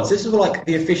big ones. This is like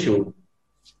the official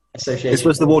association. This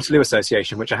was the Waterloo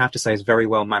Association, which I have to say is very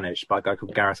well managed by a guy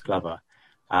called Gareth Glover.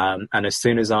 And as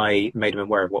soon as I made him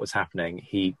aware of what was happening,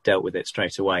 he dealt with it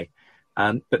straight away.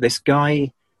 But this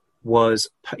guy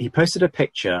he posted a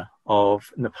picture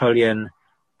of Napoleon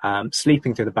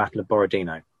sleeping through the Battle of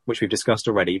Borodino, which we've discussed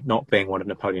already, not being one of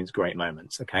Napoleon's great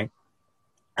moments, okay?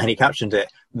 And he captioned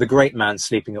it, "The great man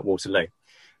sleeping at Waterloo."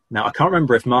 Now, I can't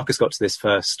remember if Marcus got to this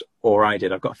first or I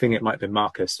did. I've got a feeling it might have been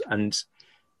Marcus. And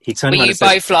he turned around and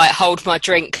said... both like, hold my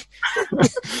drink.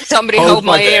 Somebody hold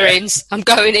my earrings. I'm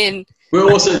going in. We're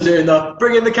also doing the,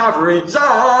 bring in the cavalry.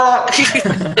 Zach!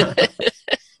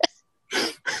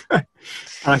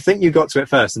 And I think you got to it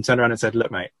first and turned around and said, look,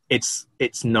 mate, it's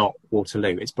not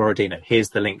Waterloo, it's Borodino. Here's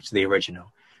the link to the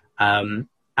original. And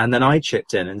then I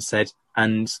chipped in and said,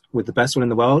 and with the best one in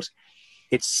the world,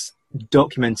 it's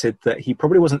documented that he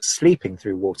probably wasn't sleeping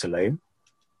through Waterloo.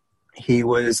 He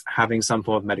was having some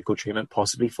form of medical treatment,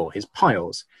 possibly for his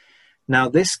piles. Now,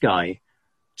 this guy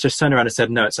just turned around and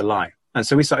said, no, it's a lie. And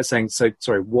so we started saying, so,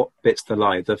 sorry, what bit's the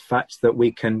lie? The fact that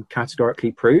we can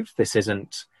categorically prove this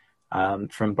isn't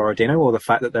from Borodino, or the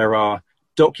fact that there are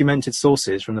documented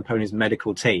sources from Napoleon's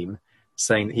medical team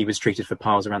saying that he was treated for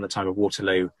piles around the time of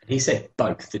Waterloo? He said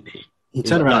both, didn't he? He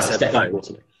turned around and said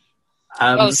both.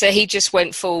 So he just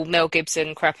went full Mel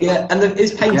Gibson crapping. Yeah, and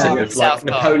his painting of like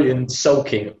Napoleon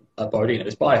sulking at Borodino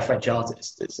is by a French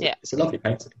artist. It's a lovely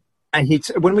painting. And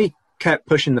when we kept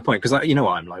pushing the point, because you know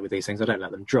what I'm like with these things, I don't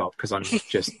let them drop because I'm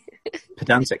just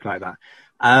pedantic like that.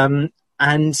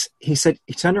 And he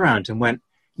turned around and went,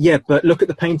 yeah, but look at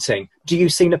the painting. Do you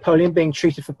see Napoleon being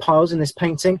treated for piles in this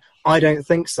painting? I don't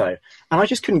think so. And I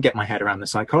just couldn't get my head around the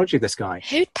psychology of this guy.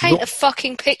 Who'd paint a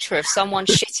fucking picture of someone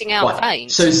shitting out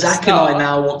paint? So Zach and I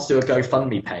now want to do a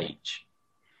GoFundMe page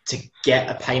to get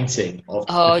a painting of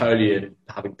Napoleon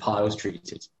having piles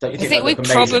treated. Don't you think I think we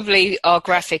probably, our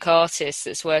graphic artist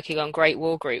that's working on Great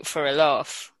War Group for a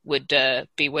laugh would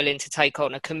be willing to take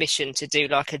on a commission to do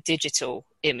like a digital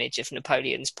image of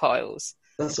Napoleon's piles.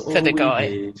 That's all for the guy.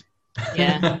 Need.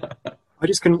 Yeah. I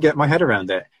just couldn't get my head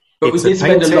around it. But we did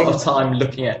spend a lot of time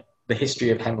looking at the history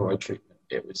of hemorrhoid treatment.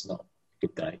 It was not a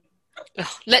good day.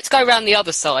 Let's go around the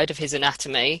other side of his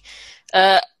anatomy.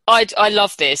 I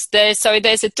love this. There's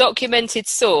a documented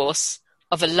source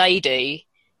of a lady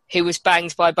who was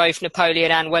banged by both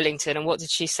Napoleon and Wellington. And what did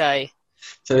she say?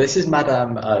 So this is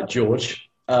Madame George.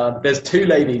 There's two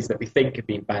ladies that we think have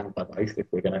been banged by both, if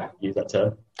we're going to use that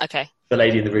term. Okay. The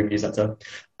lady in the room used that term.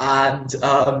 And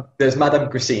there's Madame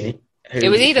Grassini, It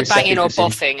was either banging or Grassini.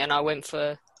 boffing, and I went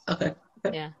for... Okay.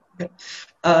 Yeah.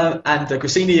 And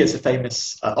Grassini is a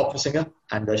famous opera singer,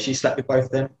 and she slept with both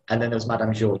of them. And then there was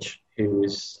Madame Georges, who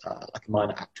was like a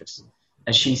minor actress,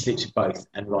 and she sleeps with both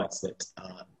and writes that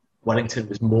Wellington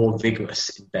was more vigorous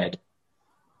in bed,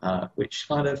 which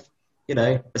kind of,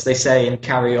 as they say in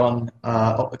Carry On,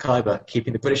 Op the Khyber,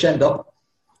 keeping the British end up.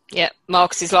 Yeah,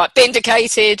 Marcus is like,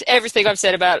 vindicated. Everything I've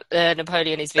said about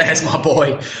Napoleon is vindicated. There's my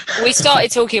boy. We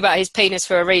started talking about his penis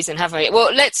for a reason, haven't we?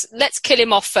 Well, let's kill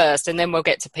him off first, and then we'll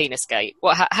get to Penisgate.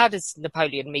 How does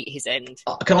Napoleon meet his end?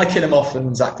 Can I kill him off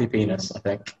and Zachary penis, I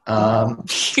think. I want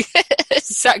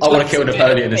to kill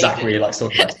Napoleon and Zach really likes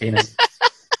talking about his penis.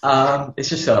 It's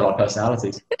just sort of our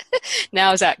personalities.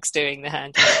 Now Zach's doing the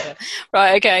hand.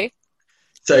 Right, okay.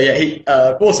 So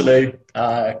yeah, Waterloo,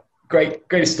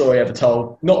 greatest story ever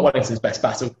told. Not Wellington's best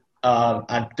battle.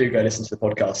 And do go listen to the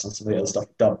podcast and some of the other stuff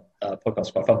we've done.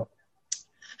 Podcast's quite fun.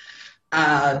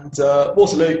 And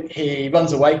Waterloo, he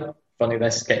runs away. Funny,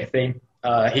 this getting a theme.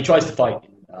 He tries to fight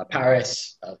in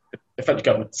Paris. The French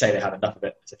government say they had enough of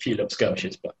it. There's a few little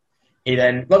skirmishes, but he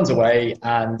then runs away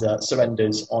and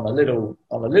surrenders on a little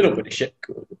British ship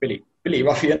called the Billy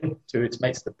Ruffian to its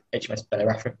mates, the HMS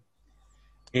Bellerophon.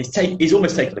 He's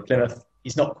almost taken to Plymouth.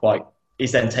 He's not quite.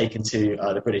 He's then taken to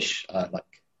the British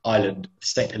island of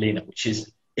St. Helena, which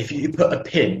is, if you put a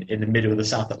pin in the middle of the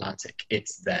South Atlantic,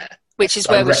 it's there. Which is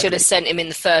where we should have sent him in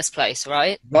the first place,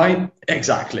 right? Right,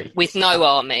 exactly. With no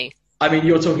army. I mean,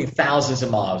 you're talking thousands of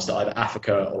miles to either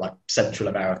Africa or like Central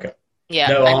America. Yeah,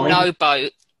 no and army, no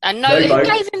boat. And no who boat.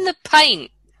 gave him the paint?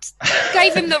 Who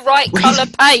gave him the right colour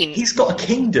paint? He's got a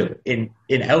kingdom in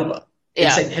Elba. In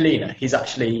Yeah. St. Helena, he's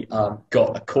actually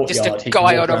got a courtyard. Just a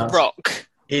guy on a rock.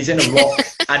 He's in a rock,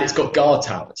 and it's got guard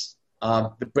towers.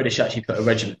 The British actually put a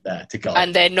regiment there to guard.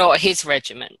 And they're not his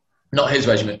regiment. Not his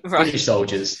regiment, Right. British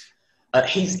soldiers.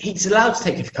 He's allowed to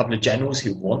take a couple of generals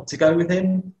who want to go with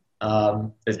him.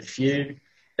 There's a few.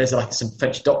 There's like some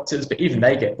French doctors, but even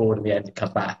they get bored in the end and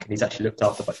come back. And he's actually looked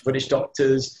after by British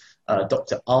doctors.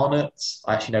 Dr. Arnott,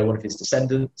 I actually know one of his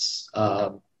descendants.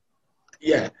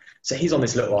 So he's on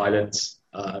this little island.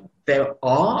 There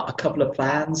are a couple of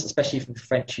plans, especially from the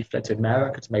French who fled to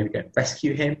America, to maybe go and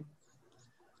rescue him.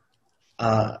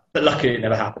 But luckily it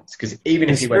never happens, because even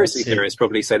if he went to... Conspiracy theorists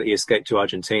probably say that he escaped to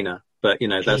Argentina, but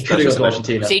that's could have just gone to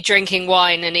Argentina. Is he drinking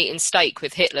wine and eating steak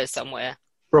with Hitler somewhere?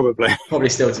 probably. Probably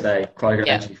still today,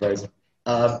 cryogenically frozen.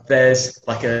 There's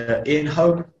like a Ian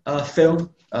Holm film,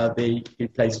 who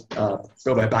plays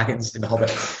Bilbo Baggins in The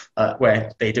Hobbit,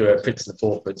 where they do a Prince and the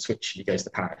Pauper switch and he goes to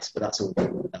Paris, but that's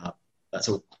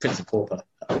all Prince and Pauper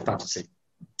fantasy.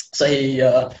 So he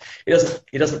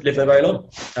doesn't live there very long.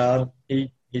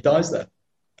 He dies there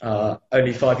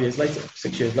only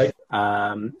 6 years later.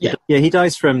 He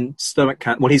dies from stomach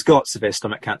cancer. Well, he's got severe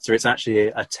stomach cancer. It's actually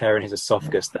a tear in his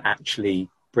esophagus that actually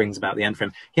brings about the end for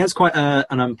him. He has quite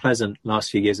an unpleasant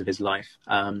last few years of his life.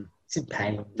 He's in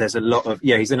pain. There's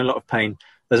he's in a lot of pain.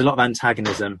 There's a lot of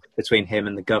antagonism between him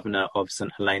and the governor of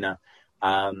St. Helena.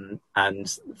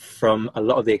 And from a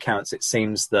lot of the accounts, it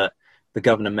seems that the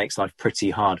governor makes life pretty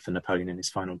hard for Napoleon in his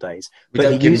final days. We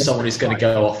don't give him someone who's going to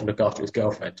go off and look after his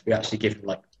girlfriend. We actually give him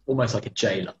almost like a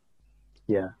jailer.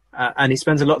 Yeah. And he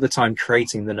spends a lot of the time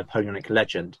creating the Napoleonic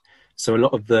legend. So a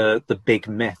lot of the big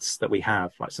myths that we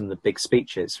have, like some of the big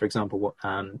speeches, for example,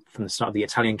 from the start of the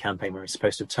Italian campaign, where he's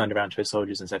supposed to have turned around to his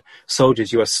soldiers and said,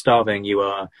 "Soldiers, you are starving, you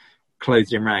are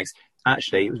clothed in rags."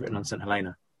 Actually, it was written on St.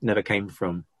 Helena. It never came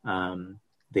from the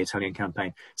Italian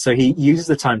campaign. So he uses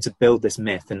the time to build this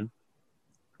myth, and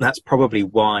that's probably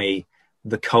why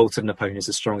the cult of Napoleon is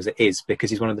as strong as it is,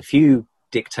 because he's one of the few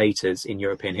dictators in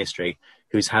European history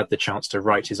who's had the chance to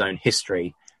write his own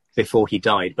history before he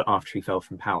died, but after he fell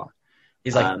from power.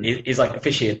 He's like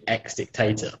officially an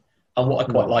ex-dictator. And what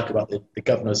I quite like about the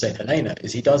governor of St. Helena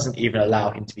is he doesn't even allow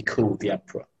him to be called the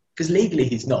emperor. Because legally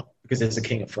he's not, because there's a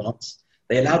king of France.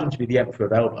 They allowed him to be the emperor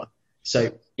of Elba.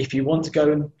 So if you want to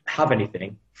go and have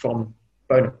anything from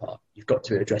Bonaparte, you've got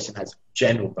to address him as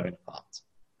General Bonaparte.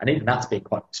 And even that's being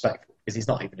quite respectful, because he's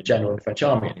not even a general in the French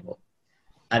army anymore.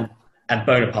 And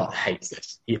Bonaparte hates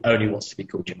this. He only wants to be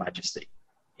called Your Majesty.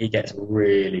 He gets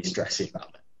really stressy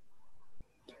about it.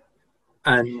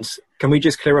 And can we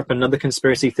just clear up another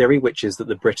conspiracy theory, which is that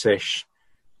the British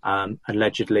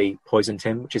allegedly poisoned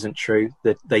him, which isn't true.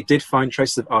 That they did find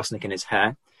traces of arsenic in his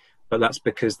hair, but that's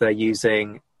because they're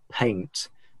using paint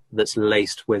that's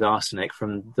laced with arsenic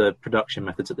from the production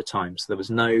methods at the time. So there was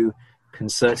no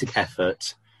concerted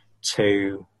effort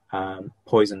to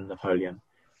poison Napoleon.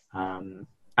 And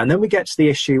then we get to the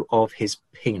issue of his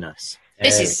penis.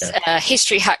 This is a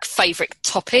History Hack favourite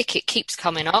topic. It keeps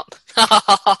coming up.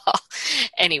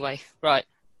 Anyway, right.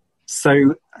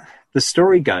 So the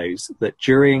story goes that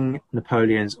during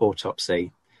Napoleon's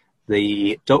autopsy,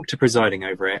 the doctor presiding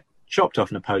over it chopped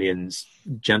off Napoleon's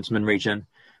gentleman region,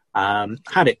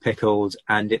 had it pickled,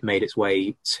 and it made its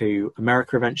way to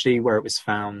America eventually, where it was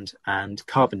found and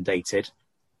carbon dated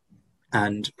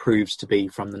and proved to be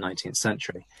from the 19th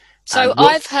century. So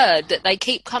I've heard that they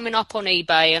keep coming up on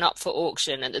eBay and up for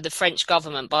auction, and that the French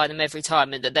government buy them every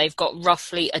time, and that they've got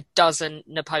roughly a dozen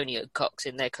Napoleon cocks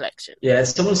in their collection. Yeah,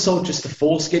 someone sold just the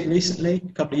foreskin recently,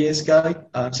 a couple of years ago.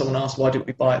 Someone asked, why didn't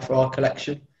we buy it for our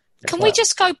collection? Can we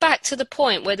just go back to the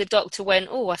point where the doctor went,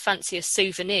 oh, I fancy a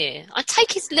souvenir? I'd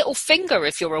take his little finger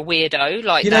if you're a weirdo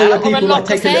like that. Where people like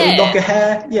take a little lock of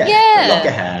hair? Yeah. A lock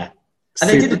of hair. And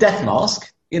they did a death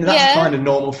mask. That's kind of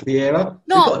normal for the era.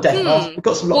 We've got a death mask. We've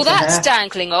got some locks of hair. Well, that's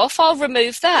dangling off. I'll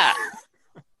remove that.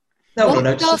 What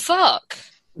the fuck?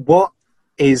 What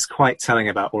is quite telling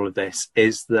about all of this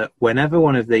is that whenever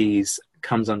one of these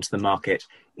comes onto the market,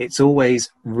 it's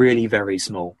always really very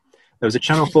small. There was a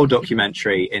Channel 4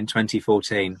 documentary in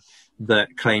 2014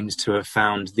 that claims to have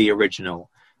found the original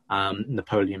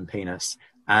Napoleon penis,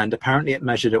 and apparently it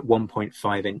measured at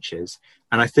 1.5 inches.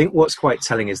 And I think what's quite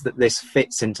telling is that this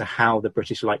fits into how the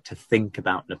British like to think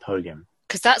about Napoleon.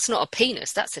 Because that's not a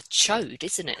penis, that's a chode,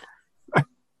 isn't it?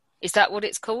 Is that what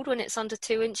it's called when it's under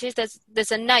 2 inches?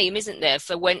 There's a name, isn't there,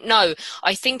 for when... No,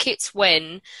 I think it's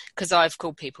when, because I've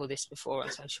called people this before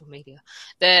on social media,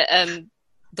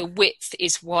 the width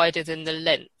is wider than the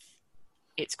length.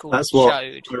 It's called That's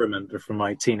chode. What I remember from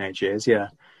my teenage years, yeah.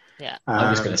 Yeah.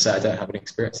 I'm just going to say I don't have any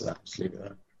experience of that. Just leave it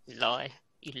there. You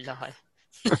lie.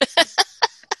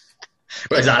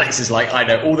 Whereas Alex is like, I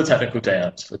know all the technical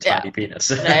terms for tiny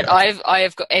penis. No, I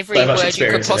have got every word you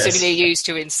could possibly use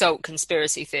to insult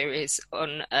conspiracy theories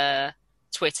on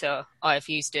Twitter. I have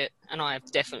used it, and I have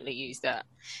definitely used that.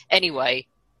 Anyway.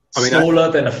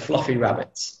 Smaller than a fluffy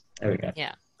rabbit. There we go.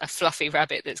 Yeah, a fluffy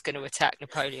rabbit that's going to attack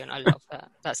Napoleon. I love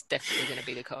that. That's definitely going to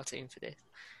be the cartoon for this.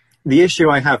 The issue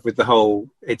I have with the whole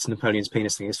it's Napoleon's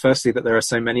penis thing is firstly that there are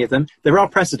so many of them. There are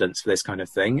precedents for this kind of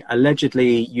thing.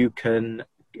 Allegedly, you can...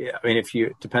 I mean, if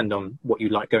you depend on what you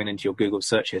like going into your Google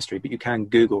search history, but you can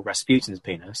Google Rasputin's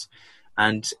penis,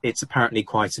 and it's apparently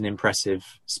quite an impressive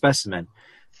specimen.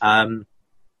 As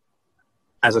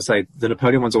I say, the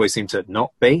Napoleon ones always seem to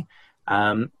not be.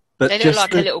 But they look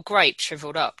like a little grape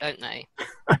shriveled up, don't they?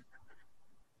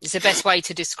 It's the best way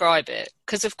to describe it.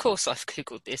 Because, of course, I've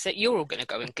Googled this. You're all going to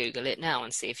go and Google it now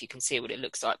and see if you can see what it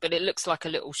looks like. But it looks like a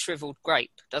little shriveled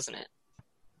grape, doesn't it?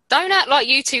 Don't act like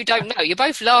you two don't know. You're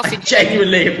both laughing. I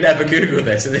genuinely have never Googled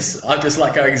this. And I'm just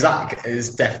like going, Zach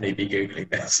is definitely be Googling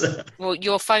this. Well,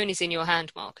 your phone is in your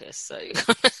hand, Marcus, so...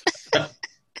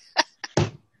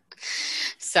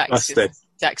 Zach's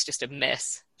just a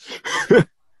mess.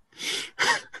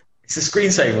 It's a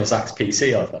screensaver on Zach's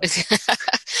PC, I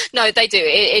think. No, they do.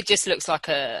 It just looks like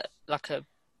a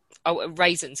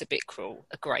raisin's a bit cruel.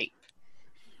 A grape.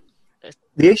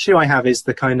 The issue I have is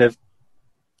the kind of...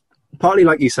 Partly,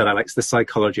 like you said, Alex, the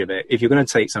psychology of it. If you're going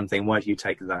to take something, why do you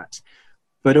take that?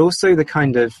 But also the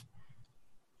kind of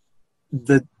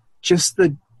the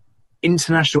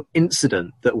international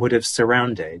incident that would have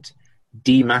surrounded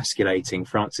demasculating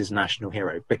France's national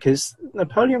hero, because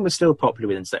Napoleon was still popular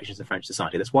within sections of French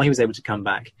society. That's why he was able to come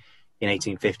back in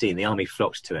 1815. The army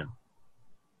flocked to him.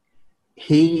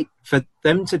 For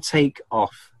them to take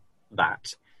off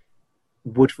that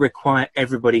would require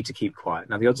everybody to keep quiet.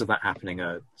 Now, the odds of that happening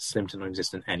are slim to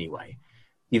non-existent anyway.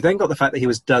 You've then got the fact that he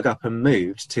was dug up and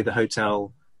moved to the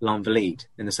Hotel L'Invalide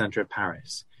in the centre of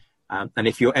Paris. And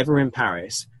if you're ever in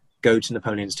Paris, go to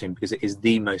Napoleon's tomb, because it is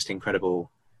the most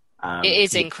incredible... it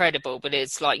is incredible, but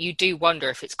it's like you do wonder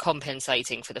if it's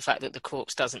compensating for the fact that the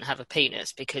corpse doesn't have a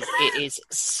penis, because it is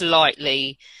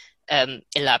slightly...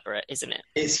 elaborate, isn't it?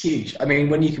 It's huge. I mean,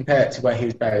 when you compare it to where he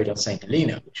was buried on St.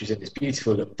 Helena, which was in this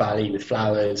beautiful little valley with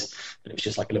flowers, and it was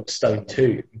just like a little stone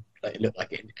tomb, like it looked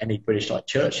like in any British like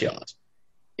churchyard.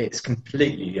 It's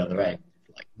completely the other end,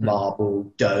 like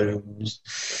marble domes.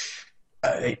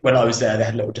 When I was there, they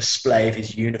had a little display of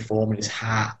his uniform and his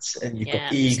hat, and you've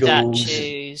got eagles,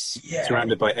 statues,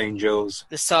 surrounded by angels.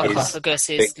 The sarcophagus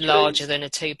is larger than a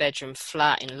 2-bedroom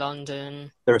flat in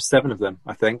London. There are 7 of them,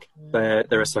 I think. They're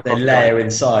a sarcophagus. They layer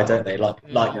inside, don't they? Like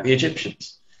the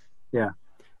Egyptians. Yeah.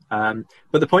 But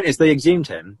the point is, they exhumed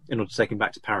him in order to take him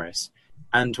back to Paris.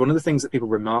 And one of the things that people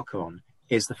remark on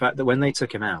is the fact that when they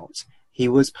took him out, he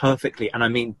was perfectly, and I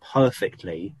mean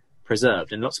perfectly,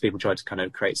 preserved. And lots of people tried to kind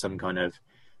of create some kind of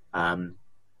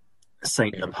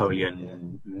Saint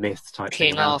Napoleon myth type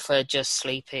King thing. Arthur just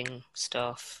sleeping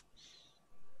stuff.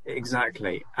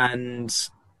 Exactly. And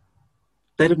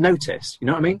they'd have noticed, you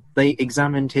know what I mean? They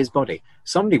examined his body.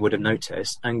 Somebody would have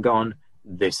noticed and gone,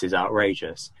 this is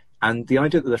outrageous. And the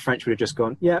idea that the French would have just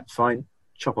gone, yeah, fine,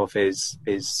 chop off his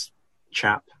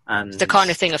chap. And it's the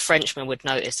kind of thing a Frenchman would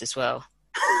notice as well.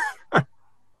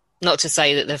 Not to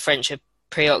say that the French are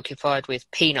preoccupied with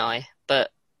peni,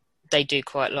 but they do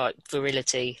quite like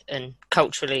virility and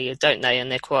culturally, don't they?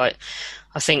 And they're quite,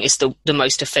 I think it's the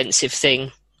most offensive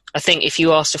thing. I think if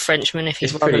you asked a Frenchman if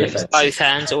he'd rather lose both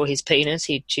hands or his penis,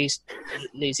 he'd choose to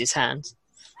lose his hands.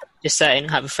 Just saying,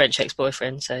 I have a French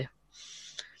ex-boyfriend, so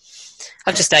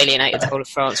I've just alienated the whole of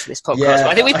France for this podcast. Yeah.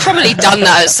 I think we've probably done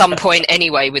that at some point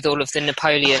anyway with all of the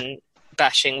Napoleon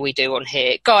bashing we do on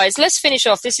here. Guys, let's finish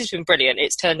off. This has been brilliant.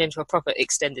 It's turned into a proper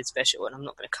extended special and I'm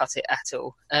not going to cut it at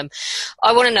all.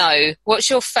 I want to know, what's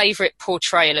your favourite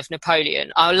portrayal of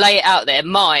Napoleon? I'll lay it out there.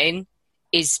 Mine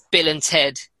is Bill and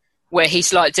Ted, where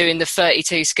he's like doing the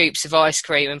 32 scoops of ice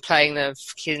cream and playing the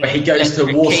fucking... He goes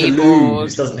to Waterloo,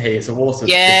 doesn't he? It's a water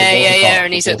Yeah,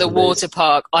 and he's at the water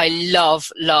park. I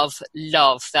love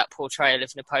that portrayal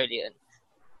of Napoleon.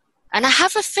 And I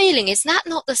have a feeling, is that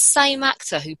not the same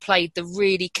actor who played the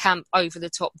really camp,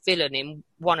 over-the-top villain in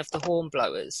one of the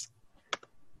Hornblowers?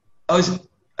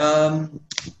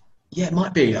 Yeah, it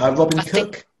might be. Robin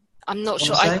Cook? I'm not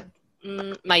sure.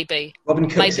 Maybe. Robin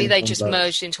Cook. Maybe they just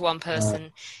merged into one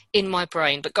person in my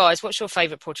brain. But guys, what's your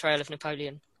favourite portrayal of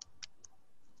Napoleon?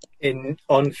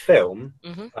 On film,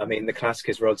 Mm-hmm. I mean, the classic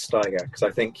is Rod Steiger, because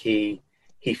I think he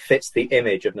fits the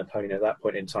image of Napoleon at that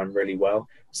point in time really well.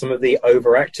 Some of the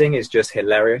overacting is just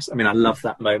hilarious. I mean, I love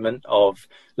that moment of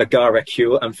La Gare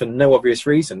Recule, and for no obvious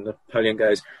reason, Napoleon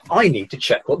goes, I need to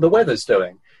check what the weather's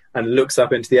doing, and looks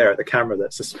up into the air at the camera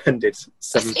that's suspended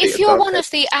 7 feet If you're one it.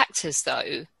 of the actors,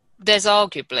 though, there's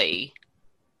arguably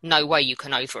no way you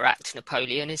can overact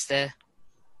Napoleon, is there?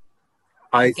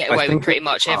 I get away think with pretty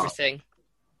much everything.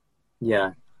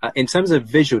 Yeah. In terms of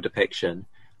visual depiction,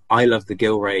 I love the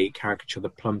Gilray caricature, The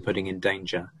Plum Pudding in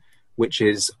Danger, which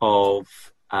is of,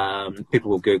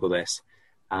 people will Google this,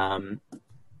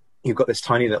 you've got this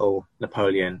tiny little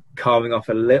Napoleon carving off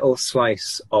a little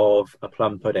slice of a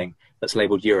plum pudding that's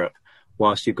labelled Europe,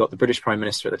 whilst you've got the British Prime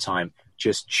Minister at the time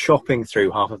just chopping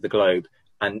through half of the globe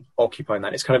and occupying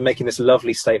that. It's kind of making this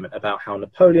lovely statement about how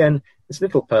Napoleon, this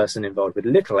little person involved with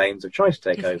little aims of trying to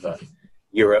take over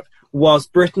Europe,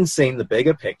 whilst Britain's seeing the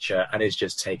bigger picture and is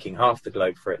just taking half the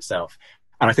globe for itself.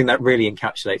 And I think that really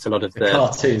encapsulates a lot of the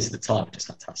cartoons at the time are just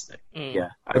fantastic. Yeah,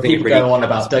 I think people really go on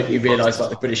about, don't you realise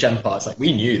about the British Empire? It's like,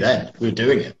 we knew then, we were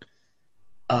doing it.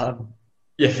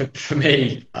 For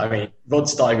me, I mean, Rod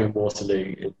Steiger in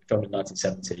Waterloo, filmed in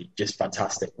 1970, just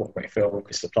fantastic. What a great film.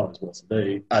 Christopher Plummer's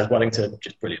Waterloo. As Wellington,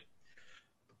 just brilliant.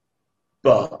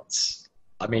 But,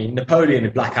 I mean, Napoleon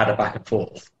and Blackadder back and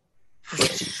forth,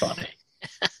 pretty funny.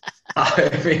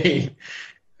 I mean,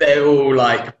 they're all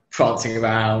like prancing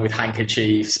around with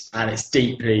handkerchiefs, and it's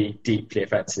deeply, deeply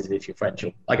offensive if you're French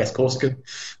or, I guess, Corsican.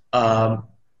 But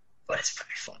it's very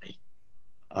funny.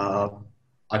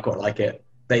 I quite like it.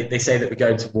 They say that we're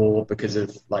going to war because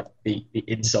of like the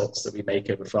insults that we make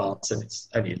over France, and it's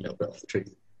only a little bit off the truth.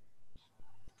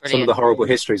 Brilliant. Some of the horrible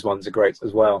histories ones are great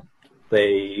as well.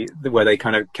 Where they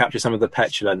kind of capture some of the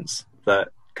petulance that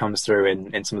comes through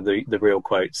in some of the real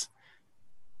quotes.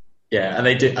 Yeah, and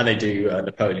they do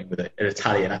Napoleon with an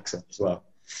Italian accent as well.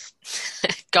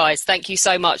 Guys, thank you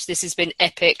so much. This has been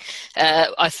epic.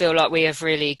 I feel like we have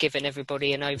really given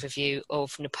everybody an overview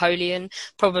of Napoleon.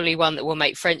 Probably one that will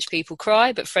make French people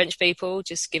cry, but French people,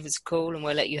 just give us a call and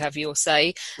we'll let you have your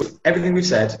say. Everything we've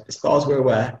said, as far as we're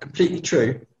aware, completely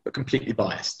true, but completely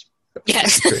biased.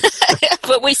 Yes,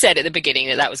 but we said at the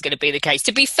beginning that was going to be the case.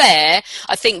 To be fair,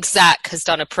 I think Zach has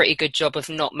done a pretty good job of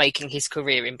not making his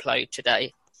career implode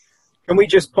today. Can we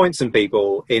just point some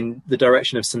people in the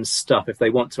direction of some stuff if they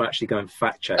want to actually go and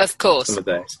fact check of course. Some of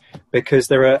this? Because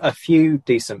there are a few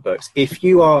decent books. If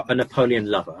you are a Napoleon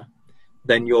lover,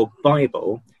 then your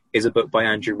Bible is a book by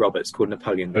Andrew Roberts called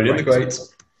Napoleon the Great,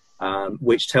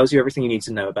 which tells you everything you need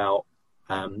to know about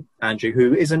Andrew,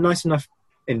 who is a nice enough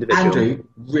individual. Andrew,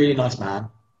 really nice man,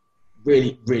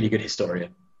 really, really good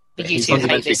historian. But you two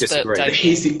hate this book, don't you?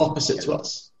 He's the opposite to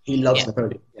us. He loves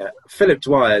Napoleon. Yeah. Philip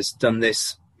Dwyer's done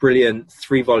this brilliant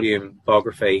 3-volume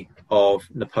biography of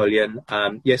Napoleon.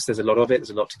 Yes, there's a lot of it.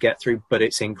 There's a lot to get through, but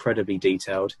it's incredibly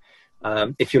detailed.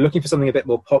 If you're looking for something a bit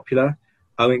more popular,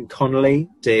 Owen Connolly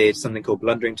did something called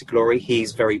Blundering to Glory.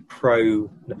 He's very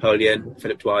pro-Napoleon.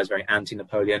 Philip Dwyer is very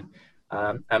anti-Napoleon.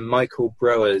 And Michael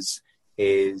Browers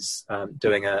is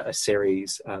doing a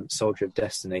series, Soldier of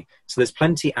Destiny. So there's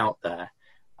plenty out there.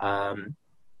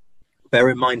 Bear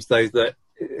in mind, though, that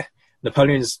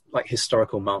Napoleon's like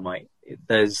historical Marmite.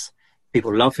 There's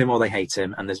people love him or they hate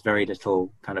him, and there's very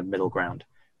little kind of middle ground.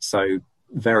 So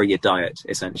vary your diet,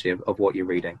 essentially, of what you're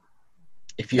reading.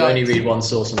 If you only read one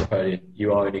source on Napoleon,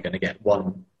 you are only going to get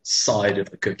one side of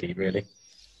the cookie, really.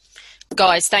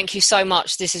 Guys, thank you so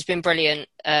much. This has been brilliant.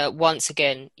 Once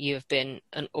again, you have been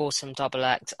an awesome double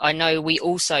act. I know we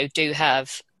also do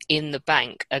have in the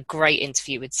bank a great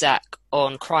interview with Zach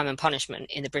on crime and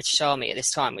punishment in the British Army at this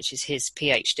time, which is his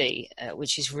PhD,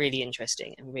 which is really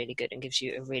interesting and really good and gives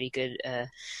you a really good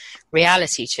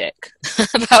reality check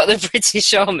about the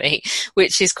British Army,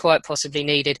 which is quite possibly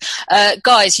needed.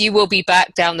 Guys, you will be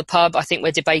back down the pub. I think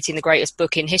we're debating the greatest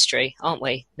book in history, aren't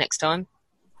we, next time?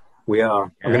 We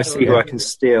are. I'm going to see who I can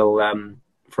steal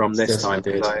from this time.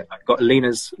 I got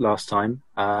Alina's last time.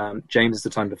 James the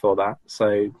time before that.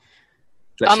 So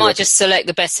I might just select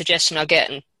the best suggestion I get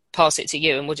and pass it to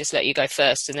you, and we'll just let you go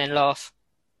first and then laugh.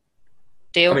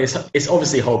 Deal? I mean, it's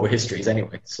obviously horrible histories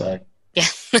anyway, so... Yeah.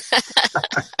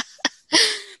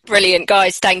 Brilliant,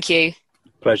 guys. Thank you.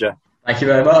 Pleasure. Thank you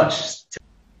very much.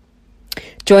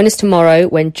 Join us tomorrow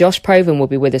when Josh Proven will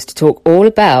be with us to talk all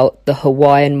about the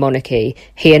Hawaiian monarchy.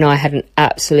 He and I had an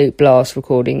absolute blast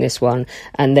recording this one,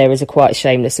 and there is a quite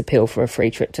shameless appeal for a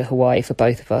free trip to Hawaii for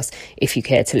both of us if you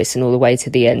care to listen all the way to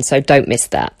the end, so don't miss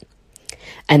that.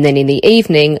 And then in the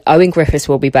evening, Owen Griffiths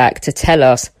will be back to tell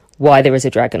us why there is a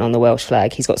dragon on the Welsh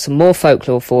flag. He's got some more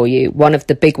folklore for you, one of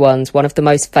the big ones, one of the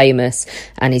most famous,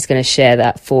 and he's going to share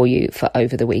that for you for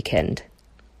over the weekend.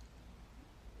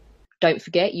 Don't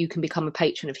forget, you can become a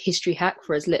patron of History Hack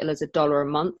for as little as $1 a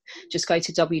month. Just go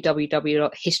to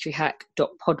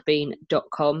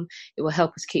www.historyhack.podbean.com. It will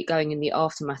help us keep going in the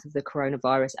aftermath of the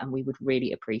coronavirus, and we would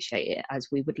really appreciate it, as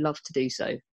we would love to do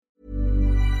so.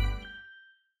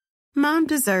 Mom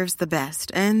deserves the best,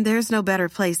 and there's no better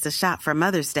place to shop for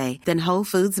Mother's Day than Whole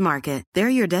Foods Market. They're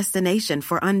your destination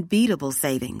for unbeatable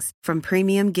savings, from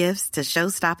premium gifts to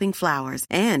show-stopping flowers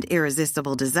and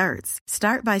irresistible desserts.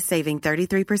 Start by saving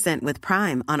 33% with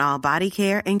Prime on all body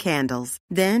care and candles.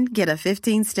 Then get a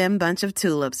 15-stem bunch of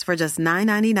tulips for just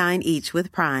 $9.99 each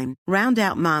with Prime. Round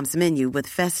out Mom's menu with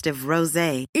festive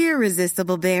rosé,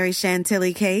 irresistible berry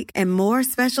chantilly cake, and more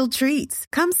special treats.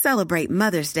 Come celebrate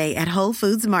Mother's Day at Whole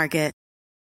Foods Market.